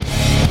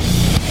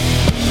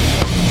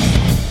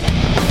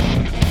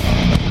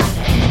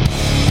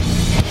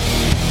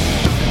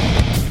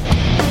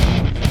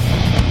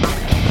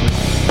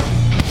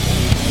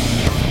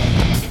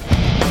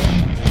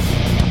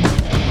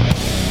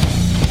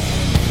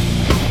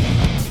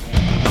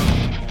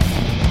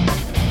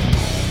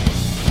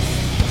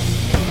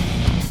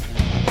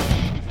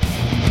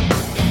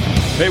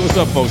Hey, what's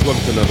up, folks?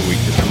 Welcome to another week.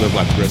 This is Live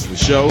Like the Rest of the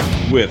Show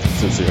with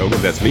Sincere Yoga.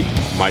 That's me,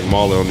 Mike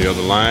Mahler on the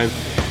other line.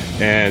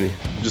 And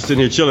just sitting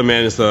here chilling,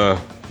 man. It's a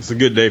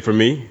good day for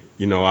me.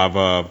 You know,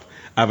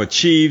 I've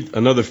achieved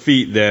another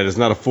feat that is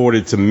not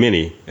afforded to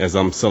many as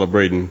I'm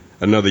celebrating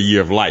another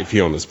year of life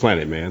here on this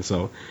planet, man.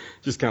 So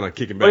just kind of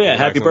kicking back. Oh, yeah.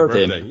 Happy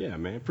birthday, man. Yeah,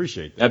 man.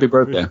 Appreciate that. Happy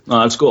birthday. Oh,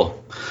 that's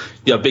cool.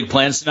 You have big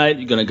plans tonight?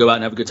 You going to go out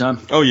and have a good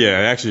time? Oh, yeah.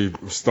 Actually,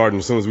 starting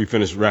as soon as we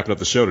finish wrapping up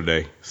the show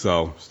today.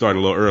 So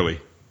starting a little early.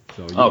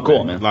 So, oh,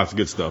 cool, man. Lots of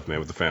good stuff, man,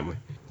 with the family.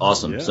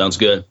 Awesome. Yeah. Sounds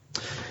good.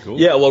 Cool.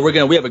 Yeah, well,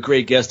 we have a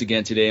great guest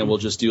again today, and we'll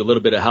just do a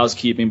little bit of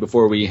housekeeping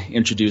before we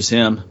introduce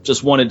him.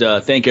 Just wanted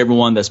to thank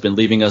everyone that's been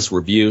leaving us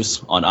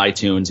reviews on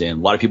iTunes,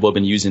 and a lot of people have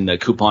been using the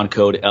coupon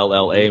code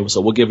LLA,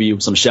 so we'll give you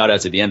some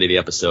shout-outs at the end of the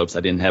episode, because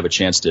I didn't have a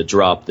chance to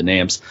drop the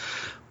names.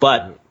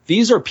 But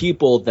these are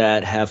people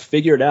that have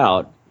figured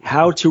out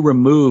how to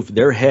remove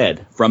their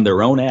head from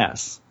their own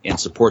ass and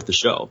support the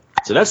show.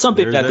 So that's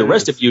something that the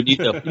rest of you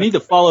need to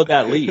follow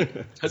that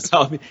lead.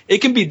 So it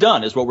can be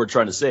done, is what we're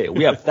trying to say.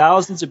 We have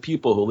thousands of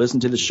people who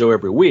listen to the show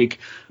every week,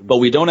 but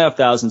we don't have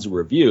thousands of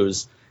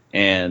reviews.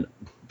 And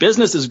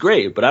business is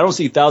great, but I don't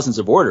see thousands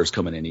of orders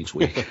coming in each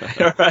week.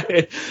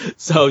 Right?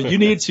 So you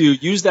need to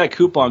use that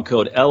coupon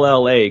code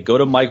LLA. Go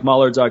to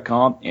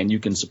MikeMahler.com, and you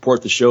can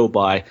support the show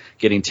by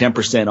getting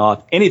 10%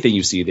 off anything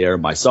you see there.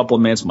 My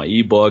supplements, my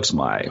ebooks,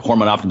 my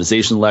hormone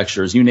optimization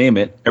lectures, you name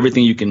it.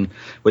 Everything you can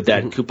with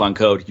that coupon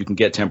code, you can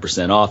get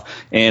 10% off.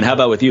 And how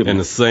about with you, man? And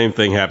the same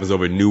thing happens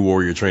over at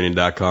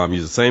NewWarriorTraining.com.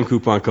 Use the same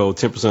coupon code,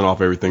 10%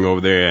 off everything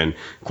over there. And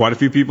quite a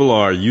few people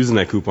are using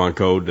that coupon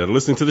code that are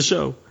listening to the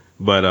show.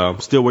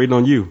 But still waiting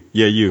on you.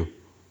 Yeah, you.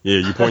 Yeah,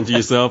 you pointing to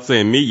yourself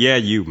saying me? Yeah,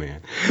 you, man.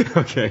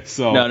 Okay,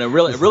 so. No,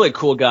 really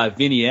cool guy,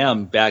 Vinny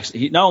M.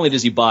 Not only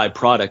does he buy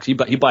products, he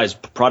buys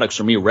products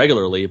from me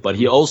regularly, but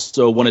he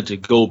also wanted to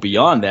go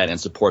beyond that and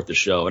support the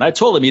show. And I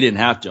told him he didn't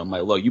have to. I'm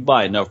like, look, you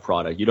buy enough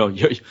product. You don't.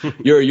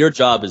 Your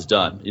job is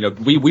done. You know,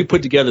 we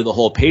put together the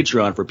whole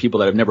Patreon for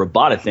people that have never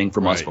bought a thing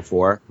from us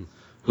before,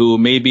 who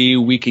maybe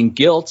we can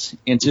guilt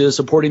into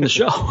supporting the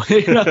show.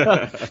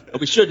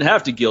 We shouldn't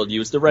have to guilt you.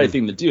 It's the right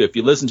thing to do. If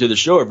you listen to the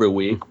show every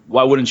week,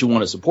 why wouldn't you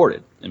want to support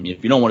it? I mean,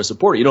 if you don't want to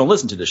support it, you don't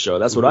listen to the show.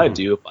 That's what I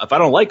do. If I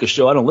don't like a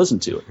show, I don't listen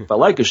to it. If I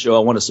like a show, I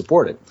want to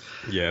support it.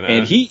 Yeah,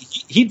 and he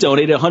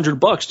donated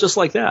 $100 just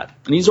like that.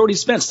 And he's already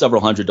spent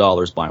several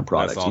 $100s buying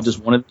products. Awesome. He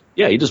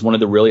just wanted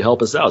to really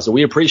help us out. So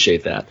we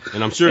appreciate that.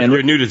 And I'm sure if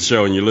you're new to the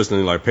show and you're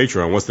listening like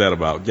Patreon, what's that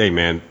about? Hey,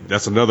 man,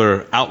 that's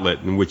another outlet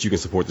in which you can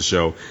support the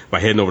show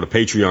by heading over to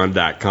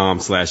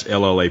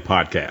patreon.com/LLA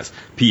podcast,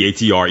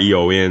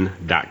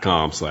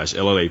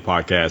 patreon.com/LLA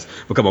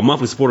podcast. Become a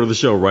monthly supporter of the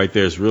show right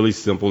there. It's really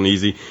simple and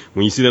easy.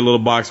 When you see that little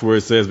box where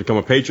it says become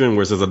a patron,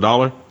 where it says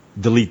 $1,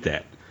 delete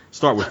that.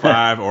 Start with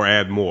 5 or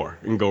add more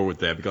and go with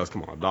that because,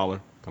 come on, $1.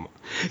 Come on.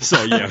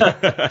 So,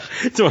 yeah.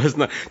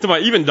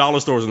 Even dollar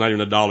stores are not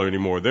even $1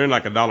 anymore. They're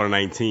like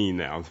 $1.19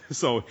 now.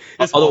 So,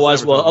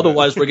 otherwise,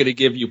 we're going to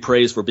give you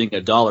praise for being a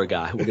dollar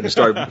guy. We're going to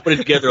start putting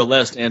together a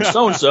list. And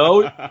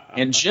so-and-so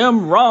and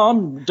Jim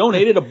Rom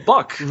donated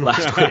 $1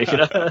 last week.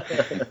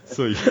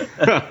 So,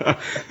 yeah.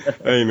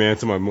 Hey, man,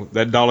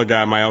 that dollar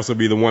guy might also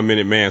be the 1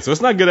 minute man. So it's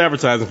not good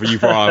advertising for you,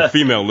 for our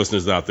female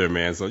listeners out there,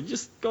 man. So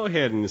just go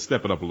ahead and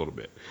step it up a little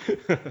bit.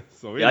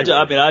 So anyway.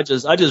 Yeah, I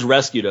just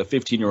rescued a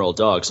 15-year-old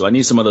dog, so I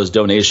need some of those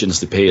donations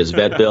to pay his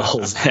vet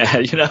bills.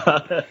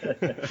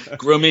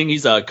 Grooming.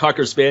 He's a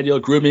Cocker Spaniel.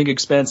 Grooming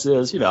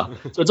expenses. So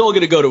it's all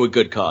going to go to a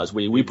good cause.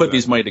 We put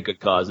these money to good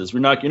causes.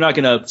 You're not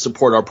going to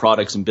support our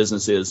products and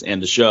businesses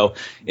and the show,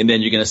 and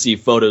then you're going to see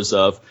photos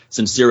of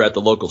Sincere at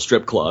the local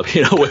strip club, with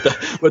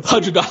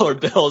 $100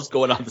 bills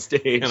going on the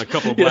stage and a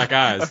couple of black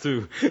eyes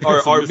too.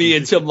 or me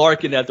and Tim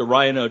Larkin at the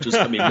Rhino. Just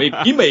he may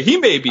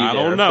be there. I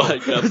don't know.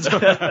 But,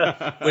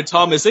 with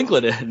Thomas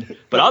Inclin,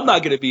 but I'm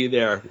not going to be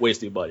there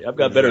wasting money. I've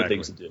got better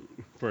things to do.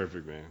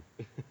 Perfect, man.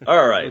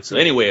 All right. So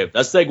anyway,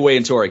 let's segue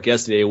into our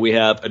guest today. We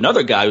have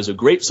another guy who's a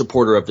great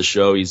supporter of the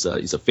show. He's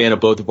a fan of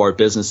both of our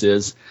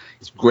businesses.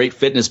 He's a great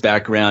fitness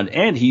background,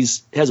 and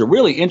has a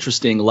really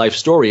interesting life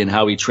story in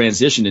how he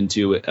transitioned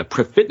into a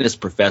fitness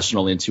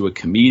professional, into a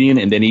comedian,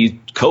 and then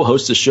he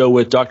co-hosts a show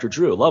with Dr.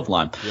 Drew,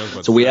 Loveline.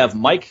 So we have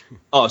Mike.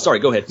 Oh, sorry.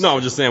 Go ahead. No, I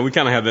was just saying we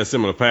kind of have that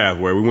similar path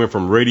where we went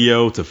from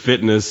radio to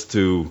fitness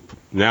to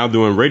now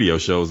doing radio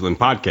shows and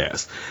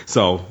podcasts.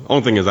 So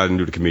only thing is I didn't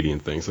do the comedian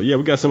thing. So yeah,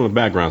 we got similar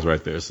backgrounds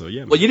right there. So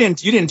yeah. Well, you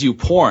didn't do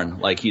porn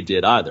like he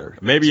did either.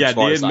 Maybe I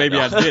did. Maybe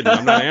I didn't.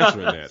 I'm not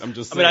answering that. I'm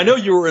just saying. I know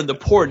you were in the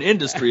porn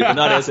industry, but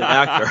not as an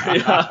actor.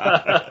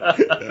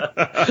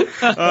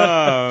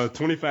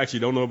 20 facts you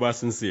don't know about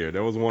Sincere.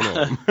 That was one of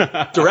them.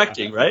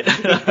 Directing, right?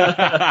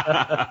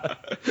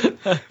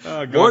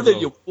 More than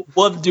you.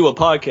 We'll have to do a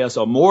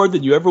podcast on more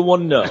than you ever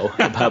want to know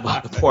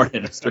about the porn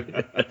industry.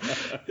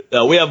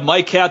 We have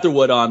Mike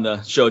Catherwood on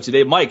the show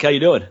today. Mike, how you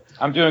doing?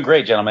 I'm doing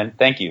great, gentlemen.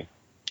 Thank you.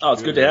 Oh,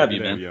 it's good to have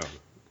you, man.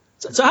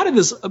 So how did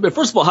this?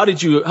 First of all, how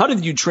did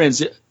you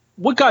transit?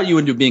 What got you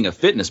into being a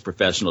fitness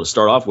professional to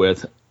start off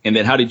with, and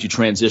then how did you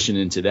transition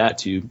into that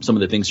to some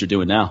of the things you're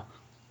doing now?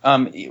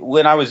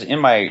 When I was in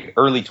my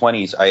early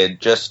 20s,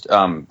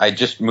 I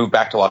just moved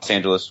back to Los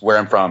Angeles, where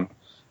I'm from,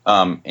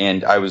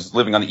 and I was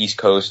living on the East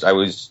Coast. I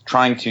was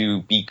trying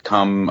to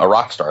become a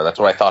rock star. That's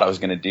what I thought I was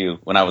going to do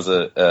when I was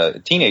a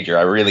teenager.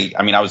 I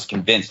was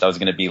convinced I was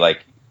going to be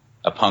like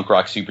a punk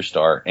rock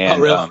superstar.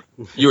 And really?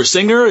 You were a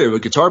singer or a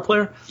guitar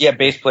player? Yeah,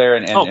 bass player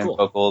and cool.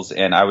 vocals.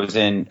 And I was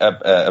in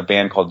a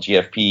band called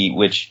GFP,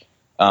 which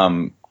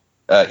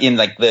in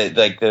like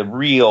the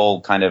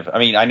real kind of, I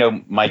mean, I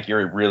know, Mike,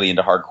 you're really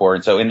into hardcore,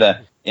 and so in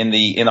the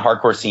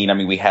hardcore scene, I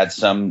mean, we had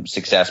some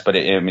success, but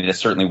it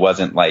certainly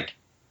wasn't like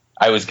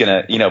I was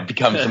gonna,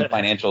 become some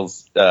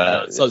financials.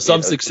 So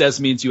some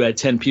success means you had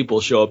 10 people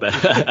show up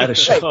at a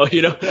show.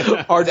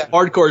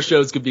 Hardcore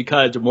shows could be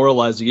kind of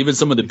demoralizing. Even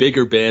some of the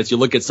bigger bands, you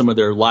look at some of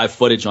their live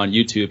footage on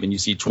YouTube and you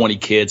see 20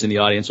 kids in the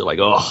audience. You're like,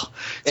 oh,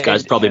 this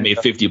guy's probably made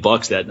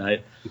 $50 that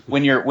night.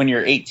 When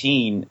you're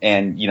 18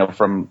 and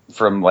from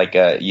like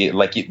in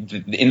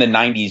the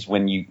 90s,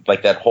 when you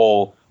like that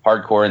whole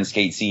hardcore and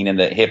skate scene and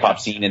the hip hop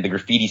scene and the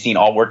graffiti scene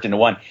all worked into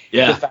one.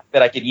 Yeah. The fact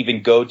that I could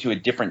even go to a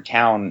different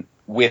town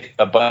with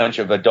a bunch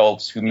of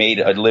adults who made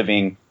a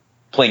living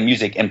playing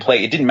music and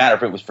play. It didn't matter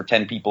if it was for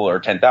 10 people or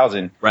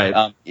 10,000. Right.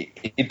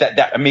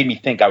 That made me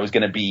think I was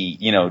going to be,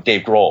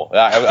 Dave Grohl.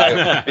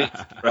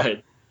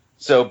 Right.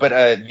 So, but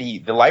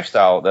the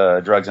lifestyle,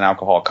 the drugs and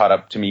alcohol caught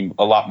up to me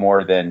a lot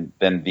more than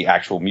the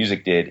actual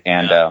music did.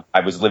 And I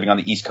was living on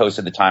the East Coast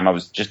at the time. I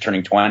was just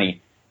turning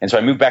 20. And so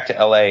I moved back to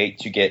LA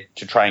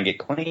to try and get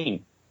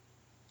clean.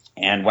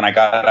 And when I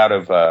got out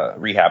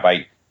of rehab,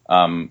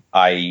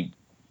 I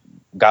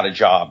got a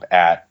job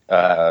at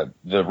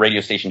the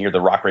radio station here, the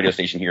rock radio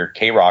station here,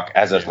 K-Rock,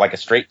 as a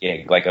straight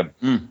gig, like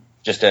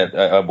just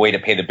a way to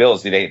pay the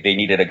bills. They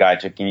needed a guy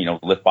to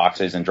lift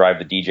boxes and drive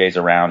the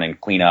DJs around and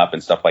clean up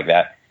and stuff like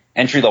that,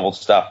 entry level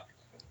stuff.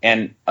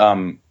 And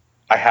I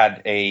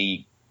had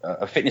a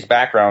fitness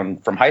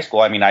background from high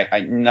school. I mean,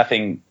 I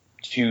nothing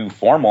too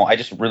formal. I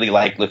just really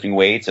like lifting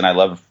weights and I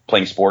love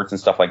playing sports and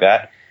stuff like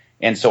that.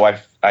 And so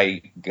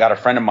I got a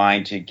friend of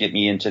mine to get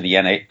me into the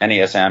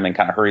NASM and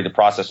kind of hurry the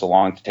process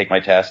along to take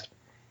my test.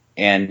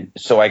 And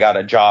so I got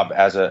a job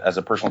as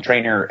a personal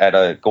trainer at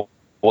a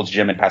Gold's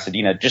Gym in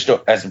Pasadena, just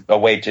as a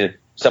way to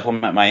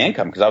supplement my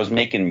income, because I was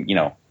making,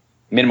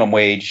 minimum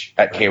wage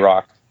at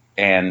K-Rock.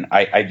 And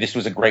this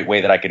was a great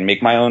way that I could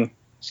make my own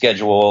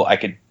schedule. I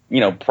could,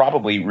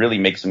 probably really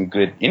make some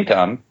good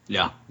income.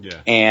 Yeah.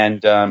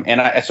 And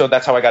so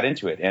that's how I got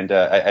into it. And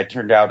I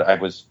turned out I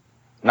was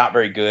not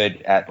very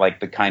good at like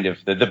the kind of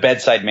the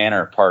bedside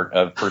manner part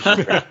of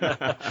personal training,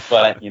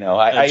 but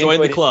I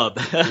joined the club.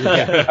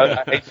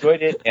 I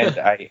enjoyed it,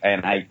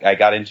 and I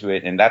got into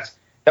it, and that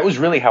was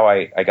really how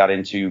I got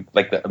into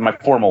like my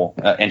formal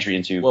entry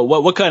into. Well,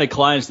 what kind of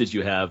clients did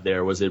you have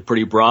there? Was it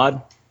pretty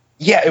broad?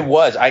 Yeah, it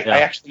was. I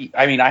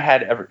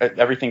had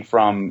everything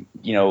from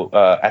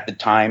at the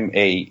time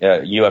a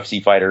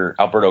UFC fighter,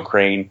 Alberto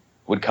Crane,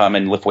 would come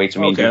and lift weights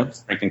with me and do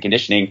strength and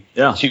conditioning,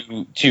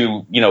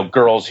 to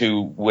girls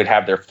who would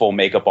have their full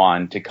makeup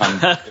on to come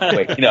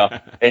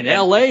in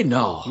LA.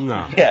 No.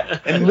 Yeah,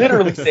 and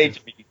literally say to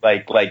me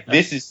like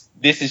this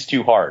is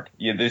too hard.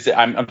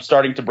 I'm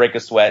starting to break a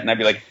sweat, and I'd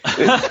be like, if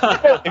you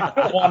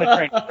don't want to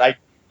train, I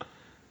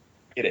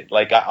get it.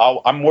 Like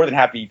I'm more than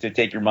happy to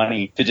take your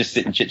money to just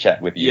sit and chit chat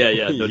with you.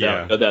 Yeah, no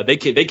doubt. They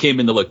came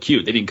in to look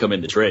cute. They didn't come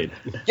in to trade.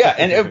 Yeah,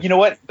 and you know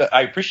what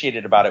I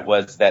appreciated about it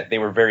was that they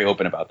were very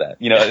open about that.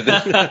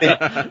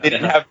 They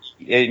didn't have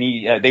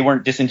any. They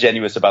weren't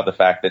disingenuous about the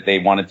fact that they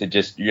wanted to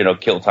just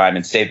kill time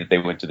and say that they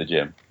went to the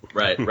gym.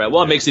 Right.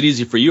 Well, it makes it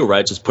easy for you,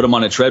 right? Just put them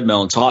on a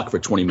treadmill and talk for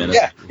 20 minutes.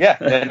 Yeah,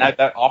 and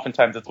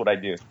oftentimes that's what I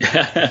do.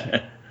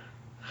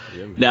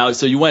 Now,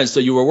 so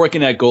you were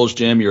working at Gold's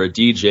Gym. You're a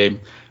DJ.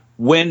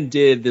 When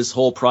did this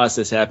whole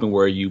process happen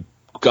where you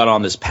got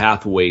on this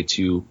pathway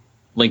to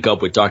link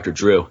up with Dr.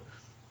 Drew?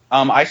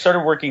 I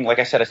started working, like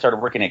I said,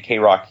 at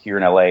K-Rock here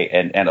in LA,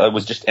 and it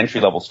was just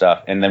entry-level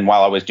stuff. And then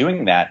while I was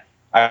doing that,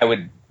 I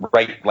would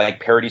write like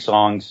parody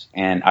songs,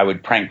 and I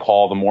would prank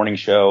call the morning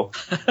show,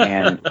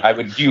 and I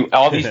would do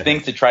all these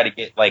things to try to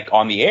get like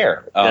on the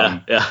air.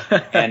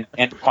 And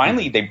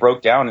finally they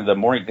broke down in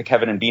the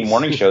Kevin and Bean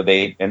morning show.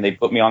 They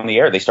put me on the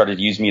air. They started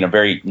to use me in a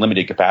very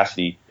limited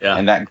capacity,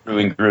 and that grew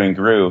and grew and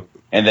grew.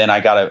 And then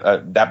I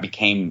got that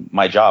became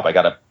my job. I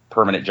got a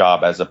permanent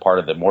job as a part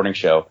of the morning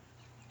show.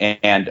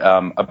 And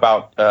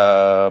about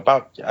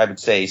I would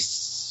say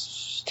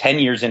 10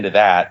 years into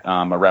that,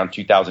 around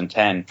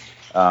 2010.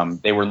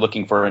 They were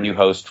looking for a new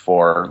host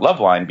for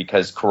Loveline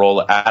because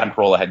Adam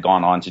Carolla had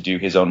gone on to do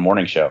his own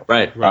morning show.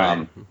 Right.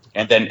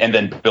 And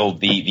then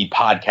build the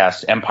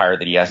podcast empire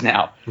that he has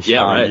now.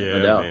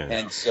 No doubt.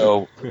 And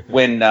so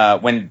when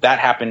that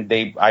happened,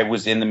 I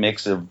was in the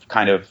mix of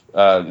kind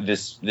of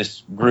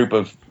this group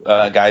of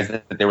guys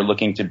that they were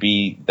looking to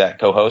be that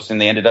co-host,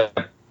 and they ended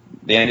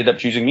up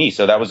choosing me.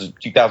 So that was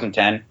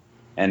 2010.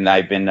 and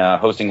I've been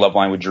hosting Love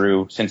Line with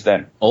Drew since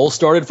then. All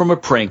started from a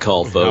prank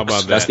call, folks. How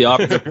about that? That's the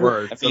operative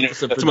word.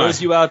 So for those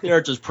of you out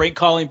there just prank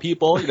calling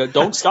people,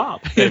 don't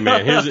stop. Hey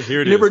man, here it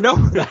you is. Never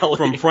know.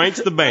 From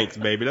pranks to banks,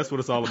 baby. That's what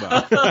it's all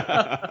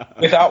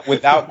about.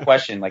 Without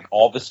question, like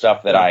all the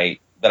stuff that I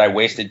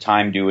wasted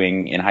time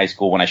doing in high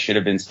school when I should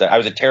have been I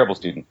was a terrible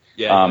student.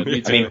 Yeah, I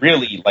mean,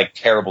 really like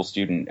terrible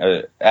student,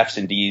 F's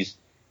and D's.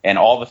 And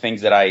all the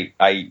things that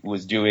I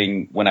was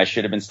doing when I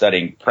should have been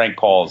studying, prank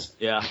calls,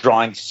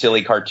 drawing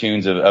silly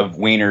cartoons of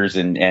wieners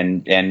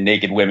and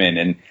naked women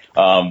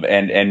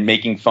and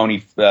making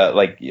phony,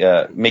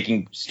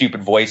 making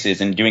stupid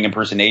voices and doing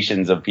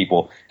impersonations of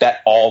people,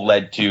 that all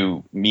led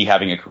to me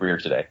having a career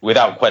today,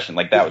 without question.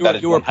 Like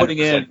that you were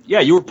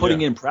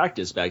putting in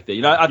practice back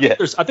then. I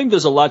think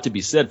there's a lot to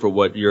be said for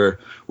where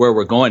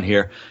we're going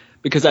here,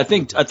 because I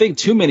think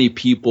too many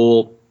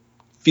people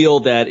feel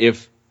that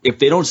if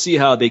they don't see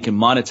how they can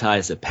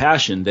monetize a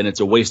passion, then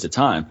it's a waste of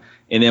time.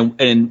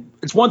 And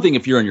it's one thing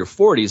if you're in your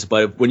 40s,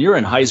 but when you're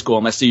in high school,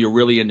 and let's say you're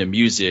really into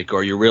music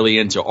or you're really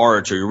into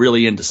art or you're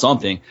really into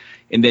something,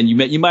 and then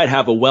you might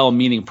have a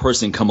well-meaning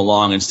person come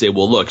along and say,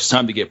 well, look, it's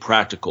time to get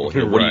practical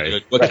here.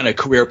 What kind of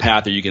career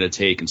path are you going to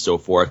take and so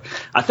forth?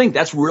 I think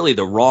that's really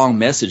the wrong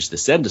message to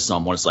send to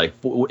someone. It's like,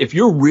 if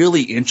you're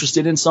really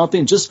interested in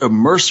something, just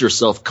immerse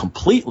yourself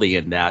completely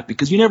in that,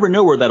 because you never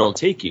know where that'll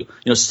take you.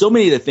 So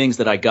many of the things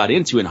that I got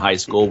into in high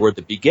school were at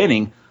the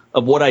beginning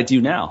of what I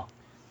do now.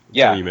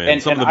 Yeah, you,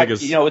 and I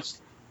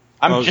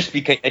just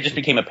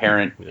became a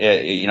parent,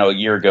 a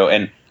year ago,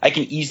 and I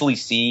can easily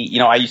see,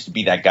 I used to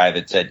be that guy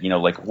that said,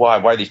 why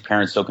are these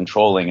parents so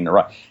controlling? And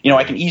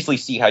I can easily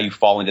see how you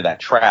fall into that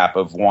trap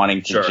of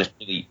wanting to just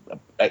really,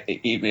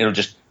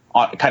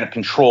 kind of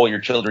control your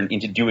children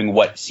into doing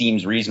what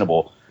seems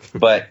reasonable.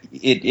 But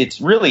it's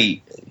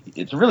really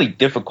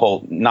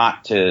difficult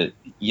not to,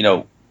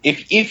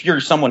 if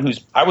you're someone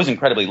I was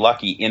incredibly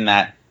lucky in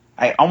that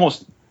I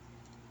almost,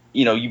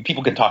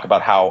 people can talk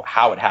about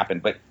how it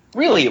happened, but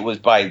really it was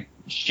by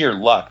sheer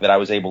luck that I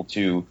was able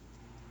to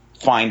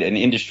find an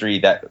industry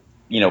that,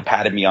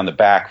 patted me on the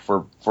back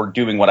for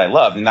doing what I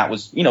loved. And that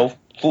was,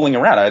 fooling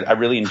around. I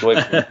really enjoyed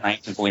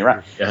pranks and fooling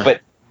around. Yeah.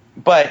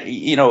 But,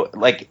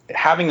 like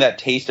having that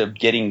taste of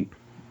getting,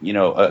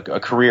 a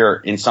career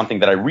in something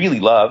that I really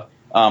love,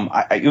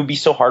 it would be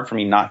so hard for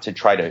me not to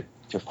try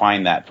to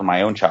find that for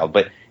my own child.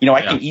 But,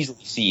 I can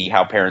easily see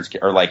how parents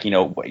are like,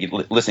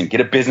 listen,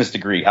 get a business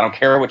degree. I don't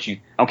care what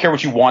you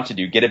want to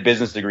do. Get a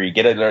business degree,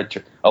 get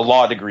a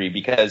law degree,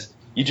 because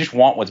you just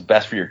want what's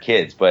best for your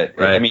kids.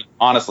 But I mean,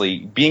 honestly,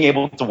 being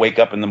able to wake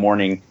up in the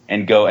morning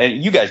and go,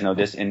 and you guys know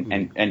this,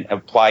 and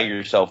apply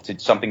yourself to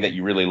something that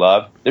you really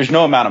love. There's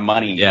no amount of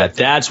money. Yeah,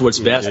 that's what's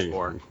best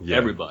for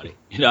everybody.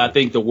 I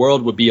think the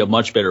world would be a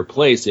much better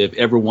place if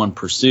everyone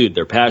pursued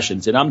their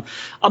passions. And I'm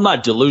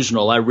not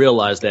delusional. I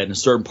realize that in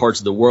certain parts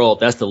of the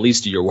world, that's the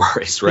least of your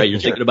worries, right? You're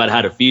thinking about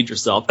how to feed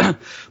yourself.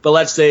 But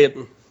let's say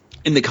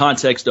in the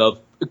context of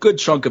a good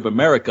chunk of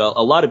America,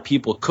 a lot of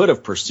people could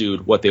have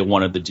pursued what they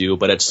wanted to do,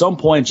 but at some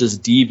point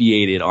just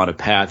deviated on a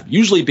path,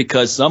 usually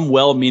because some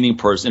well-meaning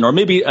person, or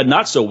maybe a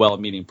not so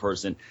well-meaning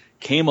person,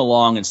 came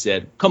along and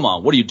said, come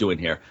on, what are you doing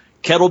here?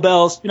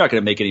 Kettlebells? You're not going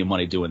to make any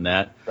money doing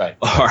that. Right.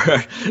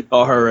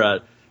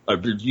 Or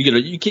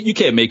you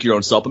can't make your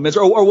own supplements,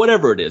 or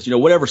whatever it is,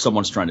 whatever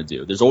someone's trying to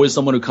do. There's always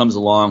someone who comes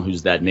along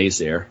who's that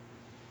naysayer.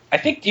 I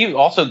think you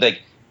also,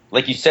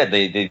 like you said,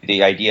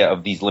 the idea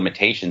of these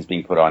limitations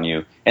being put on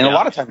you, and a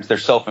lot of times they're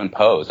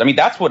self-imposed. I mean,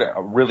 that's what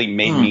really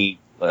made me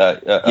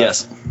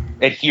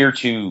adhere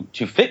to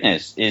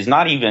fitness. Is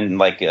not even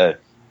like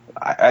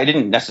I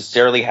didn't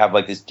necessarily have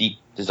like this deep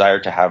desire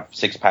to have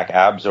 6-pack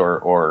abs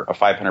or a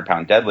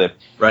 500-pound deadlift.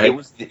 Right.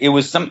 It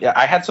was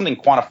I had something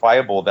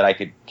quantifiable that I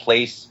could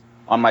place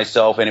on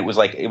myself, and it was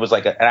like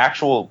an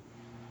actual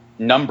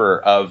number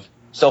of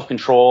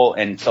self-control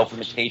and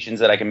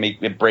self-limitations that I can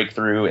break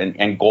through,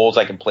 and goals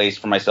I can place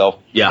for myself,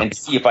 and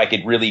see if I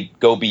could really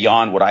go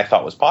beyond what I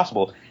thought was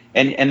possible.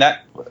 And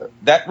that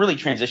really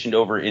transitioned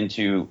over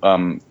into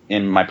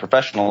in my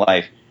professional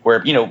life,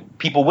 where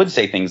people would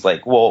say things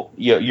like, well,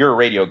 you're a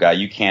radio guy,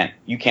 you can't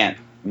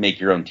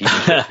make your own TV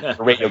show. You're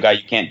a radio guy,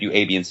 you can't do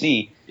A, B, and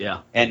C.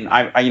 Yeah. And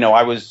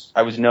I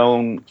was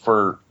known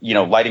for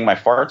lighting my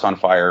farts on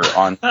fire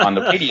on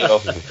the radio,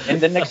 and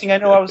the next thing I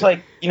know, I was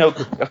like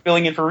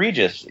filling in for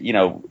Regis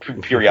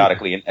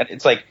periodically, and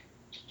it's like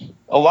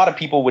a lot of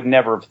people would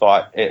never have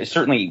thought,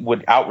 certainly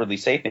would outwardly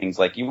say things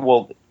like,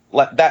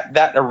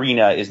 that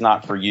arena is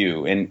not for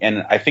you,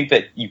 and I think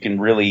that you can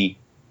really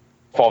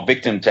fall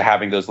victim to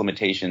having those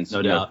limitations.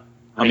 No doubt.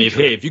 I mean,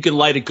 if you can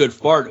light a good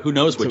fart, who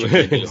knows what you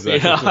can do?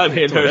 Exactly. I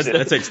mean,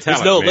 that takes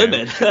talent, there's no man.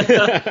 limit.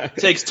 It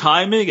takes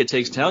timing. It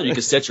takes talent. You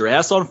can set your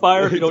ass on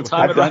fire if you don't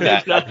time it right.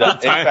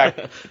 In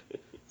fact,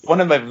 one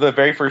of the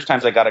very first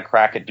times I got a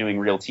crack at doing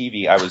real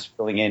TV, I was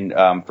filling in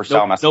for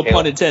Sal Masekela. No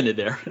pun intended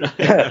there.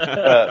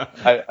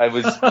 I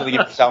was filling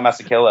in for Sal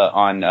Masekela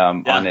on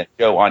a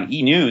show on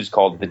E! News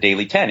called The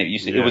Daily 10.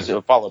 It was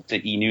a follow-up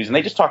to E! News, and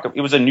they just talked.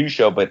 It was a news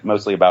show, but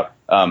mostly about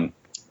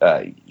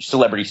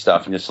celebrity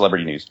stuff and just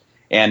celebrity news.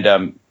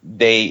 And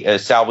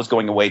Sal was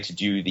going away to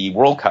do the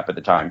World Cup at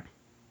the time.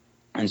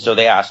 And so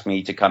they asked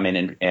me to come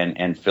in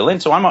and fill in.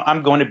 So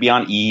I'm going to be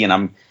on E, and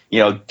I'm,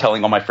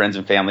 telling all my friends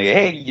and family,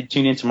 hey, you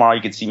tune in tomorrow,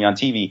 you can see me on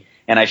TV.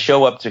 And I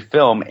show up to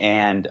film,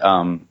 and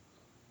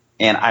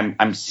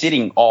I'm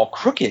sitting all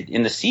crooked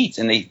in the seats,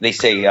 and they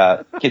say,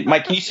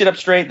 Mike, can you sit up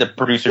straight? The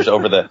producers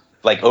over the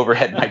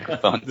overhead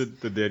microphone.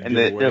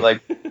 They're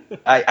like,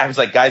 I was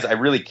like, guys, I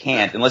really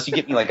can't unless you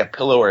get me like a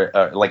pillow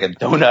or like a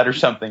donut or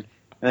something.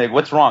 And they're like,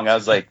 what's wrong? I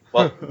was like,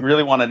 well, you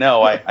really want to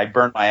know? I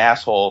burned my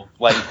asshole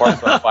lighting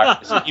parts on fire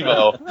with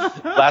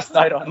Evo last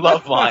night on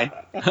Love Line.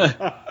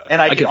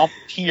 And I could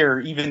almost hear,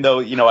 even though,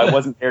 I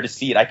wasn't there to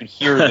see it, I could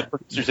hear the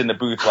producers in the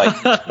booth like,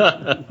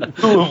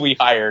 who have we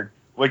hired?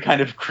 What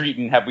kind of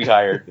cretin have we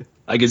hired?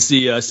 I can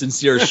see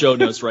Sincere's show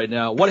notes right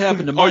now. What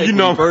happened to Mike when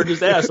he burned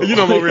his asshole?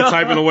 I'm over here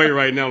typing away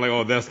right now like,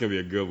 oh, that's going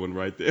to be a good one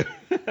right there.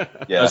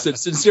 Yeah.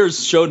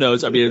 Sincere's show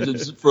notes, I mean,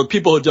 for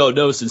people who don't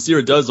know,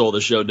 Sincere does all the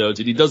show notes,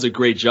 and he does a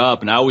great job,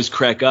 and I always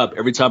crack up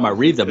every time I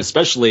read them,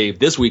 especially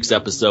this week's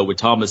episode with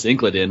Thomas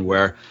Incledon,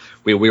 where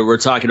we were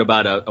talking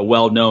about a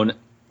well-known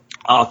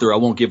author. I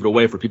won't give it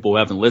away for people who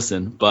haven't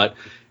listened, but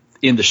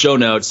in the show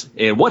notes,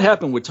 and what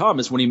happened with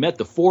Thomas when he met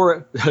the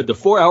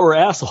 4-hour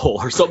asshole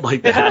or something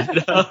like that.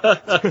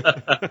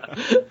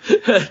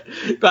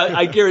 But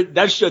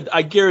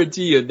I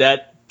guarantee you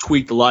that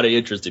tweaked a lot of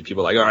interest in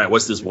people. Like, all right,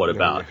 what's this one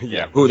about?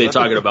 Yeah. Who are they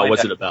talking about?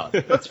 What's it about?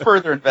 Let's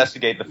further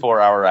investigate the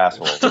 4-hour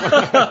asshole.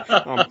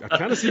 I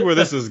kind of see where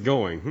this is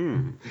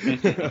going.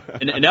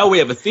 And now we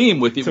have a theme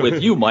with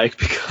you, Mike,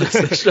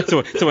 because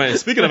so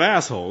speaking of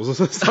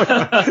assholes, let's talk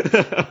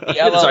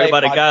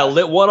about a guy who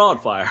lit one on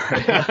fire.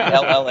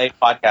 LLA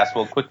podcast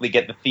will quickly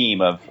get the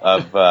theme of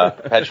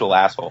perpetual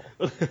asshole.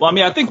 Well, I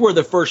mean, I think we're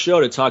the first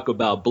show to talk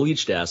about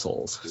bleached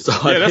assholes. So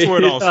yeah, that's where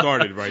it all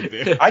started right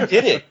there. I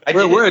did it.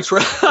 We're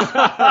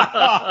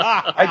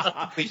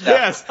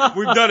Yes,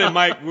 we've done it,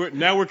 Mike.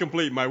 Now we're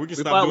complete, Mike. We can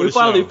stop doing the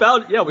show.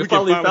 We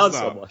finally found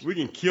someone. We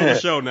can kill the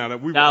show now.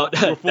 We're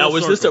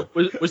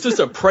was this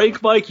a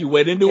prank, Mike? You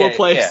went into a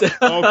place. Yeah.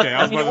 Okay,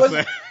 I was about to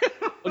say.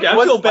 Okay,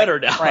 I feel better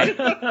now.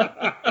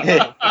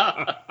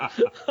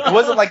 It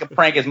wasn't like a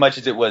prank as much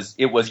as it was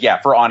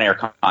for on-air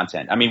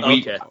content. I mean,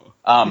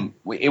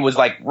 it was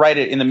like right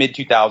in the mid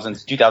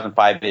 2000s,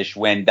 2005-ish,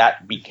 when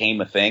that became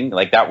a thing.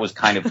 Like that was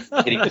kind of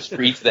hitting the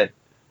streets that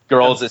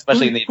girls,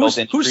 especially in the adult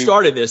industry. Who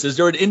started this? Is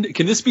there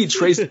can this be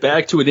traced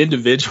back to an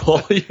individual?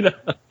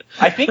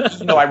 I think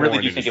I really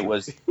do think it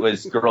was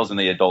girls in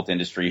the adult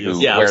industry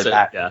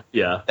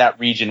that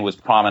region was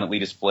prominently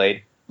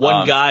displayed.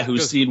 One guy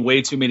who's seen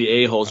way too many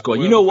a-holes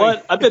going, you know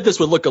what? I bet this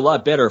would look a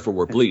lot better if it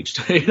were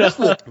bleached. There's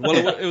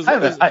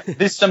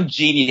some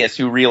genius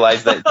who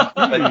realized that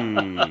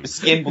the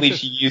skin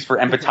bleach you use for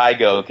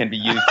impetigo can be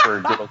used for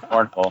girls'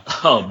 cornhole.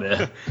 Oh,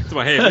 man. So,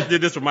 hey, if we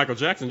did this for Michael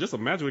Jackson, just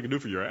imagine what we can do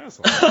for your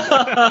asshole.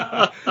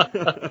 I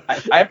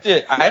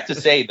have to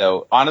say,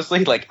 though,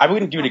 honestly, like, I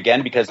wouldn't do it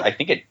again because I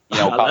think it,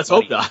 let's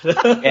hope not.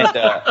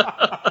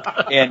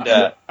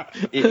 and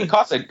it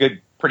costs a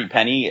pretty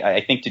penny,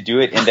 I think, to do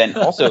it, and then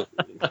also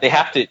they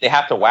have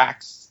to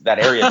wax that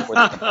area before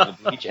they can do the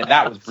bleach, and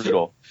that was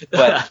brutal.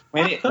 But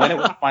when it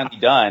was finally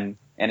done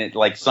and it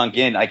like sunk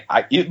in,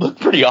 it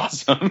looked pretty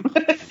awesome.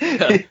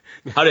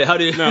 How did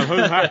you know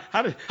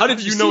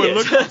it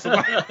looked awesome?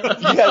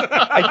 Yeah,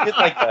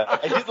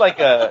 I did like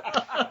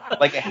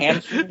a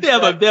hand. They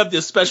have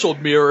this special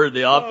mirror in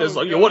the office.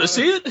 Like, you want to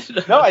see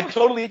it? No, I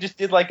totally just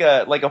did like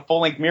a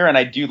full length mirror, and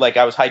I do like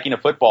I was hiking a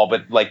football,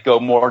 but like go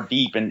more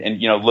deep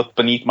and look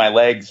beneath my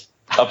legs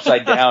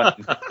upside down.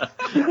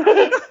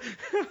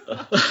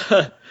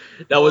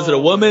 Now, was it a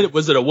woman?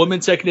 Was it a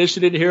woman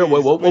technician in here?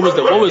 What was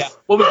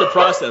the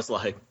process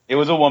like? It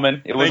was a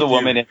woman.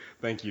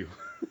 Thank you.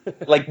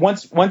 Like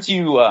once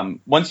you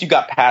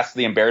got past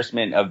the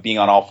embarrassment of being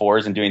on all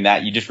fours and doing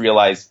that, you just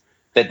realize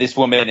that this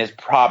woman has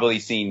probably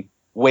seen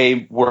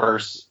way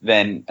worse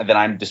than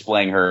I'm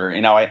displaying her.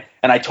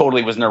 I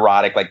totally was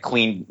neurotic, like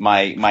cleaned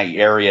my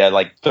area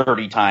like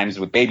 30 times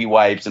with baby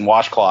wipes and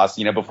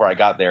washcloths, before I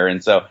got there.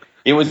 And so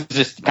it was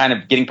just kind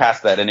of getting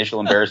past that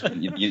initial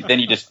embarrassment. Then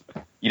you just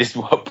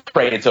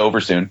pray it's over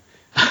soon.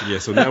 Yeah,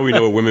 so now we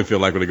know what women feel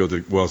like when they go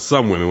to,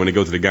 some women, when they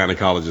go to the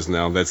gynecologist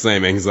now, that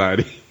same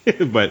anxiety.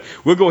 But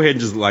we'll go ahead and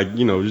just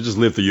just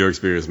live through your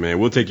experience, man.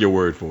 We'll take your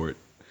word for it.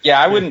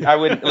 Yeah, I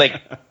wouldn't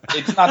like,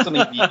 it's not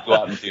something you go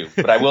out and do,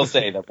 but I will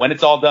say that when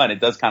it's all done, it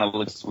does kind of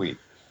look sweet.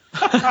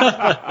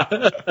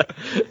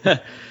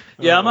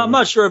 Yeah, I'm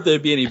not sure if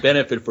there'd be any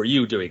benefit for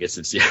you doing it,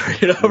 Sincere.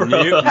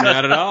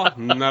 Not at all.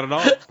 Not at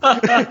all.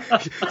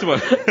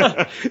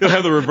 It'll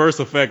have the reverse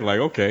effect. Like,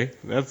 okay,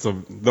 that's the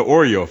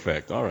Oreo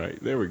effect. All right,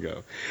 there we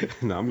go.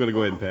 No, I'm gonna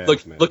go ahead and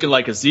pass. Looking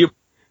like a zebra.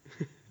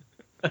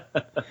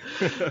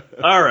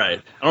 All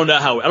right. I don't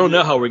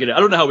know how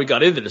we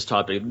got into this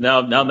topic.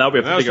 Now we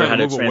have to figure out how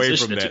to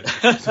transition it.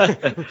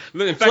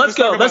 In fact,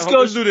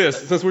 let's do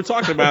this. Since we're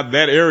talking about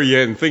that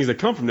area and things that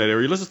come from that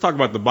area, let's just talk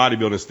about the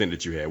bodybuilding stint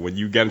that you had when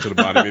you got into the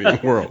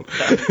bodybuilding world.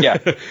 Yeah.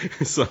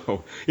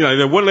 So,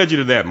 what led you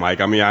to that,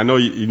 Mike? I mean, I know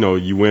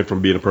you went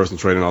from being a personal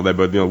trainer and all that,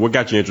 but what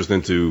got you interested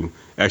into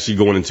actually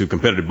going into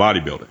competitive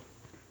bodybuilding?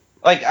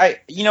 Like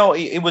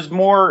it was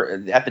more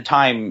at the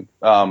time.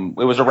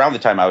 It was around the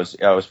time I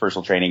was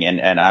personal training,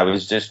 and I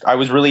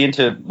was really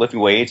into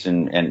lifting weights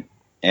and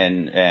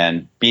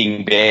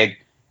being big,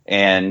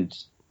 and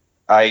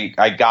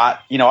I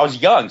got I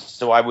was young,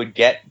 so I would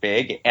get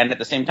big and at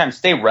the same time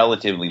stay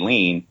relatively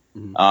lean,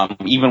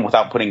 even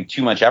without putting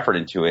too much effort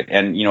into it.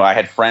 And I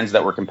had friends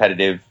that were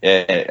competitive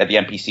at the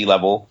NPC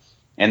level,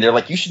 and they're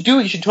like, "You should do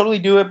it. You should totally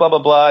do it." Blah blah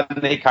blah.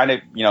 And they kind of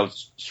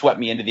swept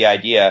me into the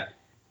idea.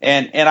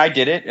 And I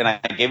did it, and I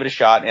gave it a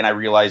shot, and I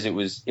realized it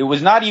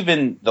was not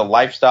even the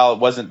lifestyle. It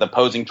wasn't the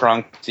posing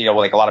trunks,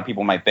 like a lot of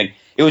people might think.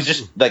 It was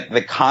just like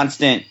the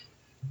constant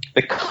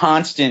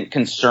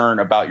concern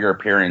about your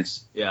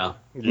appearance.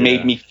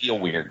 Made me feel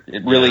weird.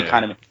 It really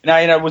kind of, and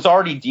I was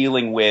already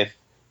dealing with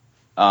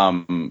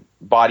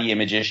body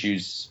image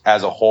issues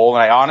as a whole,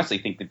 and I honestly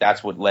think that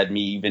that's what led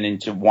me even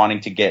into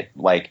wanting to get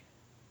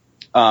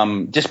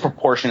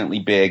disproportionately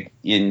big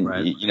in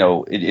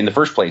the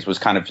first place, was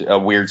kind of a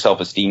weird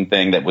self-esteem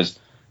thing that was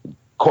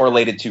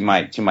correlated to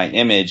my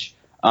image.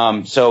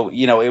 So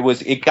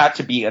it got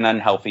to be an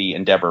unhealthy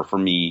endeavor for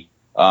me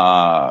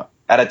at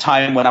a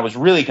time when I was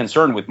really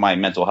concerned with my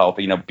mental health,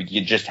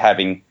 just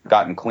having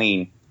gotten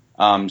clean.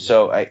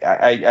 So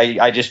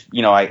I just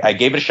I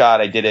gave it a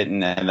shot. I did it,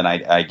 and then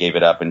I gave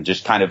it up and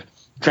just kind of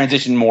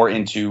transitioned more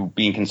into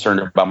being concerned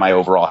about my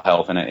overall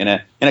health in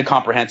a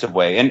comprehensive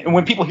way. And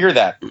when people hear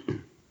that,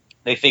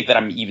 they think that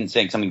I'm even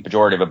saying something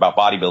pejorative about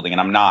bodybuilding, and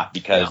I'm not,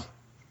 because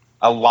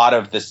a lot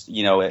of this,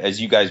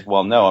 as you guys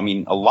well know, I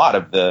mean, a lot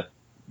of the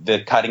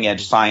cutting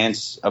edge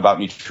science about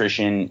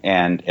nutrition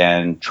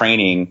and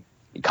training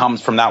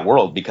comes from that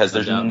world, because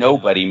there's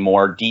nobody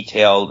more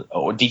detail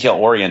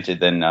oriented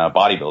than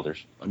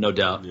bodybuilders. No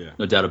doubt.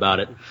 No doubt about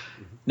it.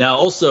 Now,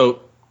 also,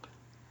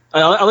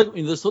 I like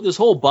this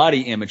whole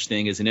body image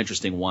thing is an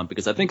interesting one,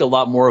 because I think a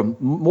lot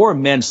more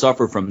men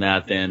suffer from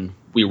that than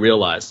we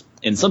realize.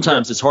 And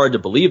sometimes it's hard to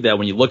believe that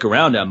when you look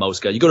around at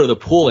most guys. You go to the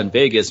pool in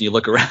Vegas and you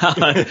look around,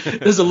 it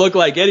doesn't look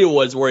like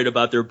anyone's worried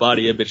about their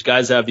body image.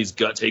 Guys have these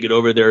guts taking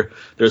over their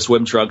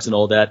swim trunks and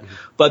all that.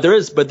 But there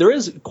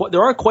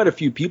are quite a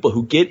few people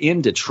who get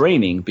into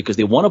training because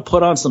they want to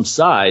put on some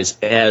size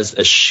as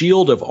a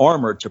shield of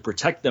armor to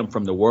protect them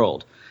from the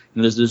world.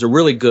 And there's a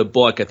really good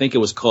book, I think it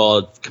was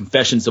called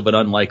Confessions of an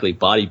Unlikely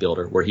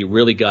Bodybuilder, where he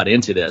really got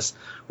into this,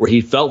 where he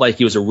felt like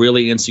he was a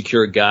really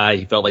insecure guy.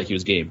 He felt like he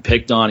was getting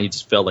picked on. He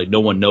just felt like no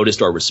one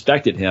noticed or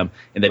respected him.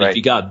 And that if he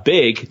got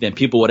big, then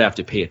people would have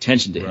to pay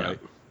attention to him.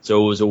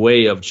 So it was a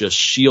way of just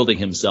shielding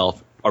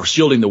himself, or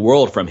shielding the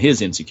world from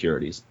his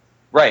insecurities.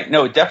 Right.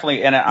 No,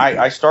 definitely. And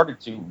I started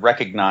to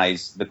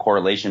recognize the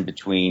correlation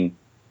between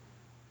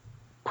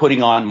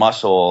putting on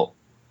muscle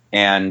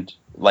and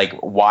like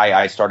why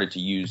I started to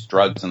use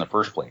drugs in the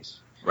first place.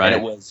 Right.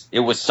 And it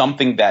was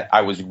something that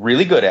I was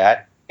really good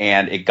at,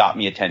 and it got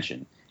me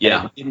attention.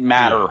 And it didn't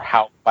matter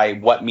by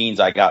what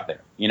means I got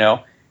there,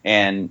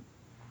 and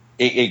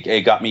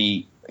it got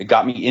me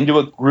into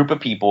a group of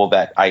people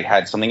that I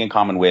had something in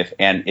common with,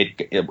 and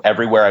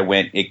everywhere I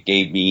went, it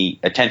gave me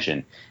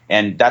attention.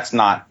 And that's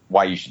not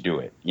why you should do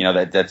it.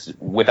 That's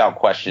without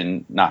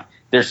question not.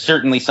 There's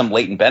certainly some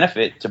latent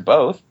benefit to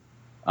both.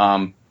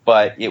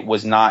 But it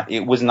was not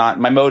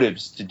my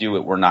motives to do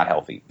it were not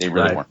healthy. They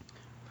really weren't.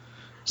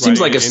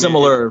 Seems like a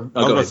similar.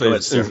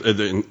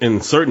 In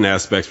certain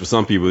aspects, for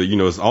some people,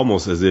 it's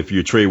almost as if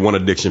you trade one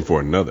addiction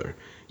for another.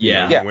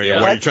 Why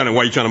you're trying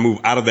to move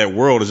out of that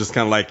world is just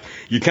kind of like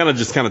you kind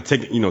of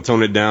take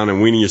tone it down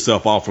and weaning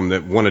yourself off from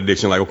that one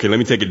addiction. Like, okay, let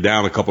me take it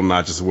down a couple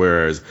notches.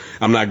 Whereas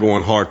I'm not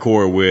going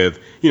hardcore with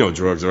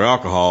drugs or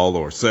alcohol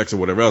or sex or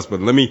whatever else,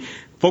 but let me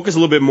focus a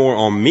little bit more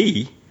on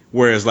me.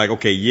 Whereas, like,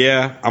 okay,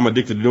 I'm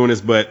addicted to doing this,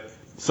 but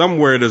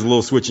somewhere there's a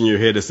little switch in your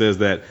head that says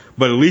that,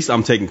 but at least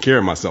I'm taking care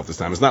of myself this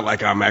time. It's not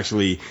like I'm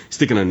actually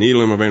sticking a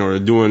needle in my vein or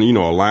doing,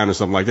 a line or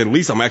something like that. At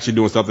least I'm actually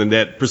doing something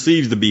that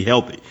perceives to be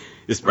healthy.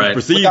 It's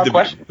perceived to be,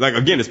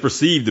 it's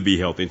perceived to be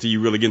healthy until you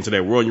really get into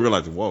that world and you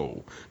realize,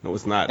 whoa, no,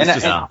 it's not.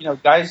 It's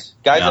guys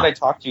that I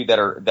talk to that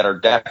are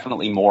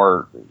definitely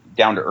more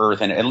down to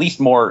earth and at least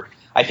more,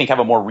 I think, have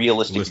a more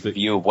realistic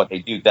view of what they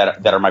do.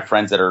 That are my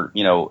friends that are,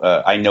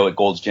 I know at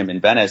Gold's Gym in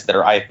Venice that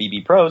are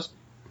IFBB pros.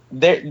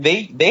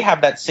 They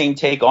have that same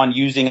take on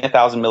using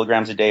 1,000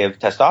 milligrams a day of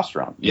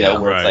testosterone.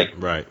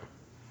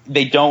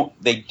 They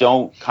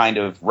don't kind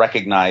of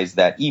recognize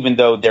that even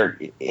though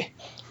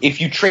if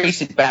you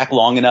trace it back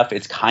long enough,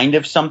 it's kind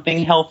of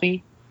something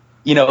healthy.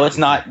 It's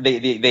not.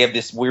 They have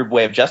this weird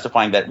way of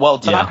justifying that. Well,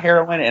 it's not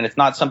heroin and it's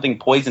not something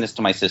poisonous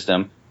to my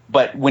system.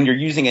 But when you're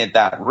using it at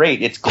that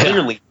rate, it's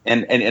clearly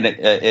and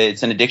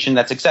it's an addiction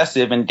that's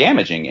excessive and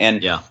damaging.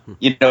 And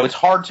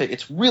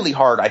it's really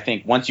hard, I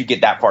think, once you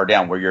get that far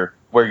down where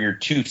where you're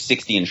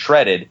 260 and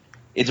shredded,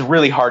 it's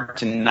really hard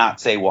to not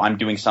say, well, I'm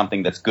doing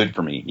something that's good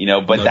for me,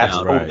 but that's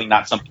totally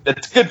not something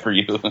that's good for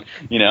you,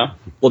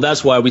 Well,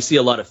 that's why we see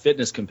a lot of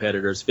fitness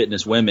competitors,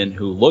 fitness women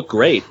who look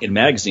great in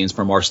magazines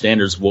from our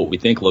standards of what we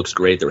think looks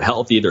great. They're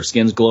healthy, their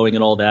skin's glowing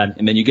and all that.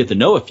 And then you get to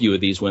know a few of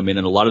these women,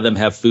 and a lot of them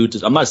have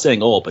I'm not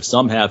saying all, but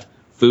some have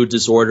food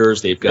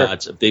disorders. They've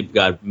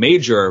got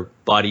major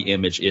body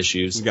image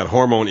issues. They've got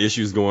hormone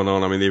issues going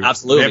on. I mean, they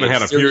Absolutely. haven't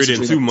had a period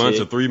in 2 months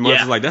or 3 months.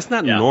 Yeah. It's like, that's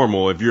not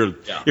normal if you're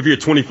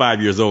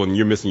 25 years old and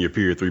you're missing your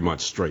period 3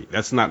 months straight.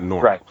 That's not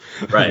normal.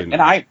 Right. And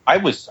I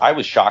was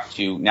shocked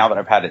too, now that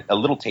I've had a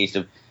little taste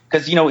of,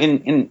 because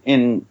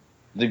in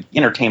the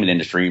entertainment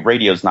industry,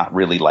 radio's not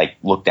really like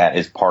looked at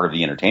as part of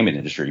the entertainment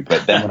industry.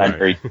 But then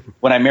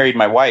when I married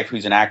my wife,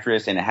 who's an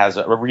actress and has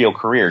a real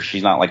career,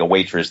 she's not like a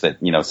waitress that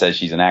says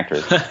she's an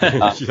actress.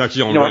 She's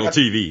actually on real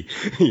TV.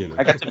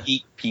 I got to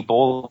meet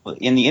people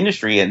in the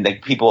industry and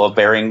people of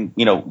varying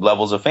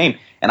levels of fame,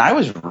 and I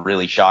was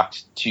really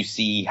shocked to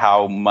see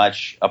how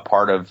much a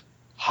part of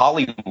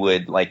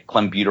Hollywood, like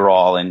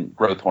clenbuterol and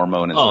growth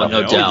hormone and stuff.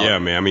 No doubt. Oh yeah,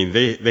 man. I mean,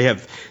 they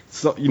have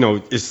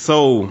it's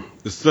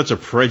such a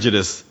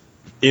prejudice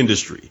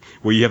industry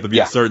where you have to be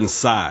a certain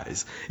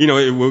size.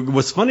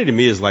 What's funny to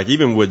me is, like,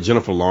 even with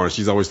Jennifer Lawrence,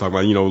 she's always talking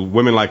about,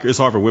 women like, it's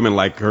hard for women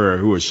like her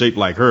who are shaped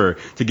like her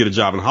to get a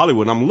job in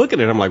Hollywood. And I'm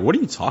looking at her, I'm like, what are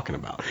you talking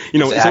about?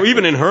 Exactly. So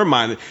even in her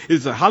mind,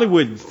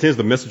 Hollywood tends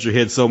to mess with your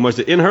head so much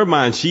that in her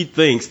mind, she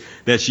thinks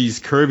that she's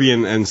curvy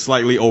and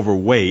slightly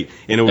overweight,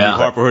 and it would be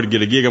hard for her to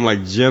get a gig. I'm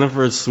like,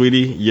 Jennifer,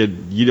 sweetie,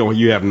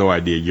 you have no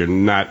idea. You're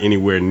not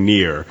anywhere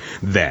near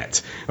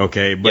that.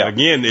 Okay. But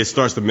again, it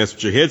starts to mess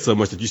with your head so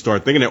much that you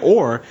start thinking that,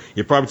 or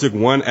you probably took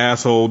one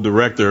asshole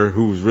director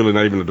who's really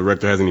not even a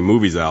director, has any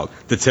movies out,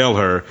 to tell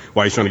her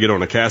while he's trying to get on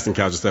the casting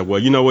couch and say, well,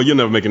 you know what, you'll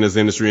never make it in this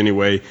industry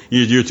anyway.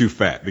 You're too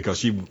fat, because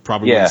she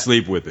probably wouldn't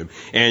sleep with him.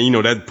 And,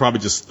 that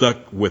probably just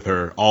stuck with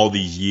her all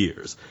these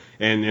years.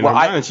 And in her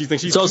mind, she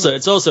thinks she's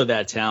it's also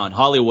that town.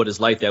 Hollywood is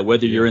like that,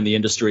 whether you're in the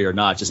industry or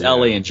not. Just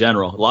LA in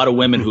general. A lot of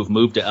women who've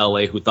moved to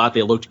LA who thought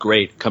they looked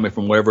great coming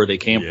from wherever they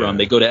came from,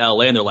 they go to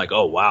LA and they're like,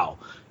 oh, wow.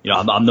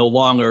 I'm no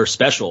longer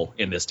special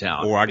in this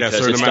town. Or I got a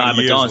certain amount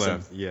of years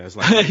left. Yeah, it's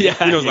like,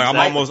 it's like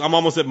I'm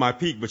almost at my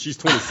peak, but she's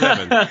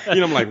 27.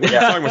 I'm like, what are you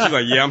talking about? She's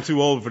like, I'm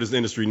too old for this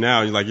industry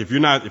now. He's like, if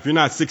you're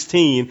not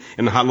 16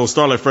 and a hot little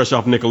starlet fresh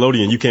off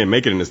Nickelodeon, you can't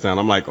make it in this town.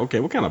 I'm like, okay,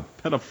 what kind of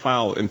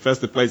pedophile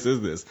infested place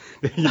is this?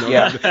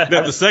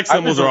 The sex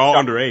symbols are all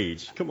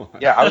underage. Come on.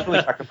 Yeah, I was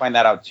really shocked to find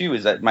that out too.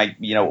 Is that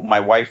my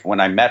wife, when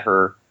I met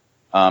her,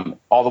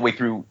 all the way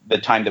through the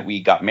time that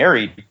we got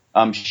married,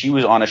 she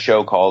was on a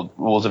show called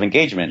Rules of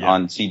Engagement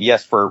on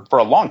CBS for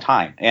a long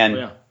time.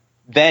 And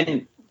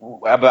then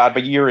about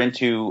a year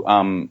into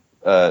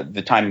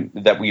the time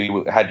that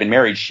we had been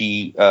married,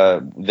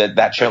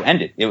 that show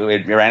ended.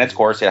 It ran its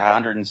course. It had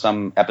 100 and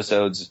some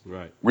episodes,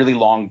 really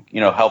long,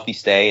 healthy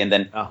stay. And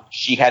then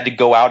she had to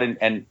go out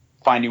and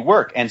find new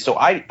work. And so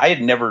I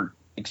had never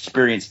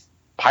experienced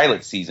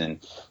pilot season,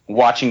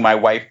 watching my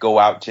wife go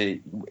out to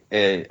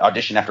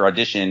audition after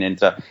audition,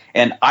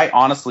 and I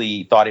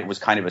honestly thought it was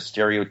kind of a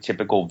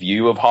stereotypical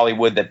view of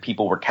Hollywood, that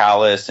people were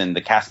callous and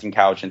the casting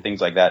couch and things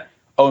like that.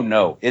 Oh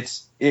no,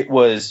 it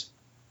was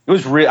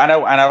real. I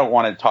don't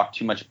want to talk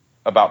too much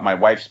about my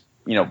wife's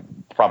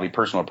probably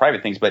personal or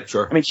private things, but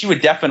I mean, she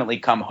would definitely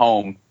come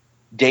home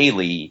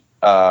daily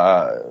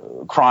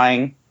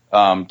crying,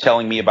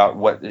 telling me about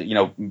what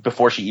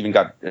before she even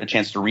got a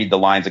chance to read the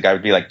lines. The guy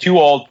would be like, "Too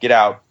old, get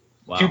out."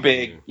 Wow. Too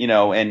big,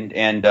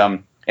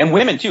 and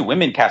women too,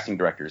 women casting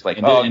directors, like,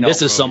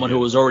 this is someone who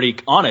was already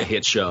on a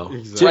hit show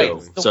too.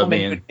 Right. So I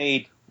mean,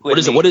 what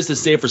does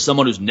this say for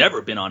someone who's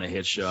never been on a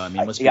hit show? I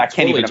mean, I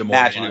can't even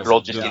imagine a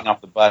girl just getting off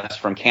the bus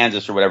from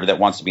Kansas or whatever that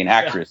wants to be an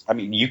actress. I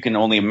mean, you can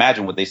only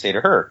imagine what they say to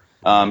her.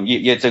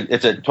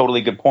 It's a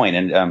totally good point,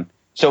 and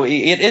so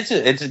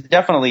it's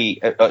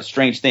definitely a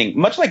strange thing,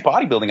 much like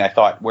bodybuilding. I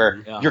thought,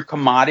 where your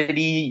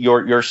commodity,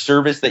 your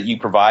service that you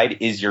provide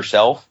is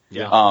yourself.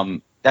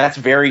 That's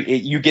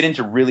you get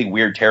into really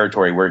weird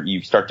territory where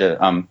you start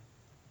to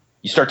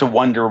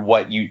wonder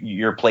what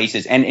your place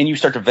is, and you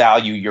start to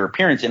value your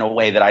appearance in a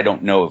way that I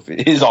don't know if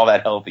it is all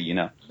that healthy,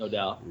 No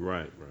doubt.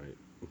 Right.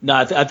 No,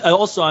 I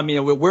also, I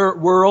mean,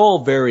 we're all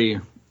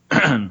very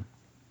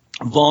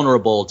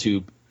vulnerable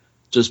to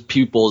just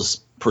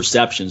people's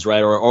perceptions,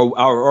 right?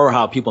 Or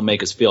how people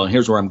make us feel. And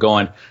here's where I'm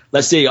going.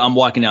 Let's say I'm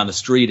walking down the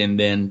street and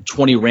then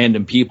 20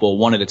 random people,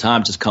 one at a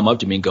time, just come up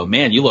to me and go,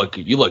 "Man, you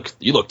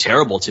look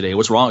terrible today.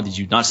 What's wrong? Did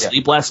you not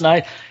sleep last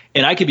night?"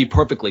 And I could be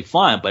perfectly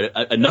fine,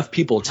 but enough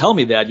people tell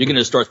me that, you're going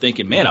to start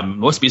thinking, man, there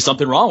must be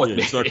something wrong with me.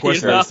 You start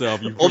questioning yourself.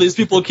 All these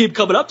people keep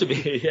coming up to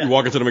me. You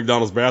walk into the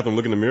McDonald's bathroom,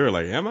 look in the mirror,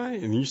 like, am I?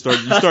 And you start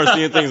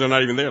seeing things that are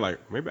not even there.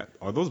 Like, maybe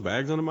are those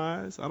bags under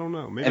my eyes? I don't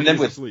know. Maybe. And then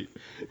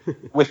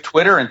with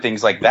Twitter and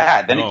things like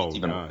that, then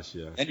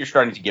then you're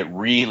starting to get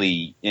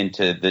really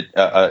into the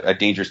a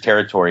dangerous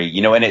territory,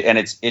 And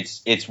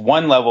it's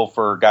one level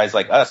for guys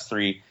like us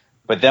three.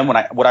 But then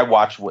what I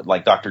watch what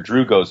like Dr.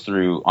 Drew goes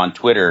through on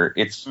Twitter,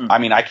 I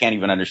mean, I can't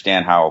even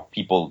understand how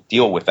people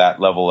deal with that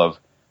level of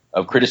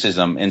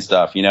criticism and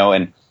stuff,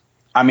 and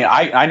I mean,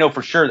 I know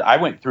for sure I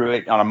went through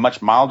it on a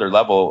much milder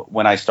level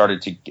when I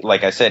started to,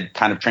 like I said,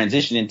 kind of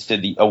transition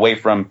into away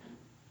from,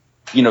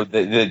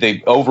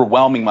 the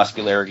overwhelming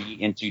muscularity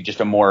into just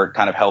a more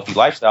kind of healthy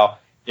lifestyle.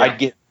 Yeah. I'd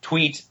get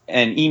tweets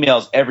and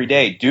emails every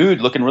day. Dude,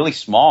 looking really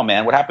small,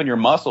 man. What happened to your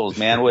muscles,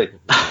 man?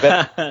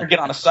 Better get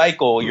on a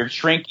cycle. You're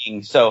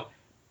shrinking. So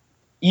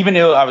even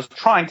though I was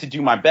trying to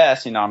do my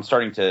best, I'm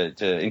starting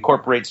to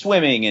incorporate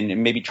swimming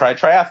and maybe try a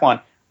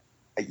triathlon.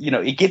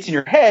 It gets in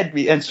your head,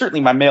 and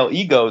certainly my male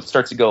ego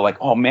starts to go like,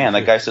 oh man,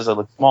 that guy says I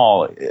look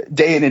small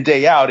day in and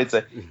day out.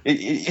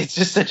 It's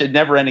just such a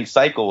never ending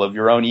cycle of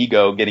your own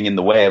ego getting in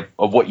the way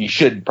of what you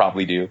should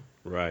probably do.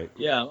 Right.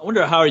 Yeah. I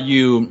wonder how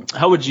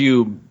would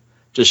you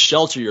just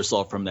shelter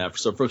yourself from that?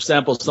 So for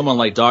example, someone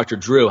like Dr.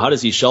 Drew, how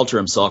does he shelter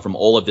himself from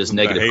all of this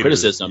negative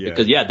criticism?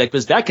 Yeah.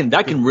 Because that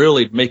can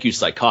really make you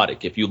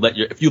psychotic if you let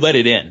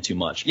it in too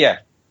much. Yeah.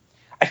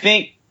 I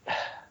think,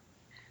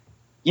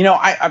 you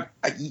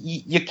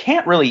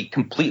can't really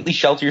completely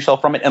shelter yourself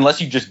from it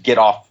unless you just get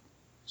off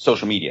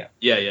social media.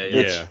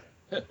 Yeah.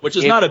 Which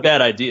is not a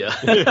bad idea.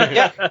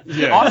 Yeah,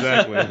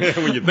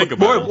 exactly. When you think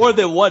about it. More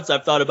than once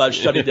I've thought about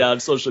shutting down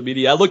social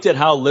media. I looked at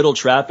how little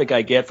traffic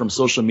I get from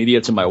social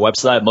media to my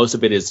website. Most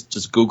of it is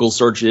just Google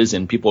searches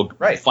and people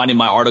finding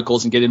my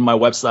articles and getting to my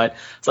website.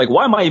 It's like,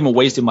 why am I even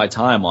wasting my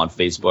time on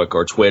Facebook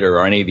or Twitter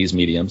or any of these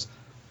mediums?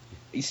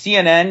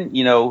 CNN,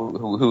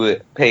 who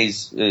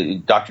pays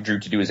Dr. Drew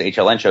to do his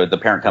HLN show, the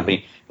parent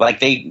company, like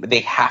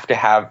they have to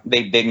have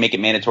they make it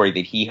mandatory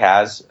that he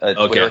has a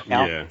Twitter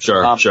account.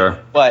 Yeah. Sure.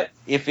 But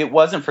if it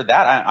wasn't for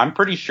that, I'm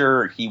pretty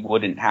sure he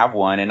wouldn't have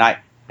one. And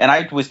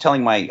I was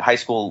telling my high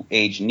school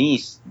age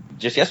niece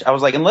just yesterday, I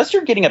was like, unless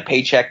you're getting a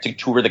paycheck to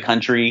tour the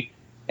country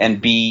and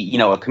be,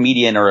 a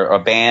comedian or a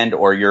band,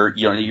 or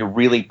you're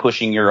really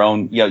pushing your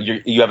own,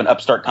 you have an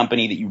upstart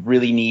company that you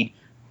really need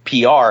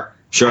PR.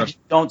 Sure. I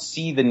just don't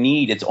see the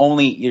need.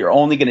 You're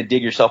only going to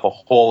dig yourself a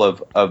hole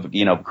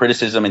of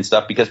criticism and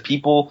stuff, because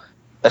people,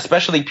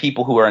 especially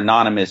people who are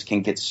anonymous,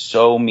 can get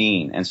so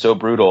mean and so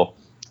brutal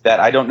that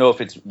I don't know if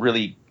it's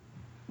really,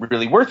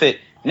 really worth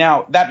it.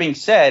 Now, that being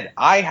said,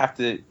 I have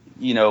to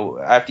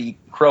eat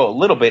crow a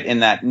little bit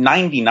in that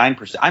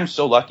 99%. I'm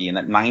so lucky in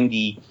that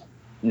 99%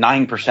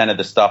 of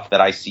the stuff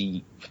that I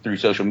see through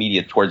social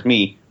media towards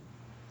me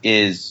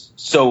is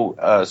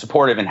so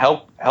supportive and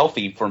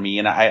healthy for me,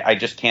 and I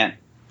just can't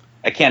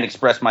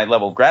express my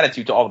level of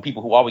gratitude to all the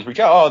people who always reach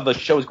out. Oh, the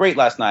show was great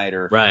last night,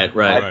 or right.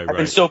 I've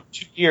been sober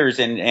 2 years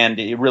and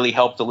it really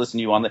helped to listen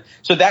to you on the.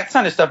 So that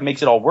kind of stuff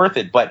makes it all worth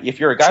it. But if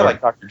you're a guy like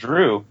Dr.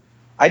 Drew,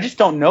 I just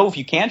don't know if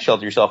you can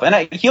shelter yourself.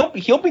 And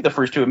he'll be the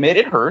first to admit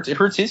it hurts. It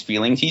hurts his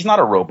feelings. He's not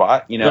a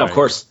robot, Yeah, of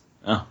course.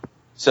 Oh.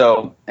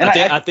 So, and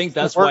I think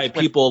that's why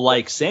people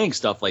like saying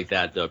stuff like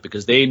that, though,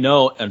 because they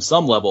know on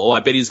some level, I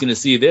bet he's going to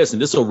see this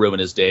and this will ruin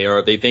his day,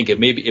 or they think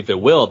if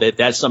it will,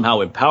 that somehow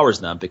empowers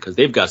them because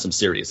they've got some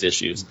serious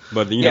issues.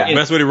 But the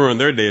best way to ruin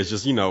their day is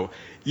just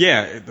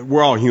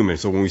we're all human.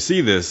 So when we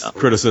see this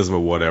criticism or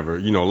whatever,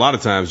 a lot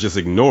of times just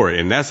ignore it,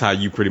 and that's how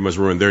you pretty much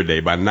ruin their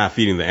day, by not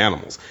feeding the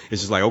animals.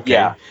 It's just like,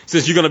 okay,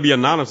 since you're going to be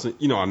anonymous, I'm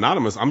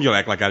going to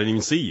act like I didn't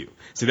even see you.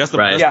 See, that's the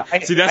right.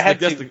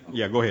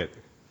 Go ahead.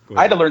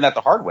 I had to learn that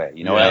the hard way.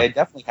 I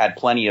definitely had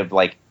plenty of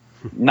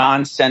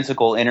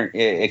nonsensical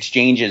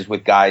exchanges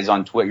with guys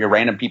on Twitter,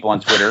 random people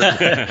on Twitter.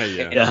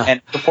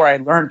 And before I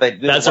learned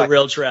that that's a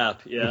real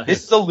trap. Yeah,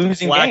 this is a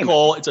losing black game.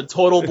 hole. It's a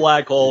total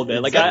black hole,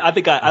 man. Like I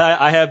think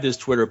I have this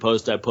Twitter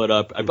post I put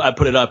up. I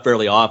put it up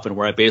fairly often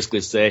where I basically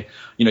say,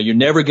 you're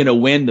never going to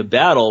win the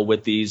battle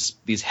with these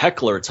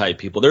heckler type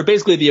people. They're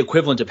basically the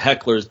equivalent of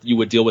hecklers you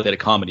would deal with at a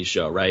comedy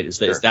show, right? It's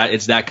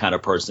that kind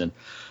of person,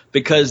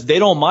 because they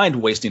don't mind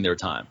wasting their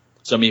time.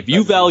 So, if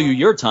you value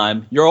your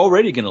time, you're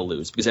already going to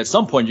lose, because at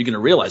some point you're going to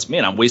realize,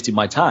 man, I'm wasting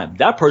my time.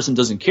 That person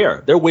doesn't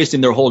care. They're wasting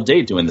their whole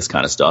day doing this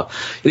kind of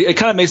stuff. It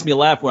kind of makes me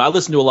laugh when I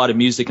listen to a lot of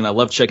music and I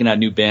love checking out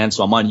new bands.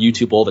 So I'm on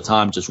YouTube all the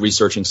time, just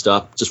researching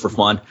stuff just for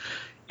fun.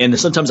 And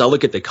sometimes I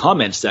look at the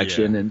comment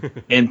section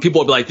and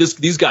people will be like,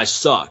 these guys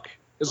suck.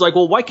 It's like,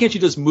 well, why can't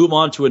you just move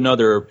on to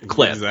another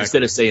clip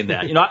instead of saying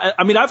that?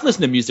 I've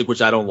listened to music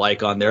which I don't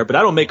like on there, but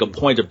I don't make a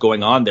point of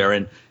going on there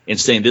and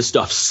saying this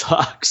stuff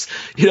sucks,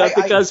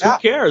 because who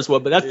cares? Well,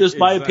 but that's just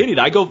my opinion.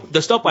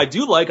 The stuff I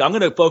do like, I'm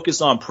going to focus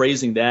on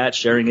praising that,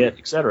 sharing it,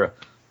 etc.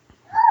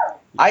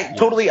 I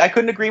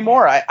couldn't agree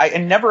more. I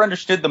never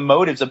understood the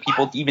motives of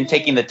people even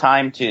taking the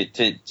time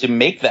to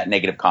make that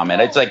negative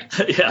comment. It's like,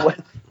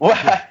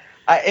 what?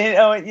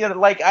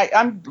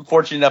 I'm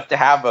fortunate enough to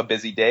have a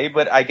busy day,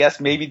 but I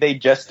guess maybe they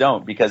just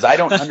don't, because I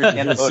don't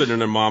understand the sitting in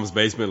their mom's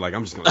basement, like,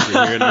 I'm just going to sit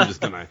here and I'm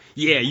just going to,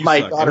 you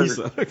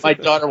suck. My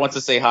daughter wants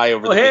to say hi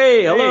over hello.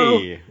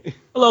 Hey.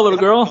 Hello, little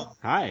girl.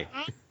 Hi.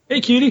 Hey,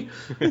 cutie.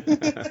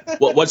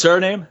 What's her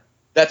name?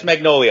 That's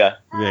Magnolia.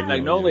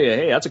 Magnolia.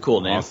 Hey, that's a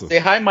cool name. Awesome. Say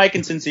hi, Mike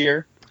and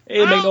Sincere.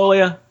 Hey,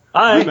 Magnolia.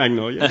 Hi. Hey,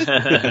 Magnolia.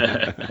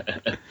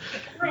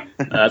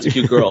 That's a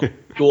cute girl.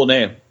 Cool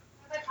name.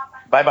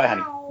 Bye-bye,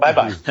 honey.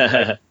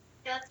 Bye-bye.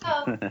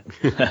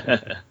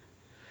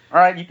 All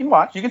right, you can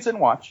watch. You can sit and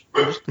watch.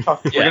 We're going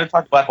to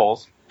talk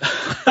buttholes.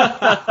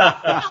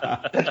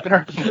 That's been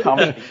our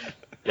conversation.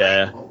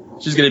 Yeah,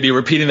 she's going to be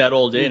repeating that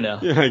all day now.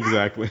 Yeah,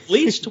 exactly.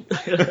 Bleached.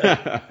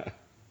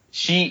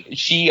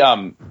 She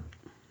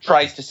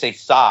tries to say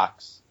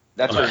socks.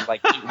 That's her,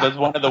 like, that's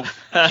one of the,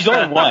 she's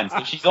only one,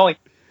 so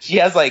she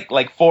has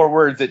like 4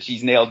 words that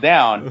she's nailed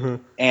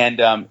down.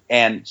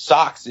 And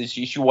socks is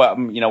she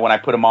when I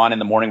put them on in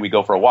the morning, we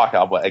go for a walk.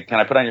 Can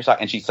I put on your sock?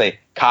 And she'd say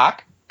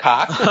cock.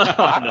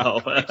 Oh, no.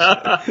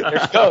 There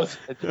she goes.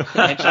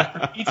 And she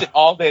repeats it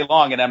all day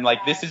long. And I'm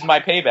like, this is my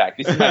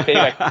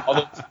payback. All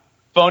those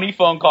phony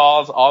phone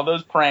calls, all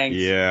those pranks.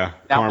 Yeah.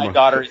 Now karma. my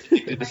daughter is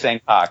addicted to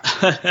saying cock.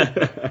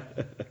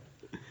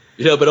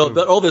 But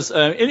all this,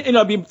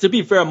 to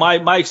be fair,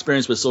 my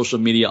experience with social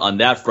media on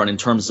that front, in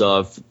terms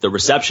of the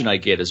reception I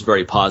get, is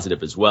very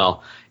positive as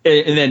well.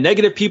 And then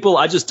negative people,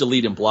 I just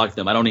delete and block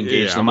them. I don't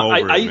engage them.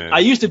 I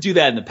used to do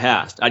that in the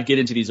past. I'd get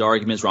into these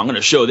arguments where I'm going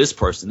to show this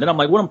person. Then I'm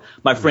like,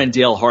 my friend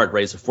Dale Hart,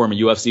 right, is a former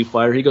UFC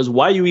fighter. He goes,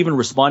 why are you even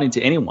responding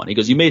to anyone? He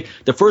goes,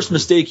 the first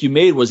mistake you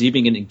made was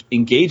even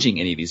engaging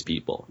any of these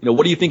people.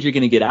 What do you think you're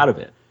going to get out of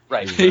it?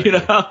 Right.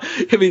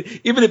 Exactly.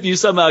 Even if you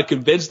somehow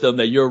convince them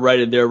that you're right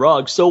and they're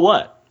wrong, so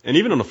what? And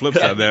even on the flip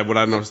side of that, what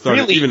I noticed, I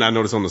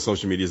noticed on the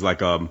social media is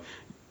like,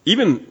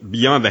 even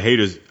beyond the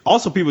haters,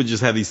 also people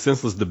just have these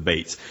senseless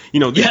debates.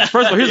 First of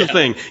all, here's the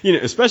thing,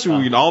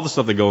 especially with all the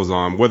stuff that goes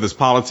on, whether it's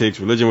politics,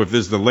 religion, if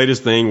this is the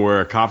latest thing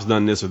where a cop's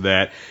done this or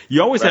that,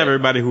 you always have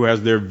everybody who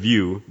has their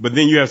view, but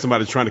then you have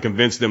somebody trying to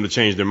convince them to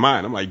change their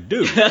mind. I'm like,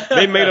 dude,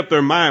 they made up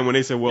their mind when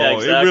they said,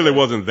 well, it really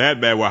wasn't that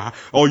bad.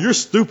 Well, you're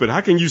stupid. How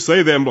can you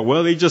say that? But,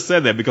 well, they just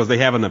said that because they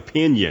have an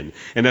opinion,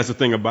 and that's the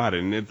thing about it.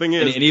 And the thing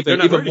is,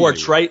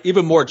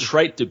 even more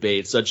trite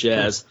debates, such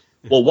as,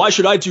 well, why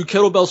should I do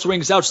kettlebell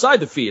swings outside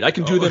the feed? I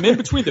can do them in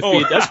between the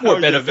feed. That's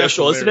more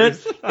beneficial, isn't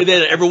it? And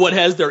then everyone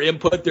has their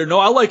input there. No,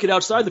 I like it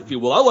outside the feed.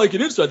 Well, I like it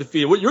inside the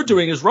feed. What you're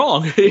doing is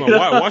wrong.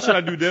 Why should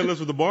I do deadlifts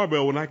with the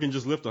barbell when I can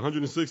just lift a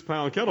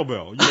 106-pound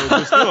kettlebell?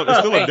 It's still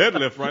a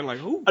deadlift, right? Like,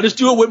 who? I just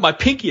do it with my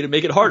pinky to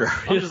make it harder.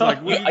 I'm just like,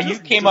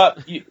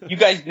 you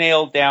guys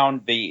nailed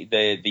down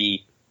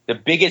the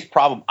biggest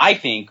problem, I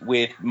think,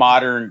 with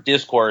modern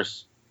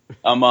discourse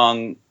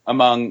among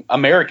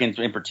Americans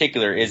in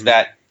particular is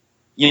that,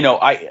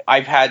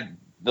 I've had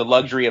the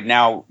luxury of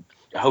now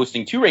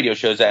hosting 2 radio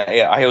shows.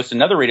 I host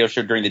another radio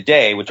show during the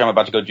day, which I'm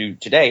about to go do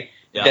today.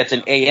 Yeah. That's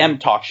an AM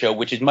talk show,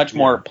 which is much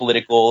more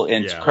political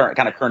and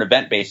current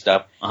event based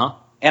stuff. Uh-huh.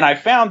 And I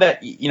found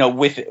that,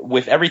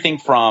 with everything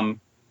from,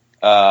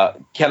 like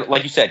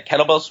you said,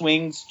 kettlebell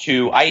swings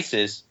to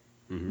ISIS,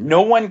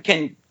 no one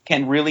can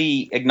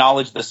really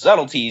acknowledge the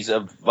subtleties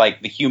of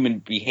like the human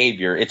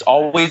behavior. It's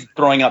always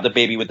throwing out the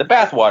baby with the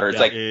bathwater.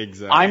 It's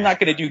I'm not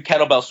going to do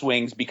kettlebell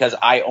swings because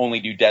I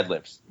only do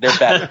deadlifts. They're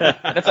better.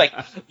 And it's like,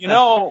 you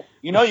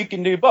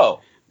can do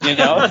both.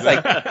 It's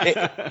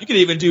like you can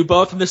even do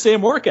both in the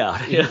same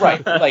workout.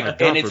 Right.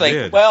 Like, and it's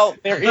like, well,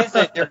 there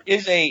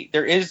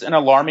is an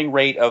alarming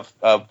rate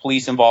of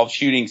police involved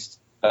shootings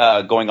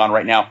going on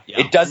right now. Yeah.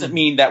 It doesn't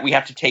mean that we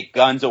have to take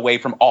guns away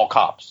from all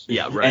cops.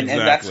 Yeah, right. And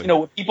that's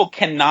people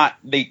cannot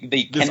they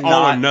this cannot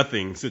all or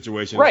nothing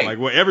situation. Right. Like,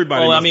 well,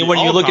 everybody. Well,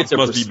 when you look at the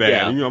must be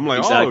bad. I'm like,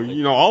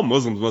 exactly. all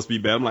Muslims must be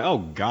bad. I'm like, oh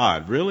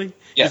God, really?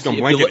 Yes. Just gonna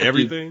blanket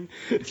everything.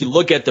 If you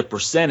look at the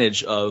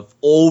percentage of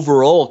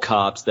overall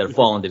cops that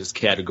fall into this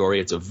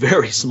category, it's a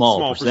very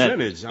small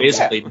percentage.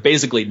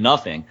 Basically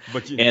nothing.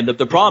 And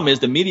the problem is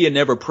the media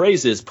never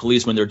praises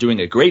police when they're doing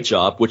a great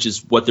job, which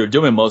is what they're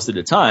doing most of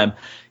the time.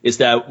 Is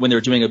that when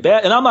they're doing a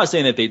bad, and I'm not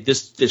saying that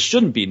this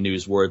shouldn't be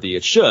newsworthy.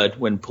 It should.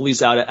 When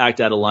police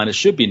act out of line, it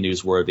should be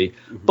newsworthy.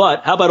 Mm-hmm.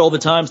 But how about all the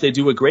times they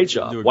do a great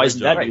job? Why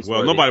isn't that newsworthy?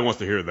 Well, nobody wants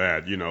to hear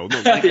that,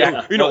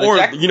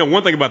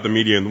 One thing about the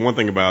media and one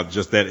thing about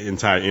just that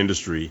entire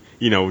industry,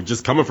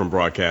 just coming from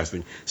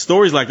broadcasting,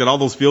 stories like that, all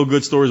those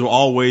feel-good stories were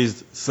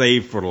always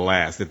saved for the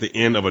last, at the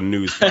end of a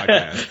news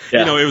podcast.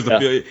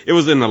 It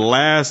was in the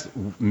last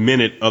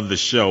minute of the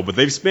show, but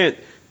they've spent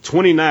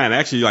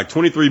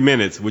 23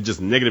 minutes with just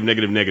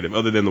negative,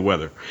 other than the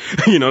weather.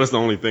 That's the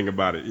only thing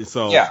about it.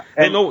 So,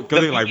 because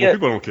they're like, well,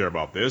 people don't care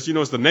about this.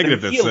 It's the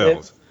negative that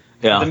sells.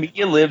 The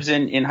media lives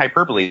in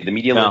hyperbole. The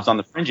media lives on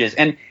the fringes.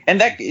 And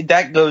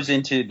that goes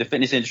into the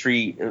fitness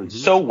industry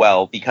so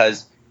well,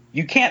 because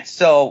you can't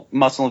sell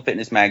Muscle and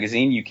Fitness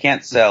magazine. You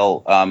can't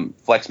sell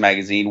Flex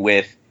magazine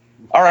with,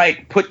 all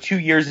right, put 2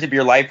 years of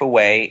your life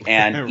away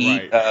and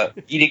eat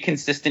a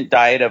consistent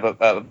diet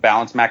of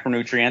balanced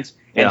macronutrients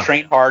and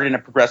train hard in a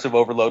progressive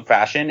overload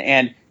fashion,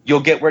 and you'll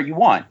get where you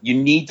want. You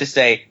need to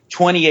say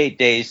 28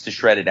 days to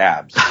shredded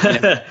abs.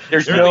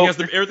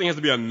 Everything has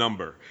to be a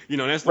number.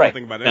 That's the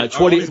thing about it.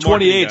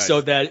 28,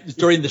 so that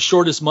during the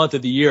shortest month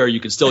of the year, you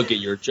can still get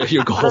your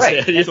goals.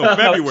 Right. So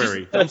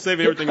February. I'm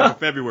saving everything up for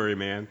February,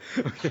 man.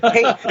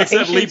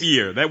 Except leap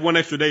year. That one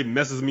extra day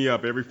messes me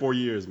up every 4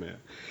 years, man.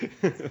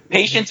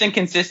 Patience and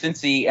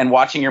consistency and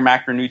watching your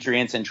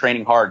macronutrients and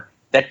training hard.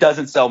 That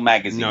doesn't sell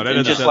magazines. No, that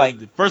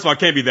doesn't. First of all, it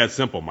can't be that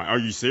simple, Mike. Are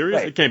you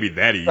serious? Right. It can't be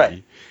that easy.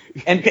 Right.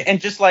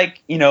 And just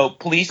like,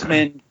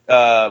 policeman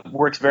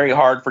works very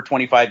hard for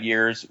 25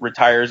 years,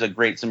 retires a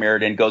great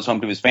Samaritan, goes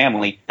home to his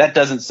family. That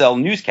doesn't sell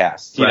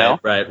newscasts, you know?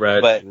 Right.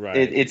 But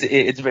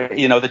it's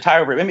very, the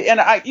tire. I mean, and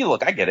I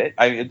get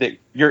it.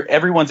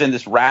 Everyone's in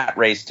this rat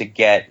race to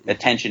get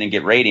attention and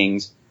get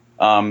ratings.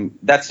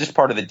 That's just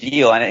part of the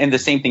deal. And the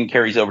same thing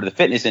carries over to the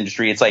fitness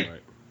industry. It's like,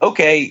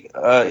 okay,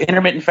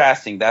 intermittent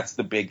fasting, that's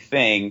the big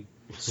thing.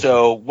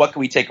 So what can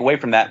we take away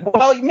from that?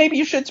 Well, maybe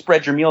you should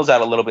spread your meals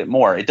out a little bit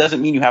more. It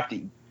doesn't mean you have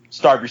to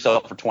starve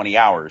yourself for 20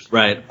 hours.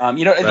 Right.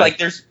 It's like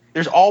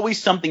there's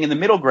always something in the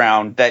middle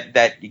ground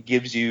that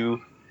gives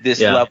you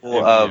this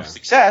level of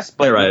success,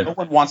 but no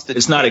one wants to.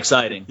 It's not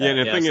exciting. Yeah, and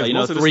the thing is,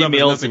 most of the 3 stuff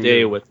meals a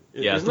day with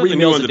 3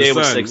 meals a day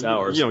with 6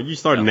 hours. You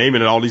start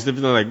naming it all these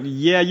different things.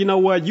 Like, you know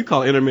what? You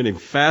call it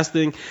intermittent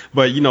fasting,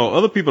 but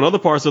other people in other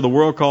parts of the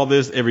world call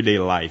this everyday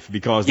life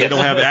because they don't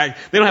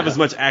have as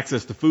much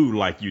access to food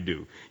like you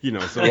do.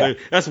 So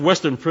that's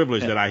Western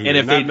privilege that I hear.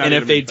 And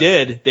if they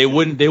did, they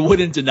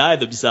wouldn't deny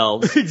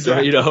themselves.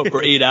 Exactly.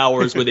 For 8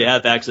 hours where they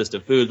have access to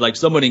food. Like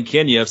someone in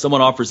Kenya, if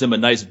someone offers him a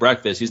nice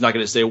breakfast, he's not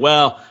going to say,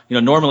 well,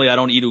 normally I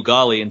don't eat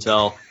ugali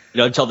until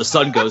the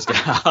sun goes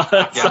down.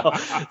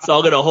 so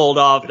I'm going to hold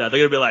off now. They're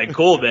going to be like,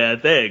 cool,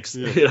 man, thanks.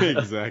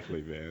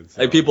 Exactly, man.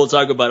 So. Like people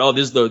talk about,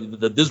 this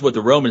is what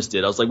the Romans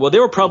did. I was like, well, they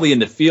were probably in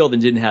the field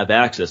and didn't have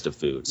access to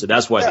food. So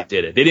that's why they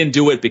did it. They didn't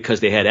do it because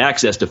they had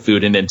access to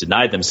food and then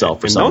denied themselves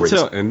for some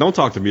reason. And don't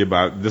talk to me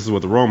about this is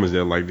what the Romans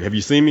did. Like, have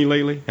you seen me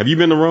lately? Have you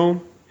been to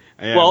Rome?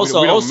 Yeah, well, we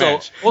don't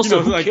match. who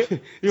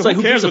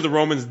who cares what the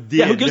Romans did?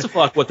 Yeah, who gives a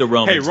fuck what the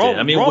Romans did?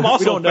 I mean, Rome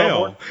also we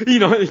don't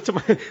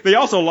fell. They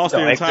also lost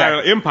their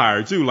entire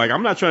empire too. Like,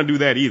 I'm not trying to do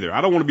that either. I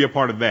don't want to be a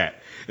part of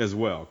that as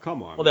well.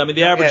 Come on. Well, I mean,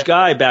 the average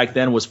guy back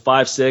then was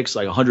 5'6",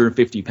 like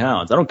 150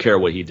 pounds. I don't care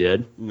what he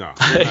did. No,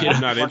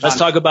 I'm not let's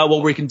talk about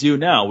what we can do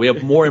now. We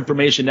have more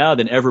information now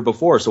than ever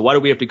before. So why do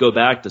we have to go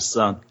back to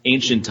some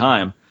ancient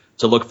time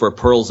to look for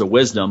pearls of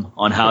wisdom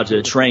on how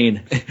to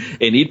train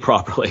and eat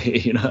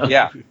properly?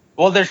 Yeah.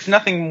 Well, there's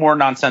nothing more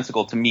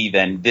nonsensical to me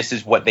than this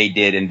is what they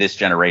did in this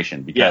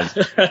generation because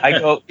I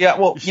go,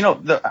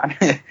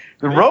 the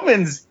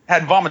Romans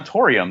had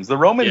vomitoriums. The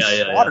Romans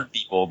slaughtered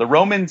people. The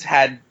Romans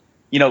had,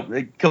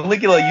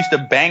 Caligula used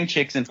to bang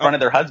chicks in front of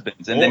their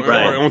husbands. And then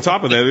on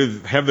top of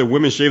that, have their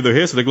women shave their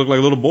hair so they look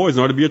like little boys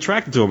in order to be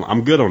attracted to them.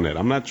 I'm good on that.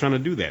 I'm not trying to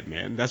do that,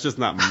 man. That's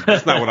not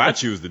what I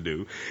choose to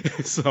do.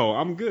 So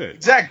I'm good.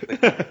 Exactly.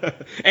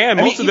 And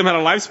most of them had a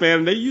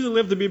lifespan. They usually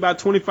live to be about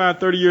 25,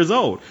 30 years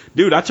old.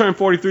 Dude, I turned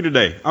 43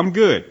 today. I'm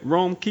good.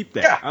 Rome, keep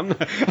that. Yeah. I'm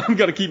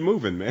going to keep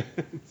moving, man.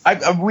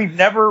 We've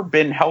never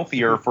been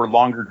healthier for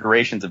longer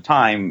durations of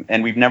time,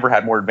 and we've never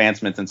had more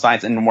advancements in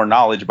science and more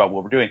knowledge about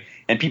what we're doing.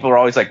 And people are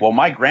always like, well,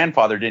 my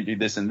grandfather didn't do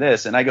this and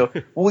this. And I go,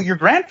 well, your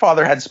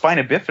grandfather had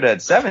spina bifida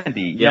at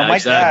 70.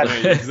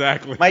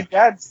 My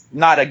dad's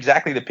not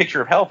exactly the picture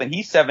of health, and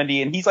he's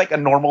 70, and he's like a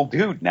normal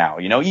dude now.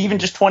 Even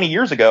just 20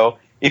 years ago,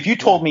 if you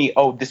told me,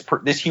 oh,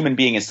 this human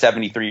being is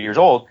 73 years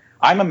old,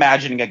 I'm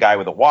imagining a guy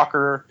with a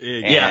walker.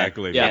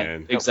 Exactly,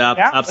 man.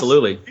 Exactly.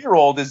 Absolutely. A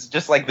 3-year-old is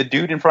just like the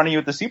dude in front of you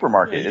at the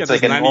supermarket. It's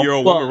like a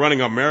 90-year-old woman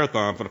running a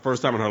marathon for the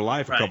first time in her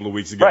life a couple of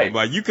weeks ago. Right.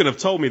 Like, you could have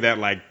told me that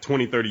like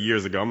 20, 30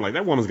 years ago. I'm like,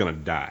 that woman's going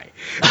to die.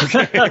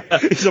 Okay?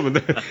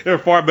 There are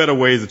far better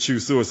ways to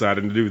choose suicide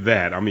than to do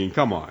that. I mean,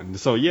 come on.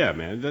 So, yeah,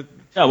 man.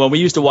 Yeah, when we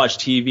used to watch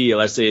TV,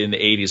 let's say in the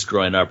 80s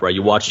growing up, right,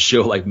 you watch a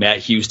show like Matt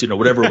Houston or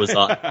whatever was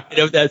on.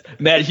 That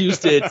Matt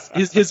Houston,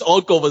 his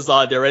uncle was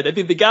on there, right? I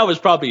think the guy was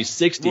probably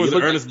 60. Was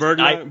it Ernest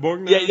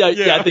Borgnine?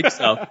 Yeah, I think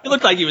so. He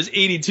looked like he was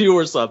 82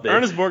 or something.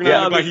 Ernest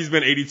Borgnine looked like he's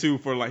been 82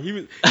 for like,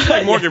 he's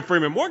like Morgan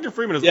Freeman. Morgan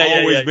Freeman has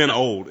always been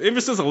old. Ever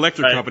since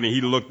Electric Company,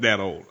 he looked that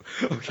old.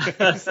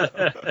 Okay.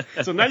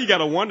 So now you got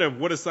to wonder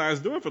what is science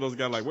doing for those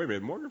guys. Like, wait a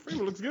minute, Morgan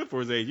Freeman looks good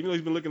for his age, even though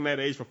he's been looking that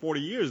age for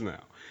 40 years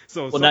now.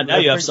 So now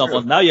you have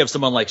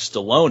someone like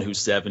Stallone who's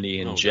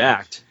 70 and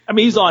jacked. I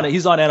mean, he's on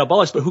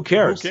anabolics, but who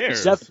cares? Who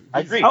cares?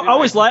 I agree.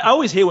 I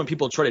always hate when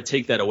people try to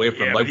take that away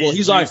from him. Like, well,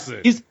 he's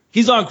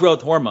on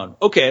growth hormone.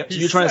 Okay, so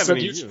you're trying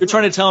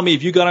to tell me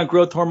if you got on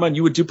growth hormone,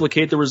 you would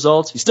duplicate the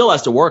results? He still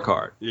has to work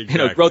hard.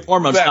 Exactly. Growth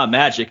hormone's not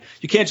magic.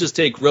 You can't just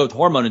take growth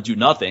hormone and do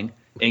nothing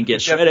and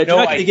get shredded. You're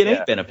not going to get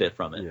any benefit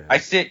from it. Yeah. I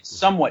sit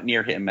somewhat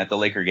near him at the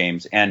Laker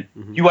games, and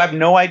you have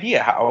no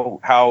idea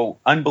how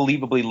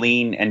unbelievably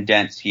lean and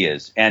dense he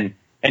is. And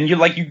you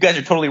guys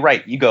are totally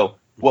right. You go,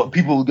 well,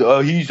 people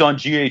go, he's on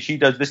GH, he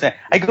does this and that.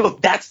 I go,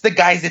 that's the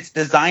guys it's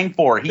designed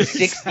for. He's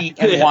 60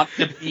 and wants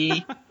to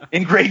be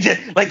in grade.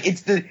 Like,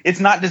 it's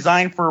not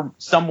designed for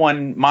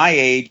someone my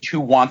age who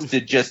wants to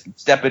just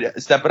step it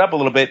up a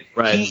little bit.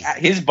 Right.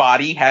 His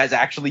body has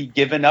actually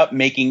given up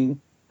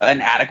making an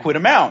adequate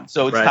amount.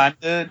 So it's time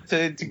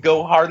to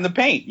go hard in the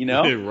paint,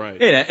 Yeah,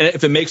 right. Yeah, and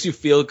if it makes you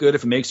feel good,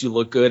 if it makes you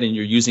look good and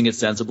you're using it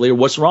sensibly,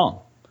 what's wrong?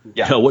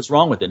 Yeah. What's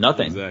wrong with it?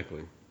 Nothing.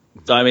 Exactly.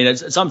 So, I mean,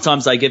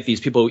 sometimes I get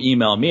these people who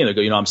email me and they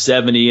go, I'm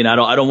 70 and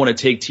I don't want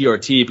to take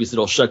TRT because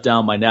it'll shut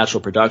down my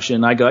natural production.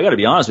 And I go, I got to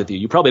be honest with you.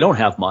 You probably don't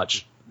have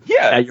much.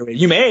 Yeah.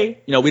 You may,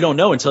 we don't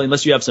know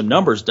unless you have some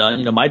numbers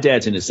done. My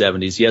dad's in his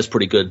 70s. He has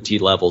pretty good T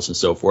levels and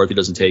so forth. He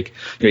doesn't take,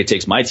 he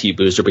takes my T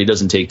booster, but he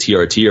doesn't take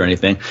TRT or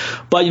anything.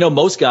 But,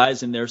 most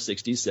guys in their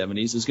 60s,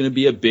 70s, is going to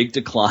be a big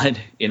decline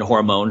in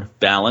hormone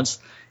balance.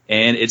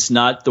 And it's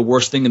not the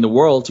worst thing in the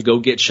world to go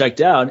get checked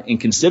out and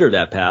consider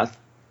that path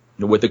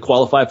with a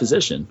qualified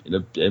physician.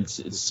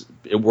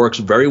 It works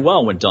very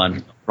well when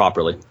done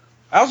properly.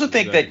 I also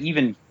think that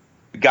even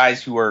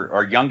guys who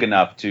are young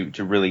enough to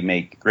really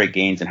make great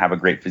gains and have a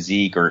great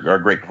physique or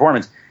great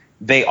performance,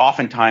 they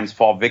oftentimes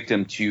fall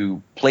victim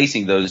to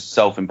placing those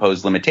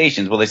self-imposed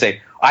limitations. Well, they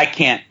say, I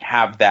can't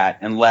have that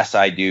unless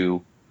I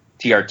do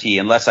TRT,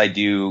 unless I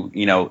do,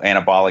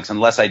 anabolics,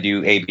 unless I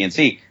do A, B, and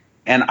C.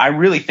 And I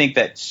really think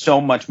that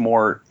so much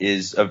more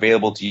is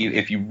available to you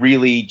if you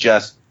really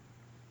just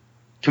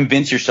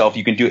convince yourself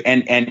you can do it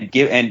and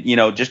give, and,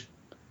 just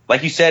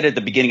like you said at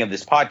the beginning of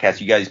this podcast,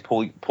 you guys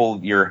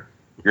pull your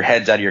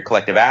heads out of your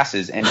collective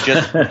asses and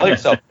just tell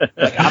yourself,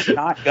 like,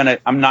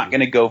 I'm not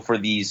gonna go for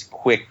these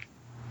quick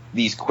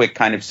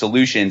kind of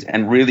solutions,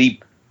 and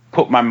really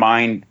put my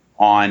mind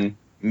on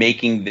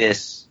making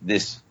this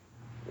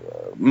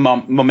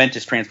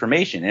momentous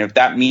transformation. And if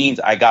that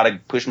means I gotta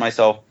push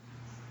myself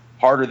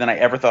harder than I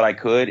ever thought I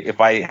could,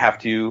 if I have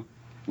to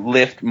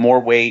lift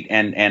more weight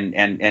and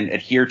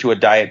adhere to a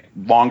diet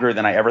longer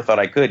than I ever thought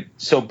I could,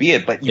 so be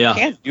it. But you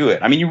can't do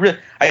it. I mean,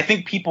 I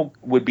think people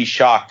would be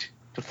shocked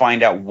to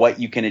find out what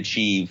you can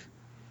achieve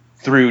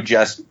through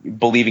just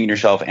believing in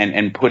yourself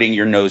and putting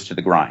your nose to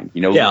the grind.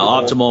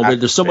 Optimal.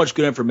 There's so much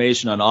good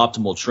information on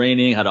optimal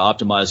training, how to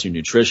optimize your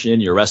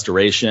nutrition, your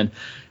restoration,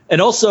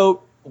 and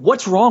also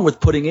what's wrong with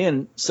putting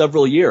in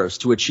several years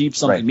to achieve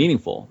something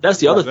meaningful. That's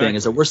the other thing,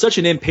 is that we're such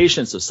an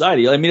impatient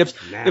society. I mean,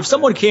 if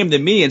someone came to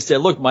me and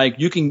said, look, Mike,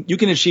 you can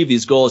achieve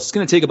these goals, it's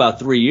going to take about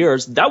 3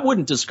 years, that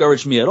wouldn't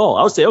discourage me at all.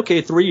 I would say,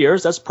 okay, 3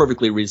 years, that's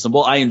perfectly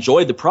reasonable. I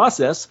enjoyed the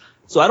process,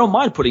 so I don't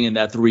mind putting in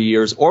that 3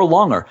 years or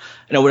longer.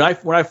 When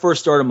I first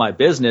started my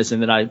business,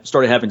 and then I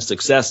started having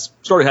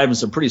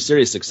some pretty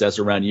serious success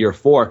around year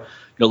 4,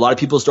 a lot of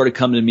people started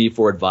coming to me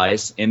for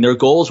advice, and their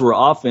goals were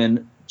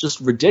often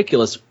just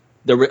ridiculous.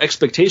 Their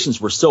expectations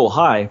were so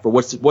high for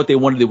what they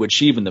wanted to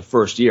achieve in the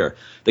first year.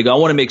 They go, I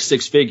want to make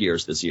 6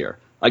 figures this year.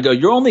 I go,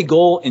 your only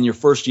goal in your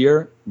first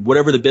year,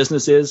 whatever the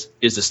business is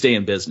to stay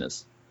in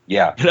business.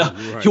 Yeah.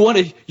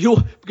 Right.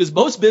 Because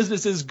most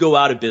businesses go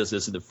out of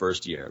business in the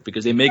first year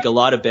because they make a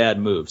lot of bad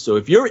moves. So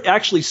if you're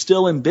actually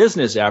still in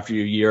business after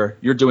your year,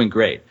 you're doing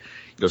great.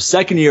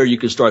 Second year, you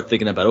can start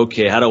thinking about,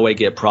 okay, how do I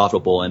get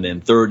profitable? And then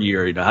third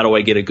year, how do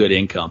I get a good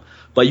income?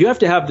 But you have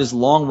to have this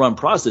long run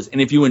process. And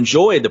if you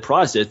enjoy the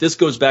process, this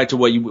goes back to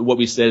what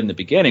we said in the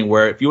beginning,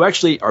 where if you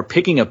actually are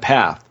picking a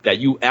path that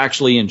you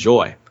actually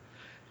enjoy,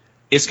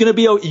 it's going to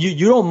be,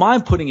 you don't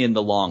mind putting in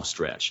the long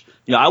stretch.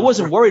 I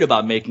wasn't worried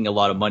about making a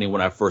lot of money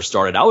when I first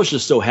started. I was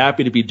just so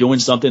happy to be doing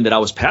something that I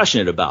was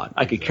passionate about.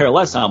 I could care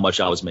less how much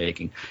I was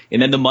making.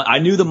 And then I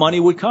knew the money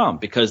would come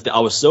because I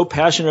was so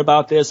passionate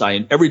about this.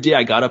 Every day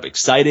I got up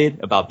excited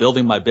about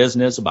building my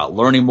business, about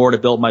learning more to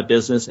build my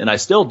business, and I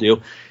still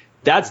do.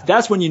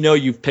 That's when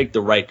you've picked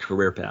the right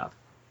career path.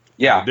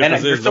 Yeah, the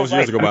difference is those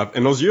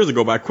years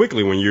go by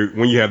quickly when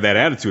you have that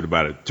attitude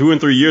about it. 2 and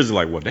 3 years are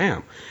like, well,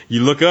 damn.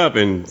 You look up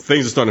and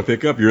things are starting to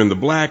pick up. You're in the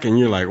black and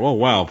you're like, oh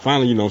wow,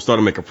 finally,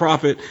 starting to make a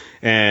profit.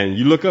 And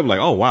you look up like,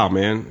 oh wow,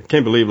 man,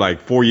 can't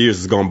believe 4 years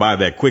has gone by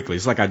that quickly.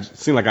 It's like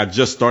I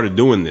just started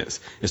doing this.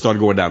 It started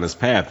going down this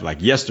path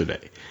like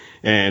yesterday.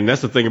 And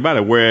that's the thing about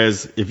it.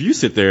 Whereas if you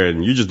sit there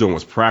and you're just doing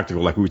what's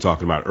practical, like we were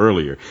talking about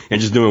earlier, and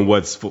just doing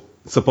what's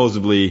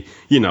supposedly,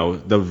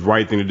 the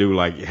right thing to do,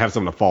 like have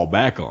something to fall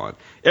back on.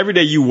 Every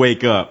day you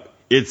wake up,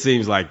 it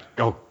seems like,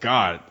 oh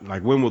God,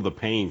 when will the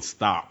pain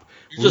stop?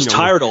 You're just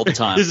tired all the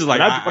time. This is like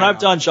when I've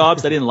done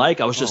jobs I didn't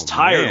like, I was just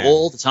tired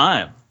all the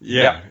time.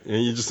 Yeah. And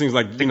it just seems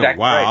like, exactly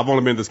wow, right. I've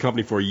only been in this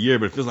company for a year,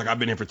 but it feels like I've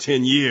been here for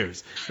 10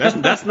 years.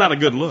 That's not a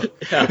good look.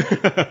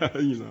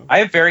 I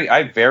have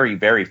very,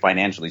 very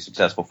financially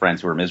successful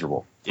friends who are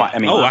miserable. I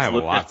have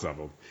lots of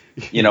them.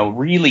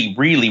 Really,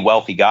 really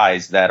wealthy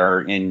guys that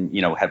are in,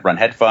 run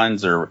hedge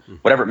funds or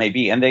whatever it may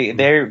be. And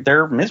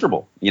they're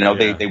miserable.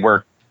 They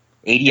work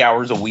 80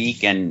 hours a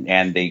week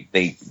and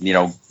they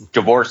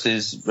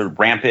divorces are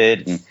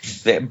rampant.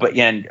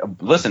 And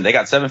listen, they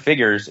got 7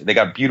 figures. They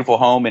got a beautiful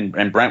home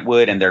in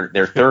Brentwood and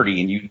they're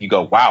 30 and you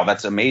go, wow,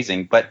 that's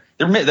amazing. But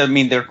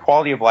their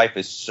quality of life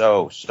is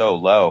so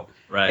low.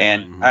 Right.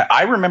 And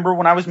I remember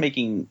when I was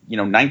making,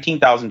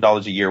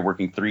 $19,000 a year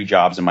working 3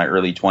 jobs in my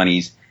early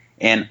 20s.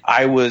 And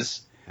I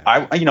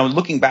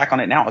looking back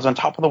on it now, I was on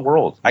top of the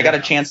world. I got a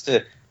chance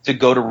to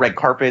go to red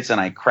carpets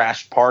and I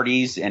crashed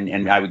parties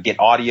and I would get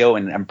audio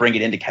and bring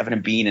it into Kevin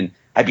and Bean and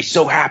I'd be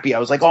so happy. I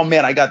was like, oh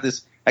man, I got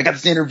this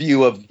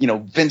interview of,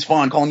 Vince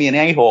Vaughn calling me an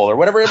a-hole or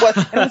whatever it was.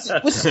 And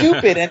it was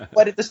stupid.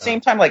 But at the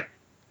same time,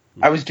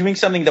 I was doing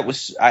something that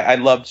was, I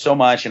loved so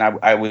much. And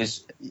I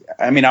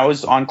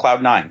was on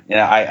cloud 9 and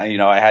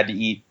I had to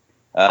eat,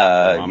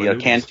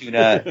 canned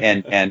tuna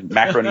and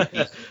macaroni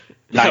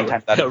nine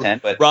times out of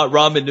 10. But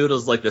ramen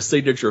noodles like the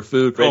signature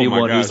food for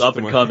anyone who's up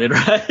and coming,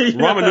 right?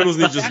 Ramen noodles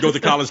need to just go to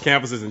college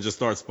campuses and just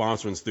start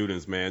sponsoring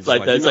students, man.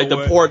 Just it's like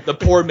the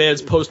poor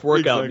man's post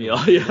workout meal.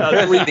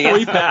 Yeah,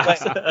 three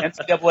packs.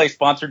 NCAA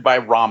sponsored by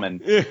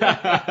ramen.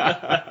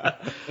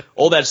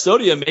 All that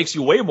sodium makes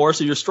you weigh more,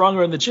 so you're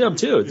stronger in the gym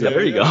too. So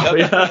there you go.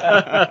 You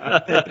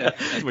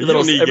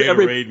don't need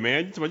Gatorade,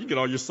 man. You get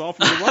all your salt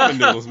from your ramen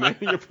noodles, man.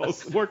 Your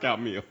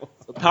post-workout meal.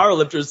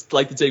 Powerlifters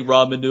like to take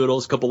ramen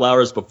noodles a couple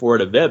hours before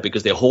an event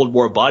because they hold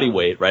more body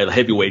weight, right? The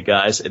heavyweight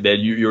guys, and then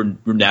you're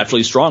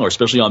naturally stronger,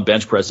 especially on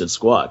bench press and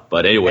squat.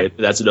 But anyway,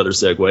 that's another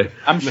segue.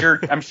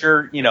 I'm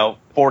sure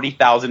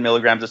 40,000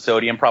 milligrams of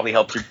sodium probably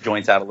helps your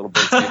joints out a little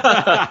bit too.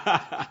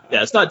 Yeah,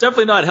 it's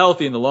definitely not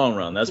healthy in the long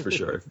run. That's for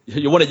sure.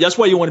 That's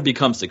why you want to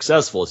become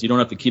successful, so you don't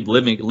have to keep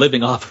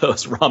living off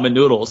those ramen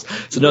noodles.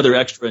 It's another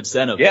extra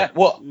incentive. Yeah,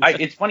 well,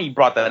 it's funny you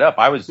brought that up.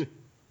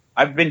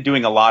 I've been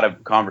doing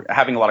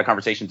having a lot of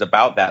conversations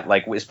about that,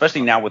 like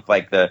especially now with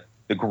like the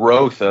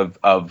growth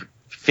of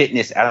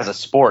fitness as a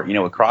sport,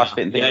 with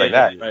CrossFit and things like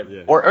that,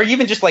 right. Or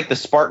even just like the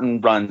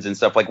Spartan runs and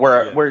stuff, like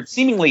where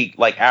seemingly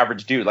like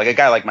average dude, like a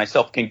guy like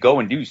myself, can go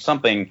and do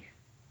something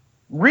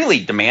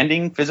really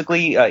demanding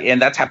physically,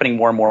 and that's happening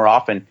more and more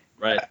often.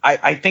 Right.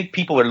 I think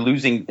people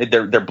are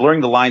they're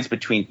blurring the lines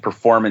between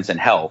performance and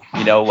health.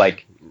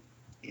 Like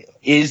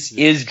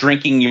is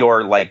drinking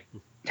your like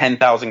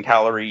 10,000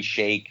 calorie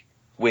shake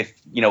with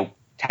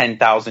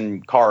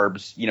 10,000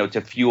 carbs,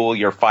 to fuel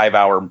your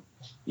 5-hour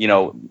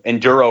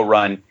enduro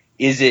run,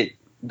 is it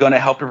going to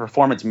help your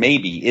performance?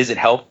 Maybe. Is it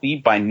healthy?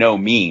 By no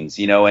means.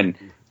 And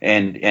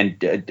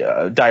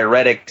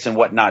diuretics and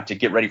whatnot to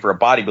get ready for a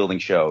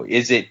bodybuilding show.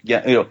 Is it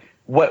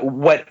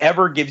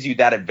whatever gives you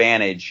that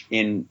advantage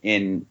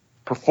in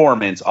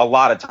performance? A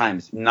lot of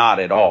times, not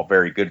at all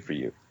very good for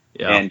you.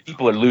 Yeah. And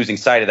people are losing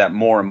sight of that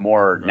more and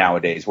more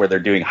nowadays, where they're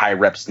doing high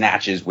rep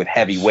snatches with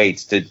heavy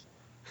weights to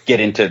get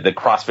into the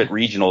CrossFit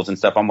regionals and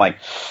stuff. I'm like,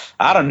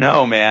 I don't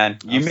know, man.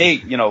 You may,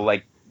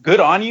 like, good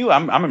on you.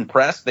 I'm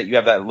impressed that you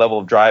have that level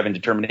of drive and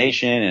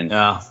determination,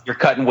 and you're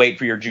cutting weight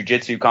for your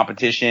jiu-jitsu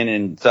competition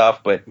and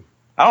stuff. But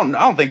I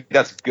don't think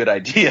that's a good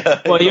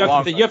idea. Well, you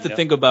have to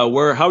think about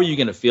how are you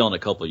going to feel in a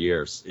couple of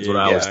years is what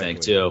I always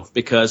think too.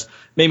 Because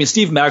maybe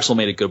Steve Maxwell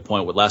made a good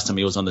point with last time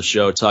he was on the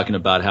show, talking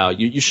about how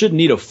you shouldn't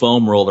need a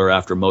foam roller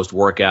after most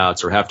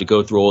workouts or have to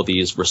go through all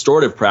these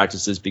restorative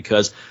practices,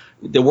 because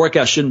the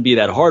workout shouldn't be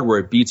that hard where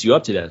it beats you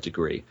up to that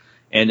degree.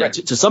 And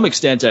to some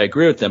extent, I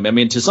agree with them. I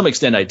mean, to some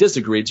extent, I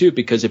disagree too,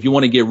 because if you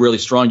want to get really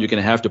strong, you're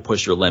going to have to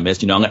push your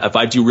limits. If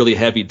I do really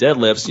heavy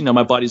deadlifts,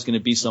 my body's going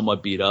to be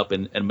somewhat beat up,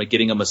 and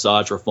getting a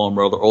massage or foam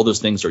roller, all those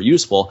things are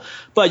useful.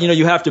 But,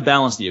 you have to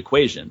balance the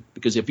equation,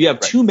 because if you have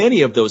too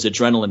many of those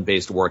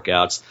adrenaline-based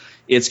workouts,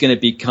 it's going to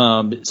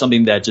become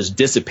something that just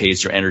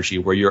dissipates your energy,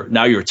 where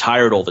you're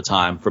tired all the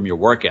time from your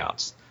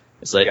workouts.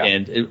 It's like,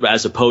 and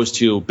as opposed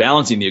to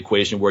balancing the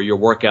equation where your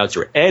workouts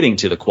are adding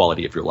to the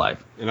quality of your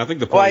life. And I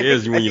think the point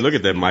is, when you look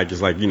at that, Mike,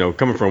 it's like,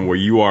 coming from where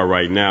you are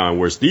right now and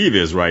where Steve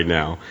is right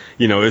now,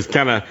 it's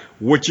kind of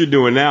what you're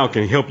doing now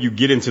can help you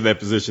get into that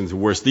position to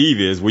where Steve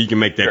is, where you can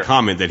make that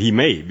comment that he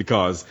made,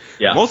 because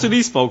most of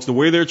these folks, the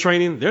way they're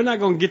training, they're not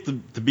going to get to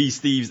be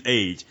Steve's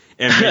age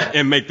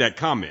and make that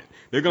comment.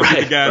 They're going to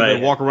be the guys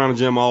that walk around the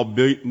gym all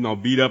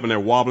beat up, and they're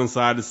wobbling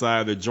side to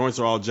side. Their joints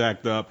are all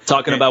jacked up.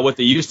 Talking about what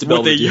they used to be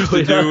able to do. What they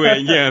used to do.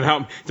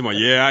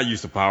 I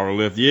used to power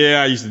lift.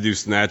 Yeah, I used to do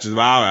snatches.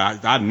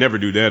 I'd never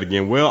do that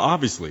again. Well,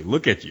 obviously,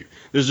 look at you.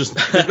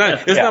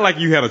 It's not like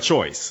you had a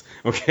choice.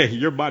 Okay,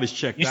 your body's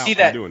checked out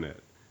from doing that.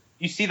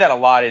 You see that a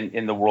lot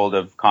in the world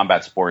of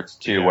combat sports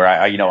too, where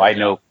I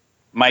know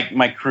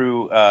my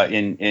crew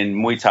in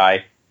Muay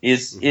Thai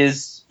is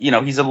he's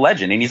a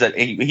legend, and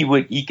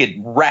he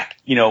could wreck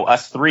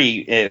us three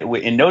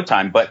in no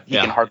time, but he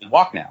can hardly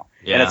walk now.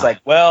 And it's like,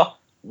 well,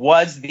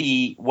 was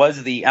the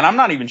and I'm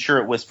not even sure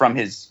it was from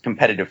his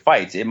competitive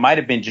fights. It might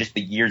have been just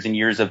the years and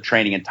years of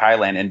training in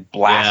Thailand and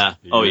blast.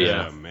 Yeah. Oh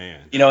yeah,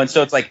 man. And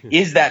so it's like,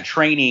 is that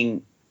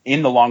training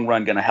in the long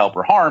run going to help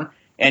or harm?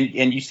 And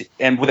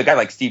with a guy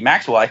like Steve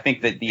Maxwell, I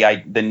think that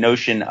the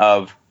notion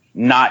of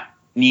not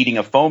needing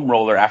a foam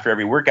roller after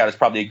every workout is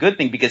probably a good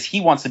thing, because he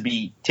wants to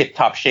be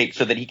tip-top shape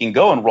so that he can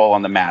go and roll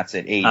on the mats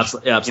at age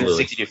absolutely.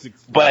 62.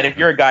 But if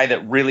you're a guy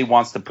that really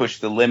wants to push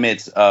the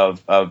limits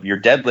of your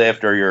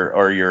deadlift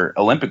or your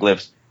Olympic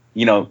lifts,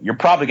 you're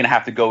probably going to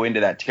have to go into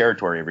that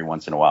territory every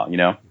once in a while,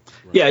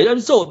 Yeah,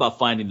 it's all about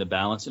finding the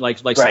balance.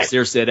 Like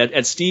Sincere said,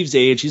 at Steve's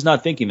age, he's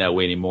not thinking that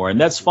way anymore,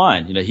 and that's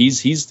fine.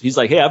 He's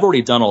like, hey, I've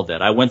already done all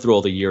that. I went through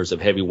all the years of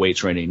heavy weight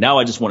training. Now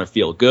I just want to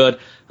feel good.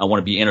 I want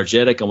to be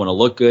energetic. I want to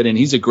look good, and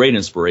he's a great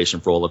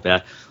inspiration for all of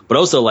that. But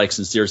also, like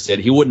Sincere said,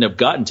 he wouldn't have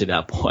gotten to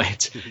that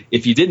point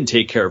if he didn't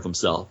take care of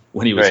himself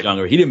when he was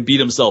younger. He didn't beat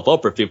himself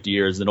up for 50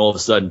 years and all of a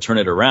sudden turn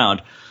it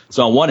around.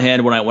 So on one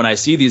hand, when I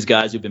see these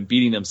guys who've been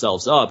beating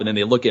themselves up, and then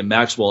they look at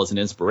Maxwell as an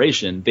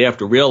inspiration, they have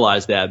to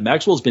realize that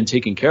Maxwell's been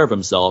taking care of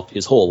himself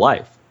his whole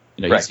life.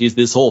 He's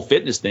this whole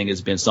fitness thing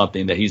has been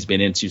something that he's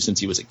been into since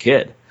he was a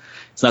kid.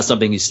 It's not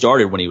something he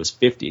started when he was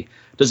 50.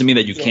 Doesn't mean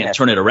that you can't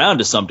turn it around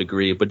to some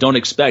degree, but don't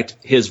expect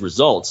his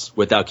results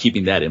without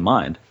keeping that in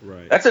mind.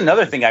 Right. That's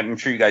another thing I'm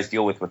sure you guys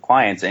deal with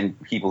clients and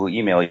people who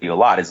email you a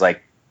lot is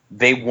like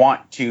they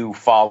want to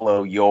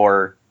follow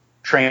your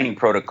training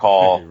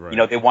protocol. Right. You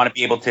know, they want to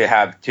be able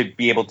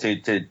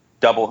to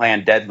double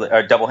hand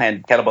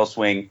kettlebell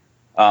swing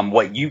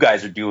what you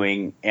guys are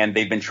doing, and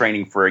they've been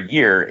training for a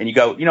year. And you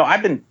go, you know,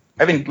 I've been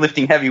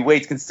lifting heavy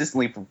weights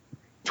consistently for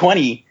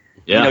 20.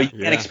 Yeah. You know, you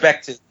can't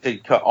expect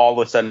to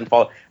all of a sudden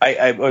follow.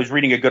 I was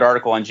reading a good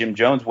article on Jim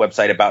Jones'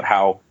 website about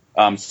how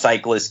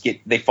cyclists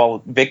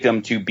fall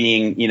victim to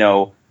being, you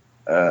know,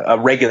 a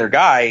regular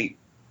guy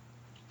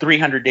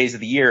 300 days of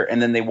the year,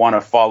 and then they want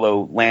to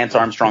follow Lance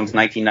Armstrong's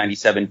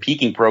 1997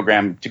 peaking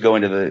program to go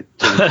into the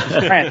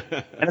sprint.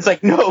 And it's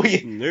like, no,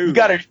 you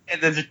got to.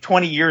 There's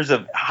 20 years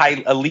of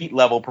high elite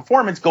level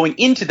performance going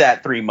into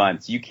that 3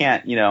 months. You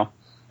can't, you know.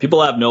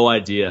 People have no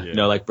idea, you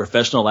know, like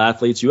professional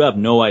athletes, you have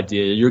no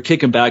idea. You're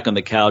kicking back on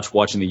the couch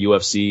watching the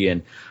UFC,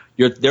 and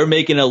they're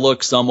making it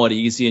look somewhat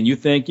easy, and you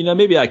think, you know,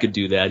 maybe I could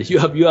do that. You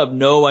have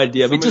no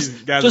idea. I mean,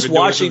 just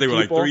watching they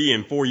were people, like 3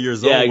 and 4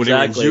 years old when they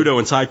were in judo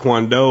and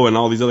taekwondo and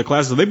all these other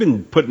classes. So they've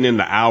been putting in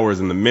the hours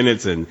and the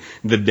minutes and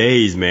the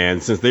days,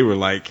 man, since they were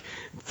like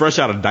fresh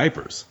out of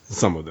diapers.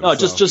 Some of them. No,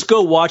 just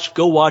go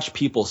watch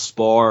people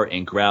spar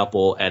and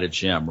grapple at a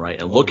gym, right?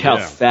 And look how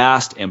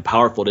fast and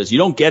powerful it is. You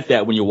don't get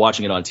that when you're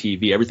watching it on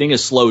TV. Everything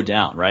is slowed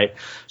down, right?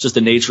 It's just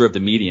the nature of the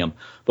medium.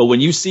 But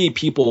when you see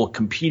people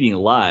competing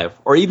live,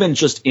 or even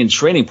just in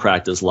training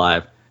practice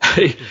live,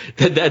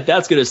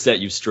 that's going to set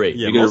you straight.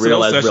 Yeah, you're going to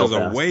realize those sessions real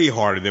are fast. way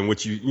harder than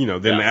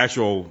than the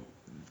actual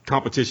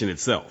competition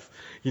itself.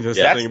 You know, that's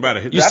the thing about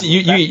it. Just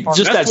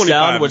that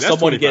sound when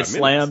someone gets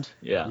slammed.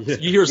 Yeah. You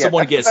hear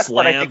someone get slammed,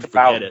 what I think forget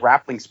about it.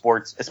 grappling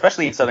sports,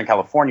 especially in Southern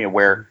California,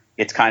 where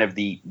it's kind of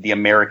the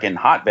American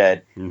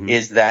hotbed,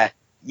 is that,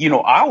 you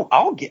know,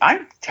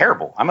 I'm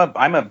terrible.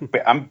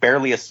 I'm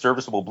barely a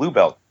serviceable blue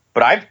belt,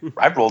 but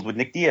I've rolled with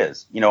Nick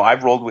Diaz. You know, I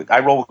roll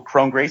with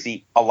Crone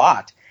Gracie a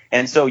lot.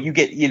 And so you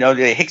get, you know,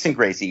 the Hickson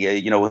Gracie,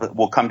 you know,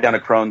 will come down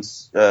to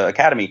Crone's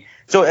Academy.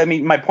 So, I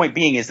mean, my point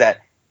being is that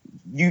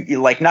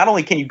you like, not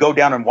only can you go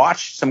down and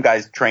watch some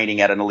guys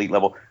training at an elite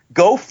level,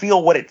 go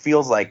feel what it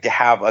feels like to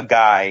have a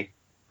guy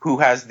who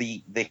has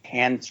the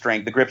hand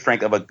strength, the grip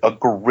strength of a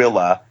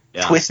gorilla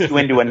twist you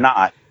into a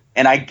knot.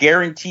 And I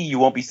guarantee you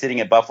won't be sitting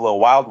at Buffalo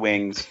Wild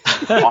Wings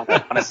on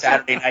a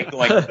Saturday night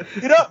going,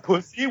 "Get up,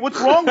 pussy! What's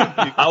wrong with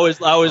you?" I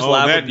always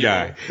laugh that when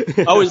guy.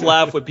 I always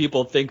laugh when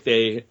people think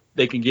they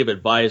can give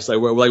advice. Like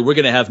we're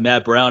going to have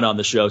Matt Brown on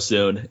the show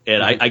soon,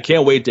 and I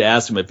can't wait to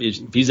ask him if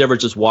he's ever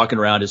just walking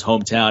around his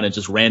hometown and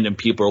just random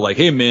people are like,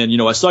 "Hey man, you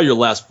know, I saw your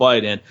last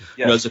fight, and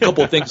you know, there's a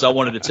couple of things I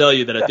wanted to tell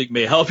you that I think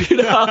may help you."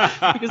 Know?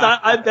 Because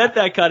I bet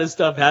that kind of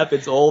stuff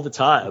happens all the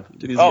time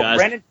to these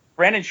guys.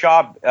 Brandon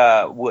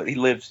Schaub, he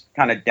lives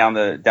kind of down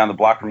the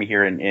block from me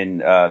here in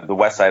the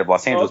west side of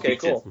Los Angeles. Okay,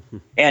 cool.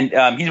 And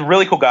he's a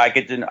really cool guy.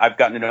 I've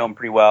gotten to know him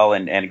pretty well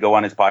and go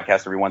on his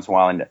podcast every once in a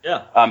while.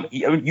 And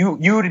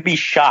you would be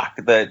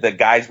shocked, the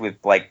guys with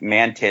like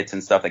man tits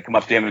and stuff that come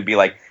up to him and be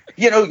like,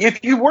 you know,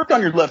 if you worked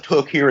on your left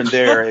hook here and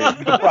there,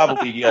 you could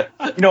probably, you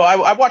know,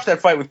 I watched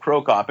that fight with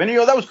Crow Cop, and you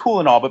know that was cool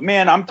and all, but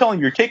man, I'm telling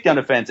you, your takedown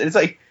defense, and it's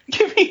like,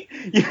 give me,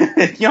 you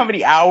know how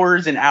many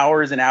hours and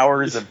hours and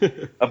hours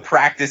of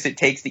practice it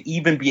takes to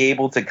even be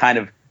able to kind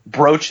of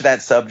broach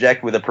that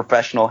subject with a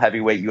professional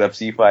heavyweight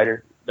UFC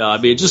fighter? No, I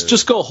mean,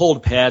 just go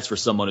hold pads for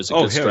someone who's a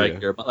good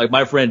striker. Yeah. Like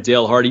my friend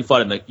Dale Hart, he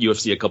fought in the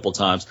UFC a couple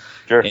times.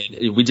 Sure.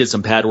 And we did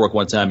some pad work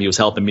one time. He was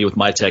helping me with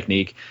my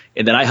technique,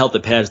 and then I held the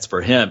pads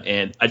for him.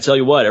 And I tell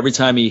you what, every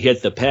time he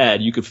hit the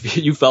pad,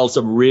 you felt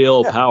some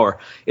real power.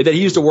 And then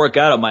he used to work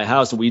out at my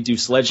house, and we'd do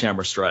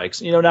sledgehammer strikes.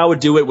 You know, and I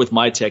would do it with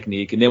my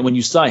technique. And then when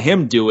you saw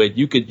him do it,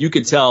 you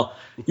could tell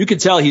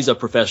he's a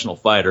professional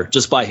fighter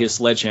just by his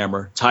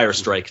sledgehammer tire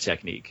strike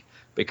technique,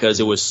 because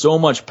it was so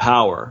much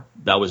power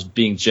that was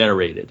being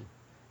generated.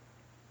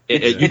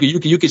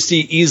 You could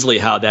see easily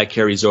how that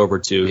carries over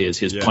to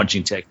his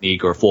punching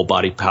technique or full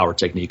body power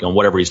technique on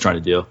whatever he's trying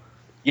to do.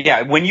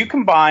 Yeah, when you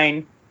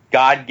combine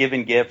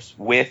God-given gifts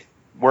with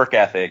work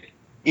ethic,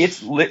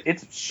 it's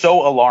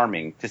so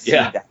alarming to see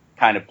that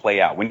kind of play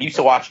out. When you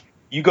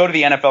go to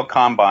the NFL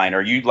Combine,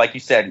 or you, like you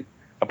said,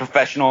 a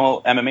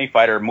professional MMA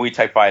fighter, Muay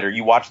Thai fighter,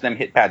 you watch them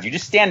hit pads. You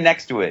just stand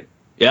next to it.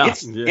 Yeah,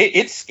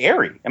 it's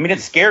scary. I mean,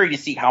 it's scary to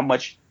see how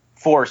much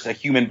force a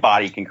human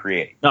body can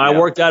create. No, I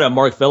worked out at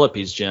Mark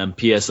Phillippe's gym,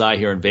 PSI,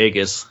 here in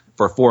Vegas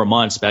for 4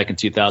 months back in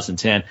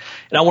 2010,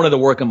 and I wanted to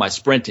work on my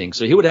sprinting.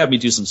 So he would have me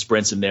do some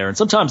sprints in there, and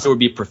sometimes there would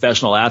be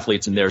professional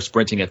athletes in there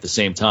sprinting at the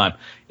same time.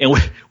 And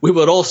we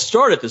would all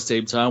start at the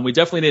same time. We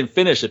definitely didn't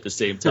finish at the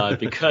same time,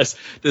 because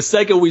the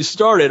second we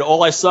started,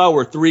 all I saw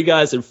were 3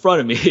 guys in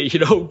front of me, you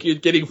know,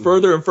 getting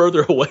further and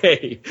further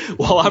away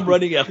while I'm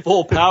running at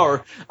full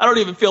power. I don't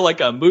even feel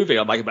like I'm moving.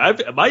 I'm like,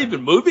 am I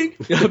even moving?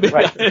 You know what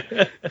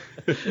I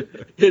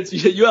mean?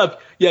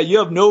 You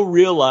have no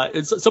real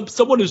it's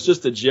someone who's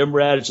just a gym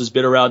rat, has just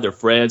been around their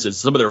friends, and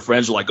some of their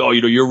friends are like, oh,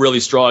 you know, you're really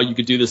strong, you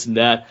could do this and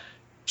that.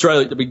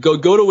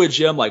 go to a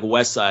gym like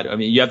Westside. I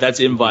mean, that's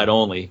invite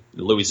only,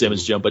 the Louis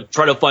Simmons gym, but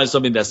try to find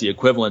something that's the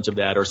equivalent of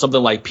that, or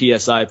something like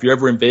PSI. If you're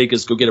ever in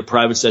Vegas, go get a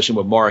private session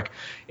with Mark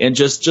and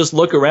just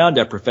look around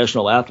at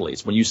professional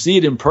athletes. When you see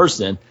it in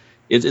person,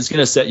 it's going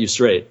to set you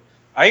straight.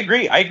 I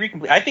agree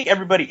completely. I think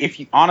everybody, if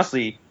you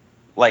honestly,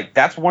 like,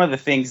 that's one of the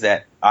things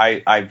that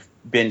I've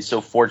been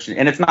so fortunate.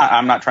 And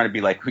I'm not trying to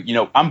be like,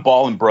 I'm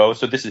balling, bro.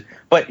 So this is,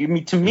 but I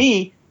mean, to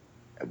me,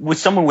 with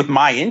someone with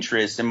my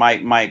interests and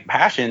my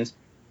passions,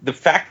 the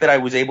fact that I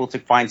was able to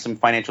find some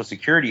financial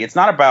security, it's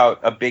not about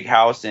a big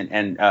house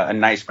and a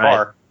nice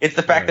car. Right. It's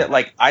the fact that,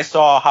 like, I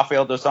saw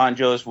Rafael dos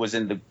Anjos was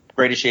in the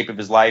greatest shape of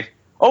his life.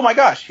 Oh my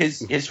gosh,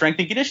 his strength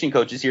and conditioning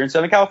coach is here in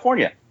Southern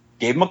California.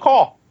 Gave him a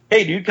call.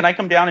 Hey, dude, can I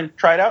come down and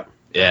try it out?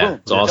 Yeah, boom,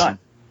 it's awesome. Done.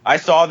 I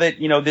saw that,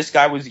 this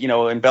guy was, in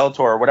Bellator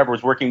or whatever,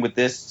 was working with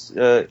this,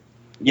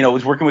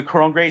 was working with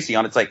Coron Gracie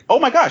on. It's like, oh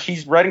my gosh,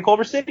 he's right in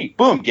Culver City.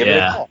 Boom, give it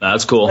a call.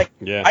 That's cool. Like,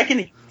 you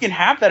can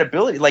have that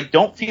ability. Like,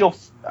 don't feel.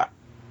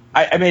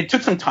 I mean, it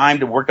took some time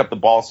to work up the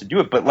balls to do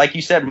it, but like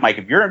you said, Mike,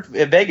 if you're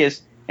in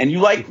Vegas and you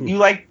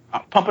like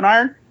pumping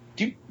iron,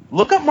 dude,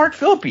 look up Mark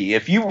Philippi.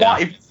 If you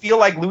if you feel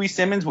like Louis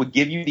Simmons would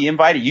give you the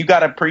invite, and you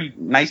got a pretty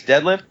nice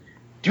deadlift,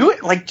 do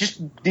it. Like,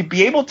 just to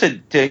be able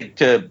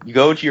to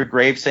go to your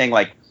grave saying,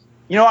 like,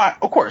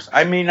 of course,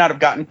 I may not have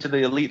gotten to the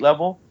elite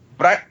level,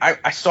 but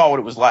I saw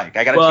what it was like.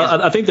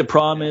 I think the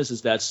problem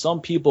is that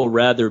some people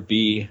rather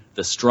be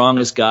the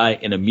strongest guy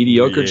in a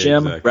mediocre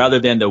gym rather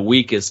than the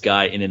weakest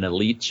guy in an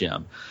elite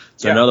gym.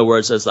 So in other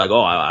words, it's like,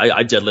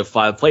 I deadlift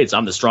 5 plates.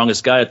 I'm the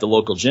strongest guy at the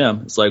local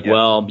gym. It's like,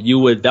 well,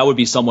 that would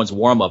be someone's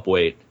warm up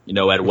weight, at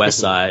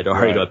Westside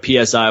or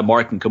a PSI.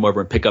 Mark can come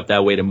over and pick up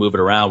that weight and move it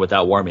around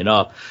without warming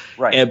up.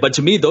 Right. But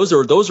to me, those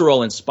are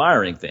all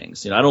inspiring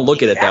things. I don't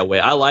look at it that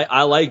way.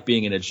 I like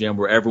being in a gym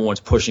where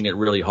everyone's pushing it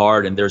really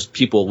hard and there's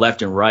people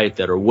left and right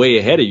that are way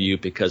ahead of you,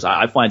 because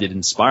I find it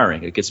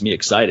inspiring. It gets me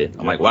excited.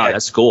 I'm like, wow,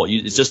 that's cool.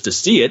 It's just to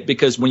see it,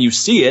 because when you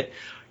see it,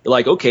 you're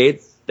like,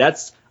 okay,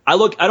 I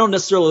don't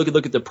necessarily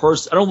look at the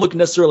person. I don't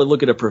necessarily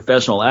look at a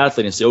professional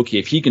athlete and say, okay,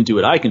 if he can do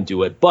it, I can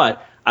do it.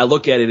 But I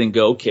look at it and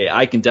go, okay,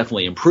 I can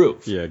definitely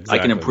improve. Yeah, exactly.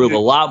 I can improve a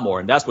lot more,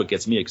 and that's what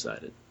gets me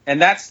excited.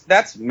 And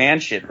that's man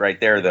shit right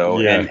there, though.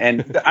 Yeah.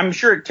 And I'm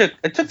sure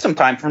it took some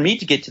time for me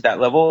to get to that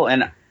level.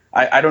 And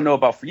I don't know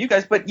about for you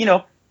guys, but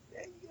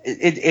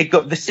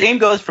the same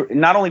goes for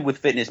not only with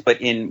fitness,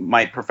 but in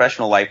my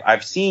professional life.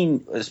 I've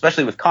seen,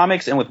 especially with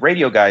comics and with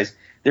radio guys,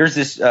 there's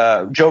this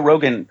Joe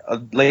Rogan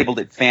labeled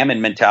it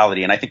famine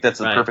mentality, and I think that's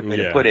the perfect way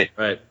to put it.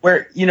 Right.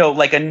 Where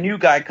like a new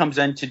guy comes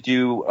in to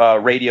do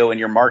radio in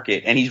your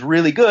market, and he's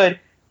really good.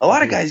 A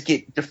lot of guys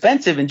get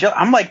defensive and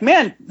I'm like,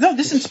 man, no,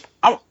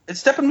 it's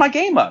stepping my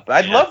game up.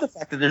 I love the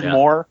fact that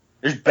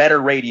there's better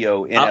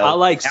radio. I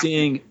like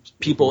seeing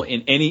people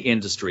in any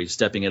industry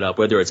stepping it up,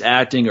 whether it's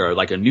acting or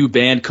like a new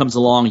band comes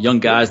along, young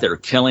guys that are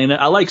killing it.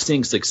 I like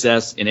seeing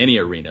success in any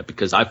arena,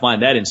 because I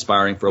find that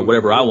inspiring for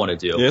whatever I want to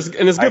do. Yeah,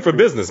 and it's good for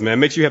business, man. It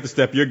makes you have to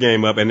step your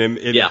game up, and then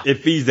it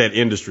feeds that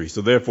industry.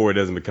 So therefore, it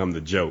doesn't become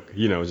the joke.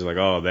 It's just like,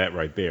 oh, that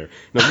right there.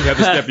 No, you have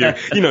to step you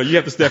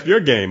have to step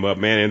your game up,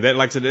 man. And that,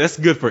 like I said, that's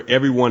good for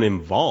everyone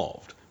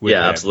involved.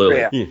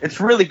 Absolutely. Yeah.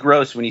 It's really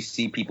gross when you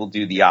see people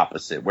do the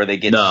opposite, where they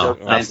get so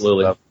defensive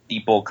of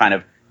people kind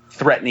of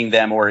threatening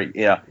them, or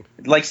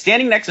like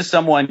standing next to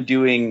someone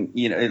doing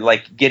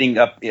like getting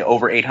up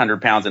over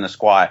 800 pounds in a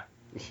squat.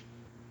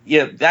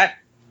 If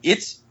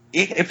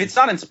it's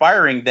not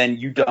inspiring,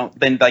 then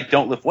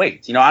don't lift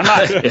weights. I'm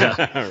not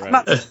I'm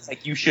not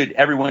like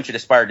everyone should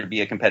aspire to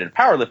be a competitive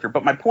power lifter,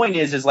 but my point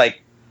is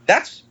like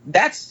that's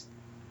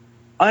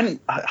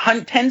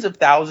tens of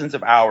thousands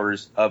of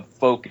hours of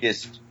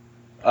focused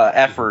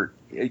effort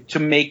to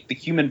make the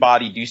human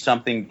body do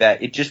something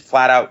that it just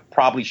flat out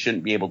probably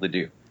shouldn't be able to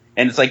do.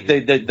 And it's like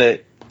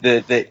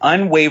the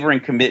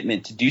unwavering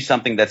commitment to do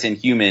something that's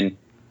inhuman.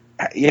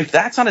 If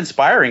that's not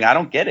inspiring, I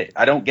don't get it.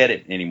 I don't get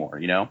it anymore.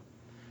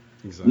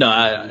 Exactly. No,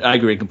 I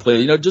agree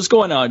completely. Just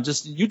going on,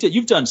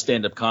 you've done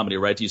stand-up comedy,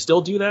 right? Do you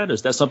still do that?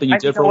 Is that something you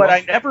did for a while?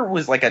 I never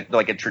was like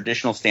a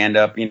traditional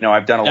stand-up.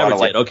 I've done a lot of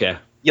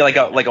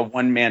like a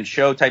one-man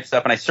show type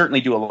stuff, and I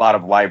certainly do a lot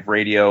of live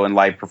radio and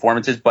live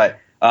performances. But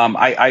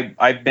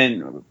I've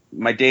been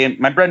my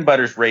bread and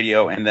butter is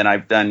radio, and then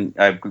I've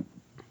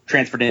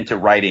transferred into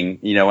writing,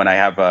 and I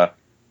have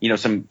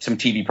some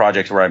TV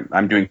projects where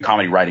I'm doing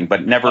comedy writing,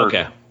 but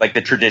never like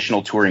the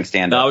traditional touring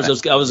stand-up. No,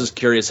 I was just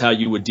curious how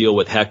you would deal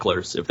with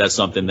hecklers, if that's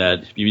something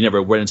that you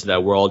never went into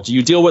that world. Do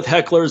you deal with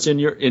hecklers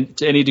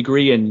to any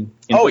degree in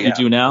what you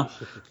do now?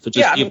 So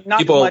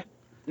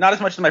not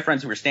as much as my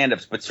friends who are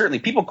stand-ups, but certainly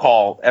people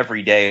call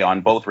every day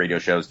on both radio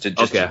shows to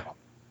just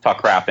talk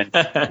crap. And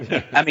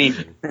I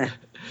mean.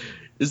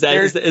 Is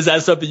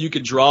that something you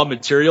can draw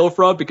material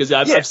from? Because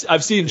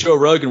I've seen Joe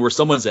Rogan where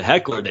someone's a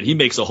heckler and he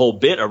makes a whole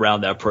bit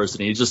around that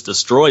person. And he just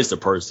destroys the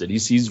person.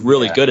 He's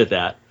really good at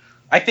that.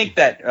 I think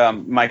that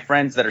my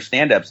friends that are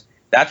stand-ups,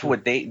 that's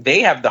what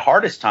they have the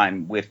hardest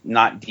time with,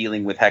 not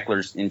dealing with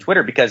hecklers in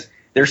Twitter, because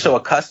they're so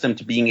accustomed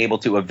to being able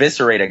to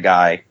eviscerate a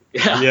guy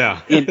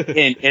Yeah. in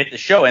the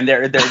show, and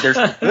they're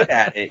so good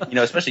at it,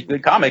 especially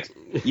good comics.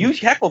 You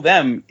heckle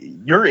them,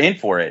 you're in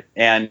for it.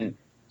 And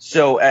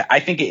so I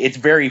think it's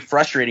very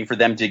frustrating for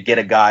them to get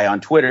a guy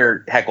on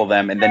Twitter heckle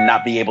them and then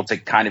not be able to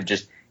kind of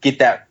just get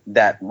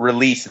that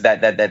release,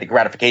 that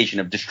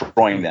gratification of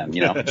destroying them,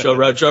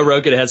 Joe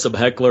Rogan had some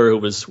heckler who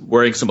was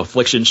wearing some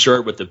Affliction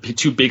shirt with the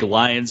two big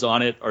lions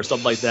on it or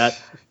something like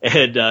that.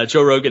 And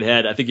Joe Rogan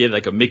I think he had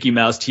like a Mickey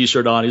Mouse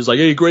t-shirt on. He was like,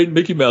 hey, great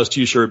Mickey Mouse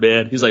t-shirt,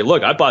 man. He's like,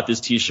 look, I bought this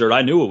t-shirt.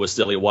 I knew it was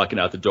silly walking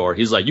out the door.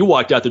 He's like, you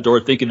walked out the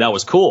door thinking that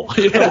was cool.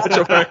 He's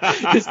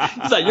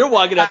like, you're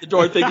walking out the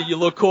door thinking you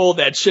look cool,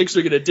 that chicks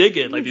are going to dig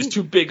it. Like these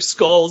two big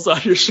skulls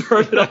on your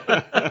shirt.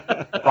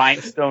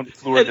 Rhinestone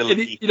fleur de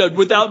lis.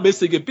 Without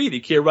missing a beat, he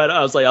came right out.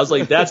 I was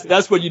like,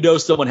 that's when you know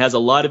someone has a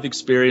lot of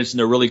experience and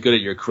they're really good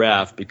at your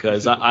craft,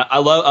 because I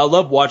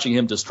love watching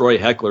him destroy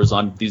hecklers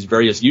on these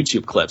various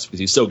YouTube clips because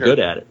he's so good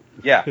at it.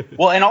 Yeah.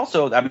 Well, and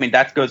also, I mean,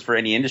 that goes for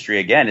any industry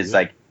again. It's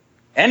like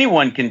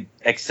anyone can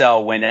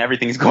excel when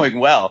everything's going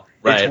well.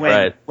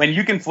 Right. When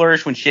you can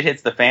flourish when shit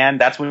hits the fan,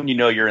 that's when you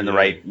know you're in the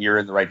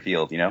right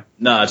field,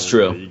 No, it's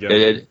true.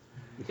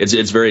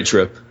 It's very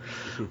true.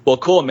 Well,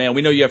 cool, man.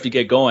 We know you have to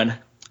get going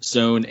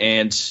soon,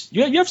 and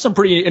you have some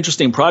pretty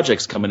interesting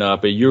projects coming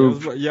up. I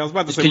was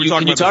about to say,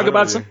 can you talk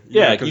about some?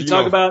 Yeah, can you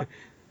talk about?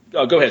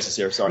 Oh, go ahead,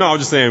 Sincere. Sorry. No, I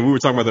was just saying we were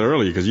talking about that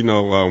earlier because we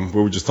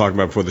were just talking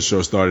about before the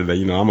show started that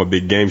I'm a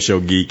big game show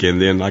geek,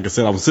 and then like I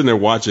said, I was sitting there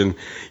watching,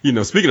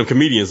 speaking of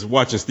comedians,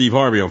 watching Steve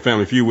Harvey on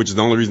Family Feud, which is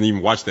the only reason to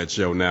even watch that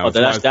show now. Oh,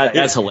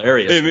 that's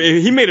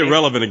hilarious. He made it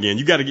relevant again.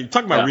 You got to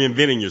talk about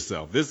reinventing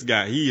yourself. This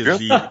guy, he's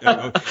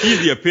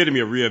the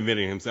epitome of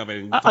reinventing himself.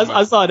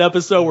 I saw an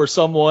episode where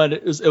someone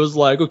it was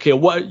like, okay,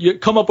 what you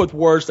come up with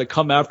words that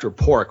come after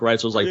pork, right?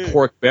 So it's like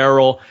pork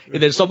barrel,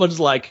 and then someone's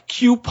like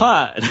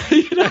coupon.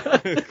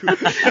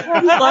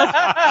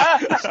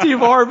 Steve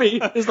Harvey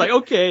is like,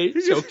 okay,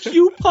 so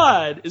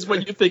coupon is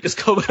what you think is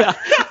coming out,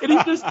 and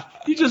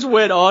he just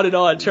went on and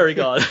on, Terry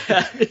God.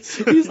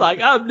 He's like,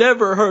 I've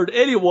never heard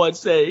anyone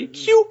say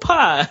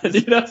coupon. So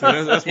that's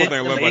one thing I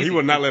love about him. He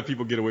will not let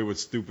people get away with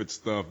stupid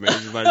stuff, man.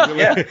 He's like,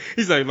 really?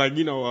 He's like,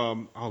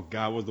 oh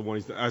God, was the one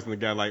he's asking the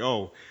guy like,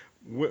 oh,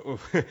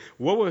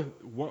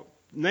 what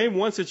name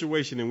one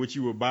situation in which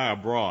you would buy a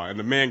bra, and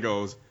the man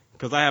goes,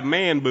 because I have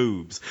man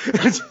boobs. And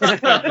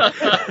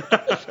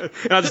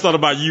I just thought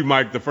about you,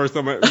 Mike, the first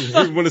time as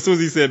soon as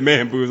he said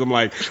man boobs, I'm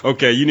like,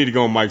 okay, you need to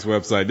go on Mike's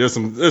website. There's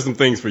some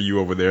things for you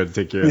over there to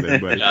take care of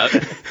that. But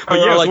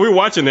so we're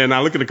watching that, and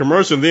I look at the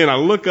commercial, and then I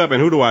look up,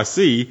 and who do I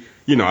see?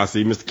 I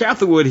see Mr.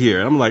 Catherwood here.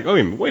 And I'm like,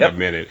 oh, wait a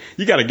minute.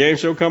 You got a game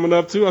show coming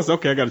up, too? I said,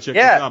 okay, I got to check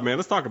this out, man.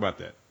 Let's talk about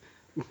that.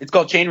 It's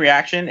called Chain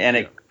Reaction, and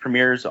it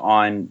premieres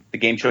on the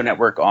Game Show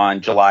Network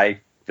on July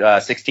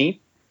 16th.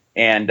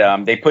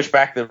 And they pushed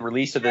back the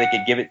release so that they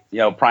could give it,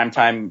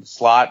 primetime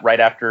slot right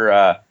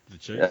after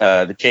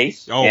the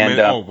Chase. Oh, and,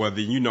 man. Well,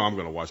 then I'm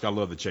going to watch. I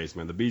love the Chase,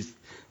 man. The Beast,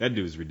 that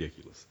dude is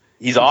ridiculous.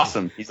 He's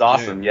awesome.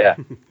 Yeah.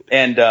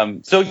 And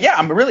I'm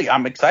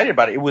excited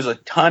about it. It was a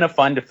ton of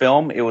fun to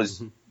film. It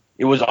was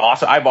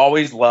awesome. I've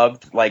always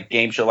loved like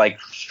game show,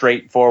 like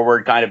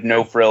straightforward kind of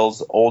no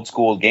frills, old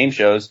school game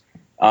shows.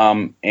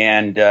 And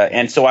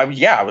so I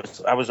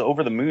was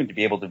over the moon to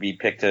be able to be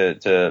picked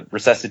to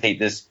resuscitate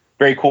this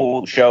very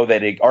cool show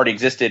that it already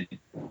existed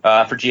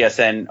for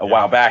GSN a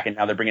while back, and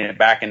now they're bringing it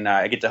back, and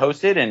I get to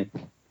host it, and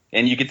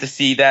you get to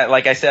see that.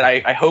 Like I said,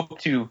 I hope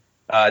to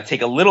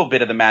take a little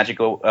bit of the magic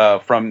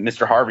from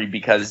Mr. Harvey,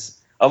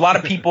 because a lot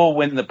of people,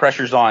 when the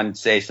pressure's on,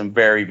 say some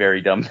very,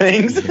 very dumb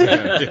things.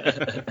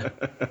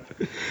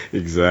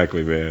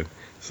 Exactly, man.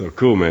 So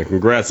cool, man.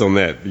 Congrats on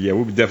that. Yeah,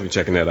 we'll be definitely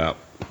checking that out.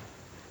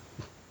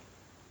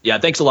 Yeah,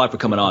 thanks a lot for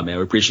coming on, man.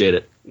 We appreciate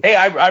it. Hey,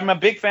 I'm a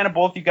big fan of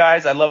both you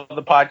guys. I love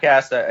the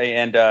podcast,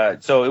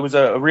 and so it was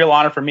a real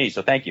honor for me.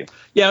 So thank you.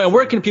 Yeah, and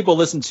where can people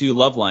listen to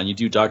Loveline? You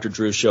do Dr.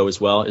 Drew's show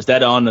as well. Is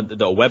that on the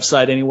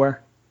website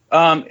anywhere?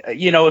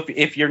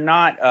 If you're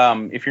not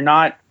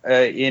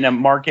in a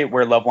market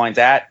where Loveline's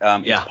at,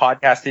 it's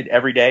podcasted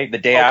every day. The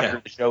day after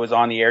the show is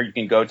on the air, you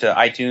can go to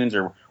iTunes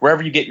or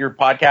wherever you get your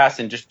podcasts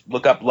and just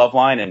look up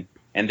Loveline,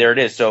 and there it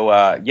is. So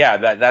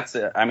that's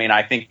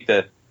I think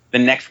the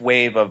next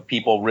wave of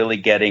people really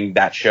getting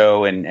that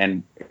show,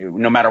 and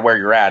no matter where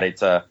you're at,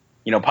 it's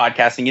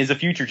podcasting is the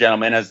future,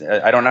 gentlemen, as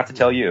I don't have to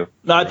tell you.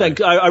 No,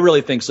 I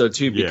really think so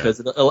too, because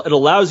it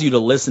allows you to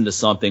listen to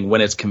something when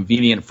it's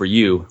convenient for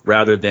you,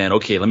 rather than,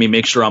 okay, let me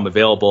make sure I'm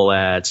available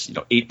at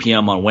 8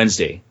 p.m. on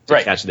Wednesday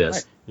to catch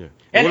this. Right.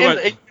 Yeah.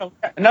 And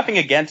nothing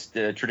against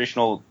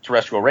traditional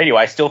terrestrial radio.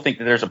 I still think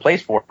that there's a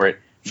place for it.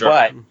 Sure.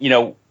 But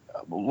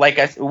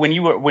when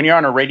you're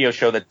on a radio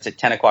show that's at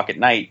 10 o'clock at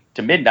night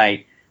to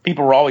midnight,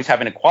 people were always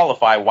having to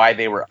qualify why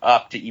they were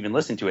up to even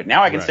listen to it.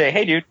 Now I can say,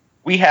 hey, dude,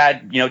 we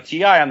had,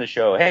 T.I. on the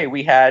show. Hey,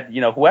 we had,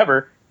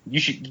 whoever. You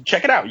should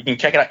check it out. You can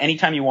check it out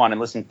anytime you want and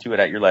listen to it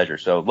at your leisure.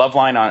 So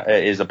Loveline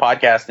is a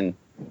podcast, and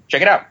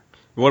check it out.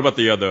 What about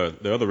the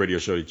other radio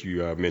show that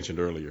you mentioned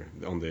earlier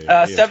on the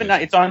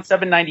it's on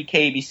 790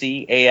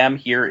 KABC AM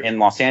here in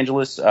Los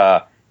Angeles,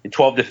 12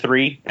 to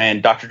 3,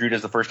 and Dr. Drew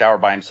does the first hour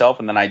by himself,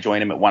 and then I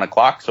join him at 1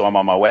 o'clock, so I'm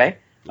on my way.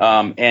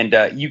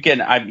 You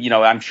can,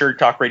 I'm sure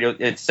talk radio,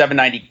 it's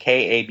 790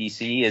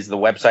 KABC is the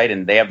website,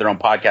 and they have their own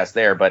podcast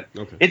there, but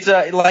it's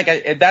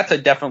that's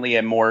definitely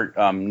a more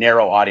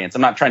narrow audience.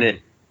 I'm not trying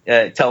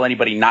to tell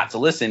anybody not to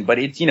listen, but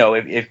it's,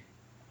 if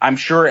I'm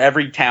sure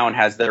every town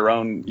has their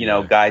own,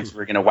 guys who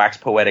are going to wax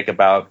poetic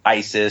about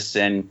ISIS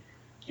and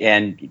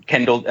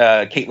Kendall,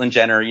 Caitlyn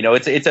Jenner,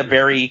 it's a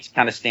very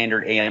kind of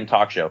standard AM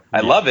talk show.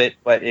 I love it,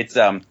 but it's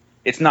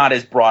not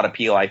as broad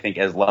appeal, I think,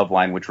 as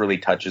Loveline, which really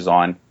touches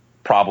on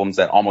problems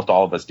that almost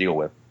all of us deal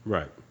with.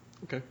 Right.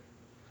 Okay.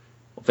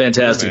 Well,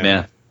 fantastic,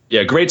 man.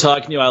 Yeah, great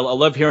talking to you. I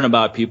love hearing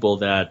about people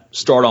that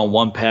start on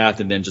one path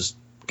and then just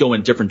go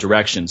in different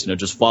directions,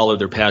 just follow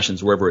their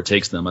passions wherever it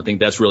takes them. I think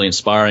that's really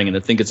inspiring, and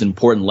I think it's an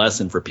important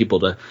lesson for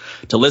people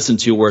to listen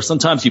to, where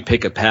sometimes you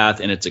pick a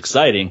path and it's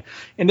exciting,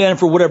 and then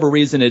for whatever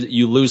reason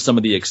you lose some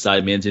of the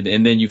excitement,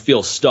 and then you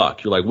feel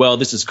stuck. You're like, well,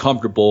 this is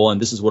comfortable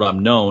and this is what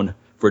I'm known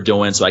for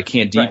doing, so I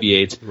can't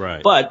deviate.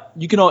 Right. But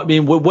you can,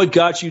 what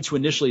got you to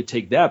initially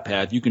take that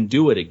path, you can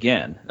do it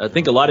again. I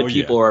think a lot of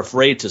people are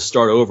afraid to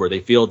start over.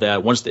 They feel that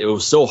it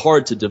was so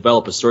hard to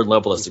develop a certain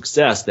level of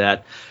success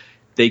that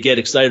they get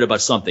excited about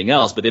something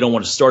else, but they don't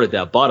want to start at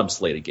that bottom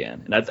slate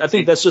again. And I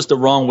think that's just the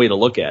wrong way to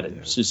look at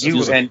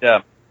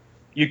it.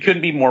 You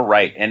couldn't be more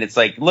right. And it's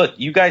like, look,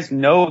 you guys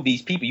know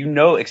these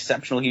people,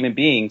 exceptional human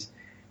beings.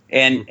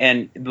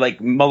 And like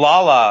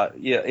Malala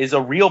is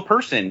a real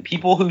person.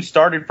 People who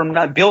started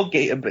from Bill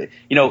Gates,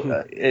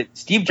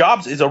 Steve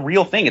Jobs is a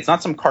real thing. It's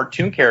not some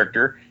cartoon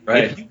character.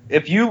 Right.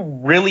 If you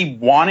really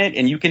want it,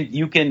 and you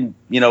can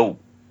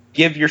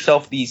give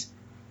yourself these,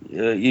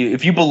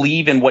 if you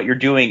believe in what you're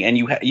doing and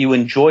you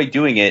enjoy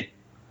doing it,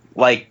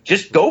 like,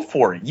 just go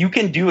for it. You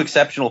can do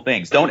exceptional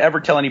things. Don't ever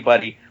tell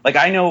anybody. Like,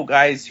 I know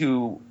guys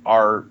who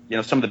are,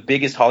 some of the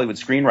biggest Hollywood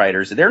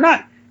screenwriters. They're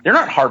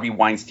not Harvey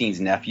Weinstein's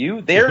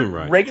nephew. They're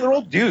regular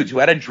old dudes who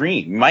had a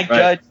dream. Mike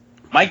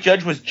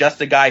Judge was just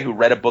a guy who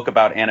read a book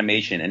about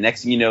animation, and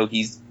next thing you know,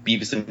 he's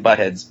Beavis and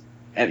Butthead's,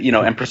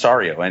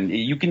 impresario. And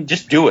you can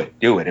just do it.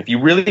 Do it. If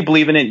you really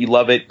believe in it, you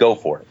love it, go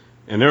for it.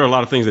 And there are a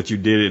lot of things that you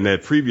did in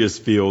that previous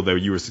field that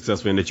you were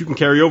successful in that you can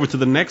carry over to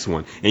the next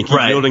one and keep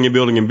building and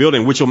building and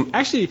building, which will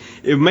actually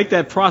make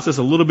that process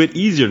a little bit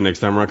easier the next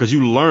time around, because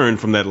you learn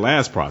from that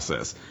last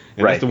process.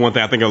 And that's the one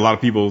thing I think a lot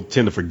of people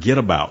tend to forget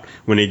about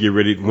when they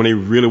really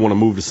want to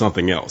move to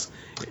something else.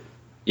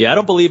 Yeah, I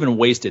don't believe in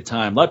wasted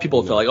time. A lot of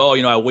people feel like,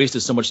 I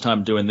wasted so much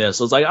time doing this.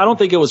 So it's like, I don't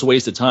think it was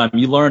wasted time.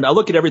 You learned. I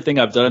look at everything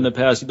I've done in the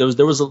past. There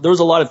was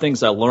a lot of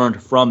things I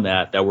learned from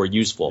that were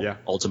useful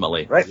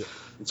ultimately. Right.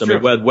 So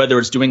whether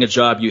it's doing a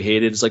job you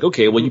hated, it's like,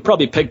 okay, well, you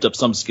probably picked up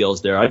some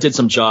skills there. I did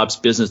some jobs,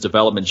 business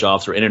development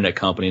jobs for internet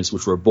companies,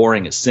 which were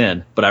boring as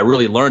sin, but I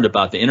really learned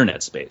about the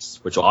internet space,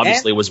 which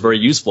obviously was very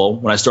useful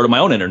when I started my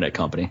own internet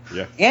company.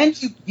 Yeah.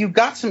 And you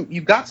got some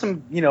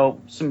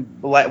some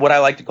what I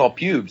like to call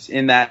pubes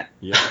in that.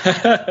 Yeah.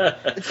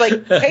 It's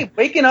like, hey,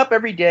 waking up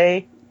every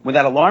day when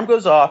that alarm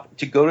goes off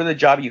to go to the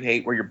job you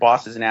hate, where your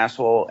boss is an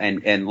asshole,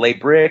 and lay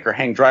brick or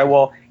hang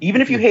drywall, even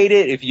if you hate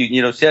it, if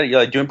you say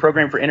you're doing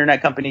programming for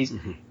internet companies,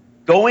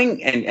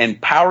 going and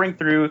powering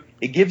through,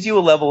 it gives you a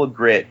level of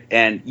grit,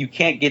 and you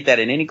can't get that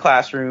in any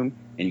classroom,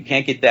 and you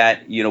can't get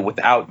that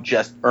without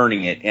just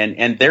earning it,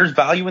 and there's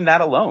value in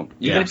that alone.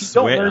 Even if you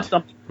don't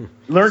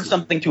learn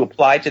something to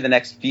apply to the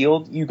next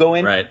field you go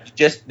in,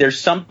 just there's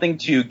something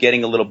to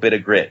getting a little bit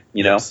of grit.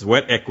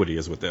 Sweat equity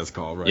is what that's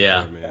called, right?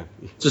 Yeah, there,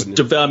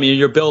 man.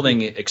 You're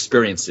building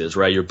experiences,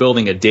 right? You're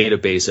building a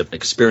database of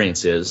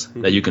experiences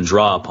that you can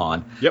draw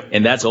upon,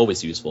 and that's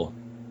always useful.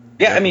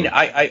 Yeah,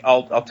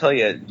 I'll tell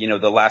you,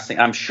 the last thing,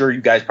 I'm sure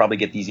you guys probably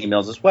get these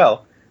emails as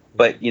well,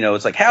 but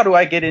it's like, how do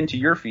I get into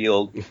your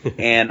field?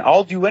 And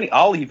I'll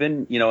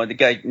even,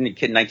 the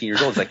kid 19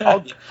 years old is like, I'll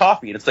get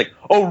coffee. And it's like,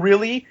 oh,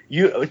 really?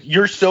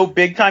 You're so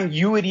big time,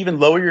 you would even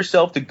lower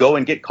yourself to go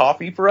and get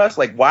coffee for us?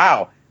 Like,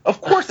 wow.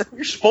 Of course, that's what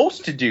you're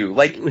supposed to do.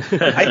 Like,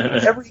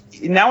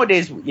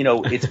 nowadays,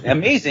 it's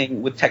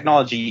amazing with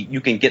technology,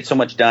 you can get so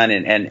much done,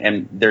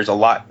 and there's a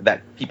lot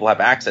that people have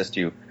access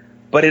to.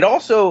 But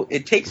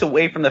it takes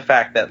away from the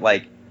fact that,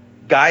 like,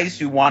 guys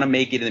who want to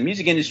make it in the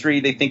music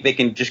industry, they think they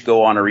can just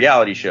go on a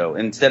reality show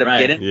instead of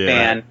getting a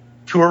van,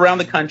 tour around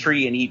the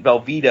country, and eat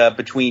Velveeta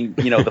between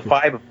the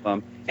five of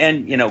them.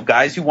 And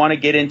guys who want to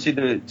get into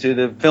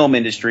the film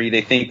industry,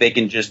 they think they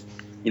can just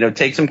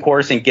take some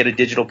course and get a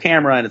digital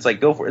camera, and it's like,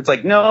 go for it. It's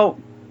like, no.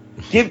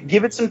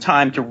 Give it some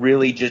time to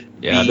really just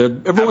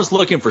everyone's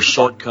looking for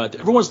shortcut.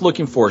 Everyone's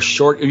looking for a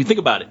short. If you think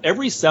about it,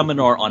 every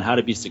seminar on how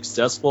to be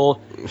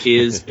successful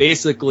is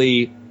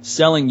basically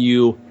selling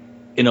you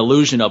an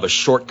illusion of a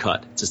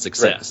shortcut to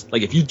success.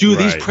 Like, if you do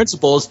these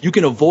principles, you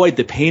can avoid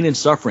the pain and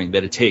suffering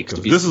that it takes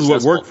to be successful.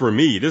 This is what worked for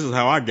me. This is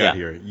how I got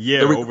here.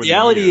 The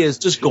reality is,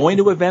 just going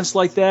to events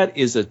like that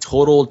is a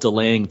total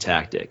delaying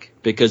tactic,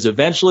 because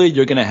eventually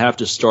you're going to have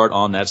to start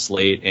on that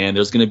slate, and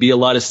there's going to be a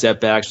lot of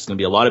setbacks. There's going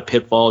to be a lot of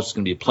pitfalls. There's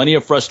going to be plenty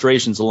of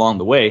frustrations along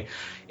the way.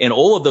 And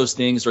all of those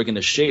things are going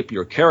to shape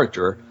your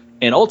character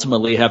and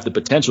ultimately have the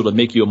potential to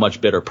make you a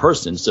much better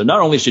person. So not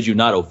only should you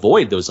not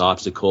avoid those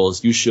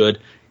obstacles, you should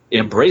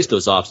embrace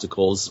those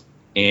obstacles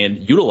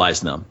and utilize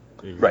them.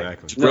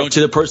 Exactly. To grow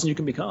into the person you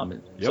can become.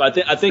 Yep. So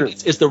I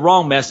think it's the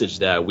wrong message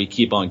that we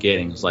keep on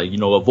getting. It's like,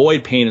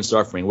 avoid pain and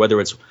suffering, whether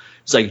it's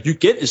like you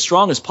get as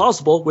strong as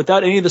possible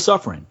without any of the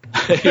suffering.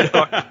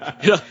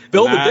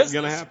 Build a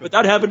business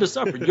without having to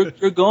suffer.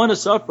 You're going to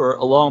suffer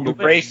along the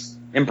way.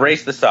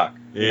 Embrace the suck.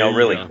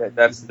 Really,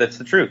 that's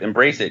the truth.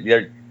 Embrace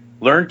it.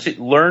 Learn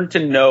to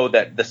know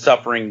that the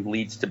suffering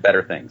leads to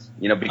better things.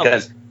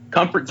 Because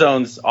comfort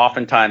zones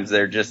oftentimes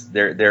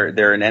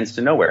they're an ends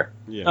to nowhere.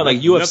 Yeah, no, like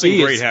UFC.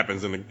 Nothing great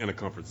happens in a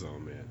comfort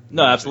zone, man.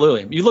 No,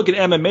 absolutely. You look at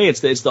MMA,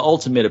 it's the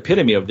ultimate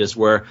epitome of this,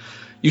 where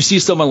you see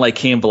someone like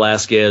Cain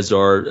Velasquez,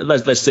 or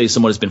let's say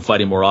someone who's been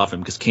fighting more often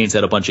because Cain's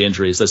had a bunch of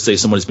injuries. Let's say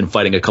someone who's been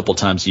fighting a couple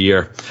times a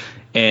year,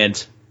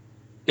 and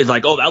it's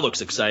like, oh, that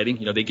looks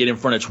exciting. They get in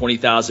front of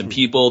 20,000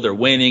 people. They're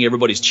winning.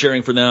 Everybody's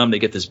cheering for them. They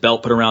get this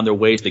belt put around their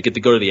waist. They get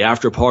to go to the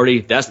after party.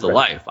 That's the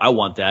life. I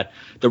want that.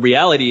 The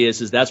reality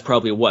is that's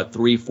probably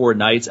 3-4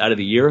 nights out of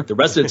the year. The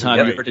rest of the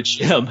time you're at the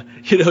gym,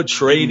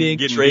 training.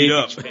 Beat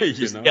up,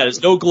 Yeah,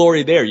 there's no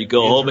glory there. You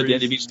go home at the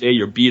end of each day.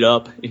 You're beat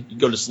up. You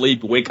go to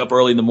sleep. You wake up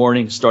early in the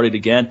morning. Start it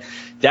again.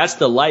 That's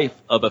the life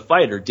of a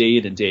fighter, day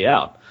in and day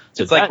out.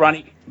 So it's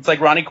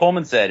like Ronnie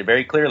Coleman said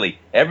very clearly.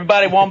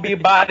 Everybody want to be a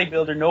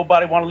bodybuilder.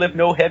 Nobody want to lift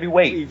no heavy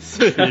weights.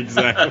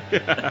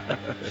 Exactly.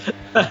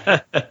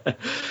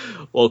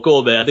 Well,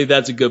 cool, man. I think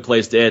that's a good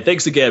place to end.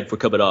 Thanks again for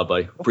coming on,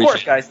 buddy. Of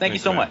course, guys. Thank you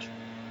so much.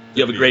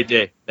 You have a great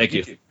day. Thank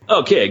you.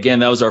 Okay, again,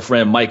 that was our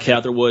friend Mike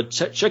Catherwood.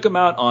 Check him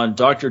out on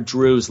Dr.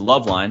 Drew's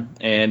Loveline,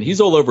 and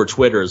he's all over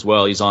Twitter as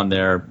well. He's on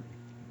there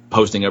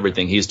posting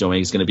everything he's doing.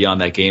 He's going to be on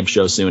that game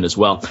show soon as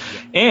well.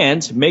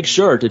 And make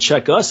sure to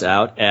check us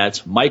out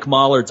at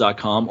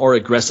MikeMahler.com or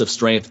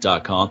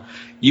AggressiveStrength.com.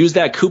 Use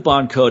that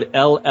coupon code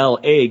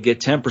LLA.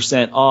 Get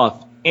 10%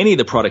 off any of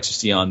the products you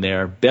see on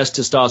there. Best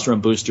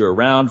testosterone booster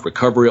around.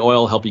 Recovery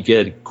oil, help you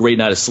get a great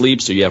night of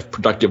sleep so you have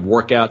productive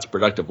workouts,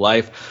 productive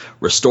life.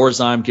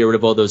 Restorezyme, get rid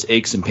of all those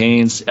aches and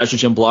pains.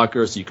 Estrogen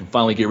blockers, so you can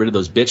finally get rid of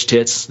those bitch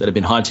tits that have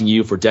been haunting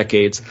you for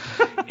decades.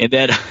 And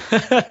then,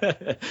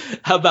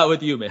 how about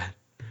with you, man?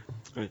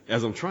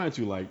 As I'm trying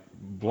to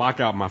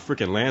block out my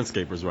freaking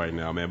landscapers right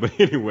now, man. But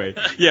anyway,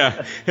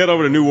 yeah, head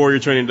over to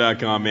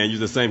newwarriortraining.com, man. Use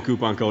the same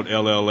coupon code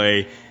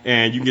LLA,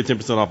 and you can get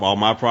 10% off all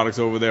my products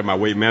over there, my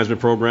weight management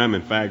program.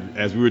 In fact,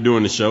 as we were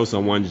doing the show,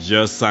 someone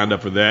just signed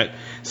up for that.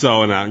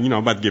 So, and I'm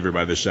about to give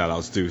everybody their shout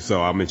outs too, so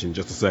I'll mention in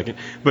just a second.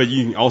 But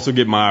you can also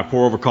get my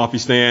pour over coffee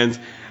stands.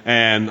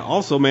 And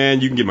also,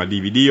 man, you can get my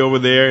DVD over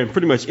there, and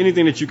pretty much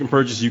anything that you can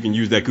purchase, you can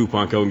use that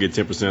coupon code and get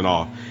 10%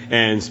 off.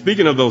 And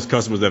speaking of those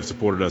customers that have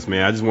supported us,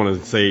 man, I just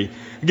want to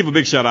give a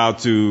big shout out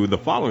to the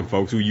following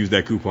folks who use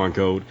that coupon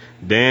code: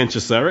 Dan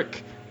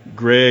Cheserick,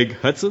 Greg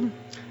Hudson,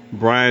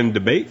 Brian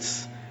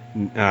Debates.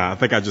 I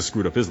think I just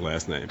screwed up his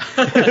last name.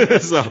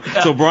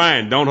 So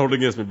Brian, don't hold it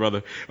against me,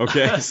 brother.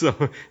 Okay.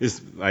 So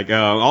it's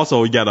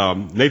also we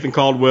got Nathan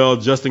Caldwell,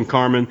 Justin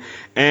Carmen,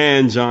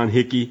 and John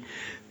Hickey.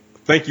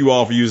 Thank you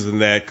all for using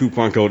that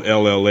coupon code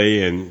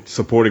LLA and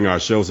supporting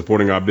our show,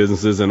 supporting our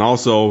businesses, and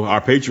also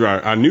our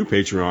Patreon, our new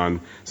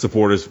Patreon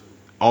supporters.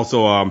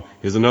 Also,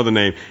 here's another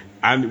name.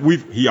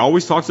 He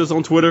always talks to us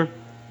on Twitter,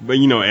 but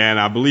and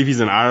I believe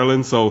he's in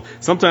Ireland, so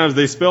sometimes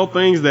they spell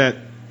things that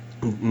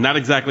not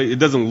exactly, it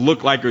doesn't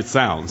look like it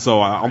sounds.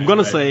 So I'm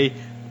gonna say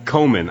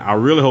Coleman. I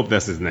really hope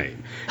that's his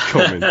name,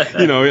 Coleman.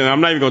 And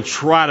I'm not even gonna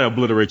try to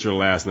obliterate your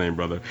last name,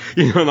 brother.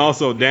 And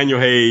also Daniel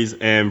Hayes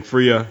and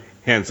Freya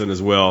Hansen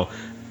as well.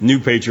 New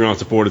Patreon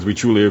supporters,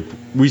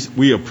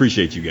 we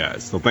appreciate you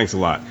guys. So thanks a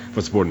lot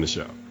for supporting the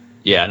show.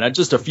 Yeah, not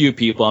just a few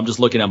people. I'm just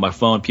looking at my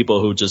phone, people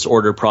who just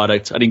ordered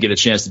product. I didn't get a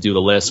chance to do the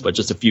list, but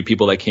just a few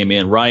people that came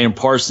in. Ryan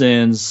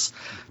Parsons.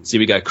 See,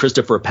 we got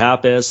Christopher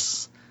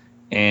Pappas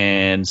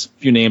and a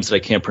few names that I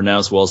can't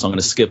pronounce well, so I'm going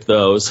to skip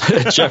those.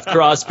 Jeff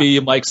Crosby,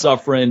 Mike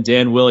Suffren,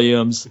 Dan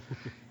Williams,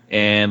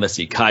 and let's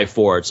see, Kai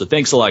Ford. So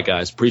thanks a lot,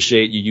 guys.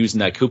 Appreciate you using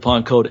that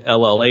coupon code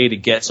LLA to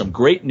get some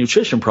great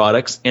nutrition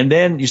products, and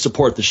then you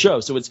support the show.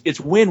 So it's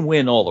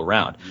win-win all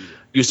around.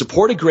 You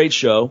support a great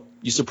show,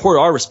 you support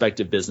our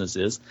respective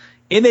businesses,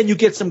 and then you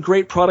get some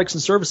great products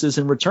and services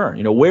in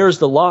return. Where's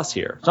the loss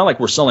here? It's not like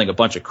we're selling a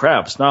bunch of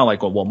crap. It's not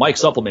like, well,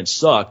 Mike's supplements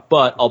suck,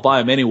 but I'll buy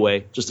them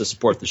anyway just to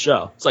support the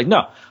show. It's like,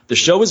 no, the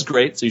show is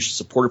great, so you should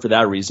support it for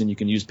that reason. You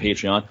can use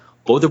Patreon.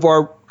 Both of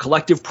our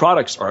collective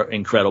products are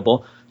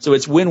incredible. So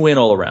it's win-win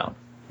all around.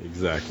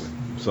 Exactly.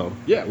 So,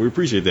 yeah, we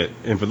appreciate that.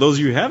 And for those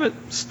of you who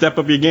haven't, step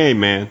up your game,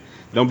 man.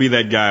 Don't be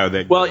that guy or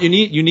that girl. Well,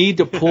 you need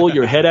to pull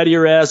your head out of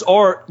your ass,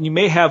 or you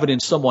may have it in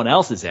someone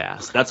else's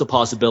ass. That's a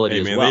possibility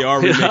as well. They are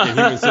remaking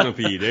Human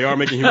Centipede. They are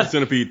making Human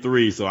Centipede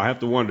 3, so I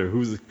have to wonder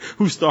who's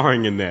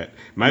starring in that.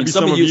 Might be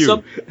some of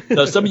you.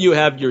 Some of you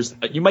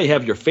you might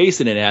have your face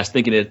in an ass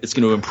thinking it's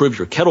going to improve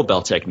your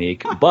kettlebell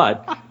technique,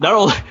 but not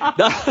only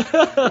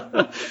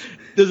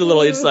There's a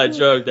little inside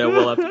joke that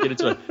we'll have to get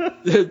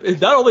into.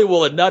 Not only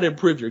will it not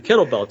improve your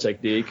kettlebell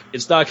technique,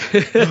 it's not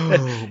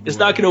it's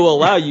not going to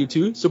allow you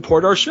to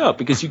support our show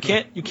because you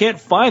can't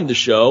find the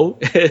show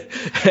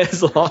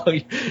as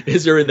long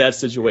as you're in that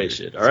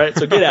situation. All right,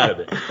 so get out of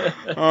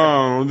it.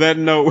 On that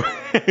note,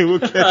 we'll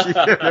catch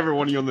every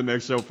one of you on the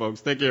next show,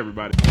 folks. Thank you,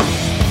 everybody.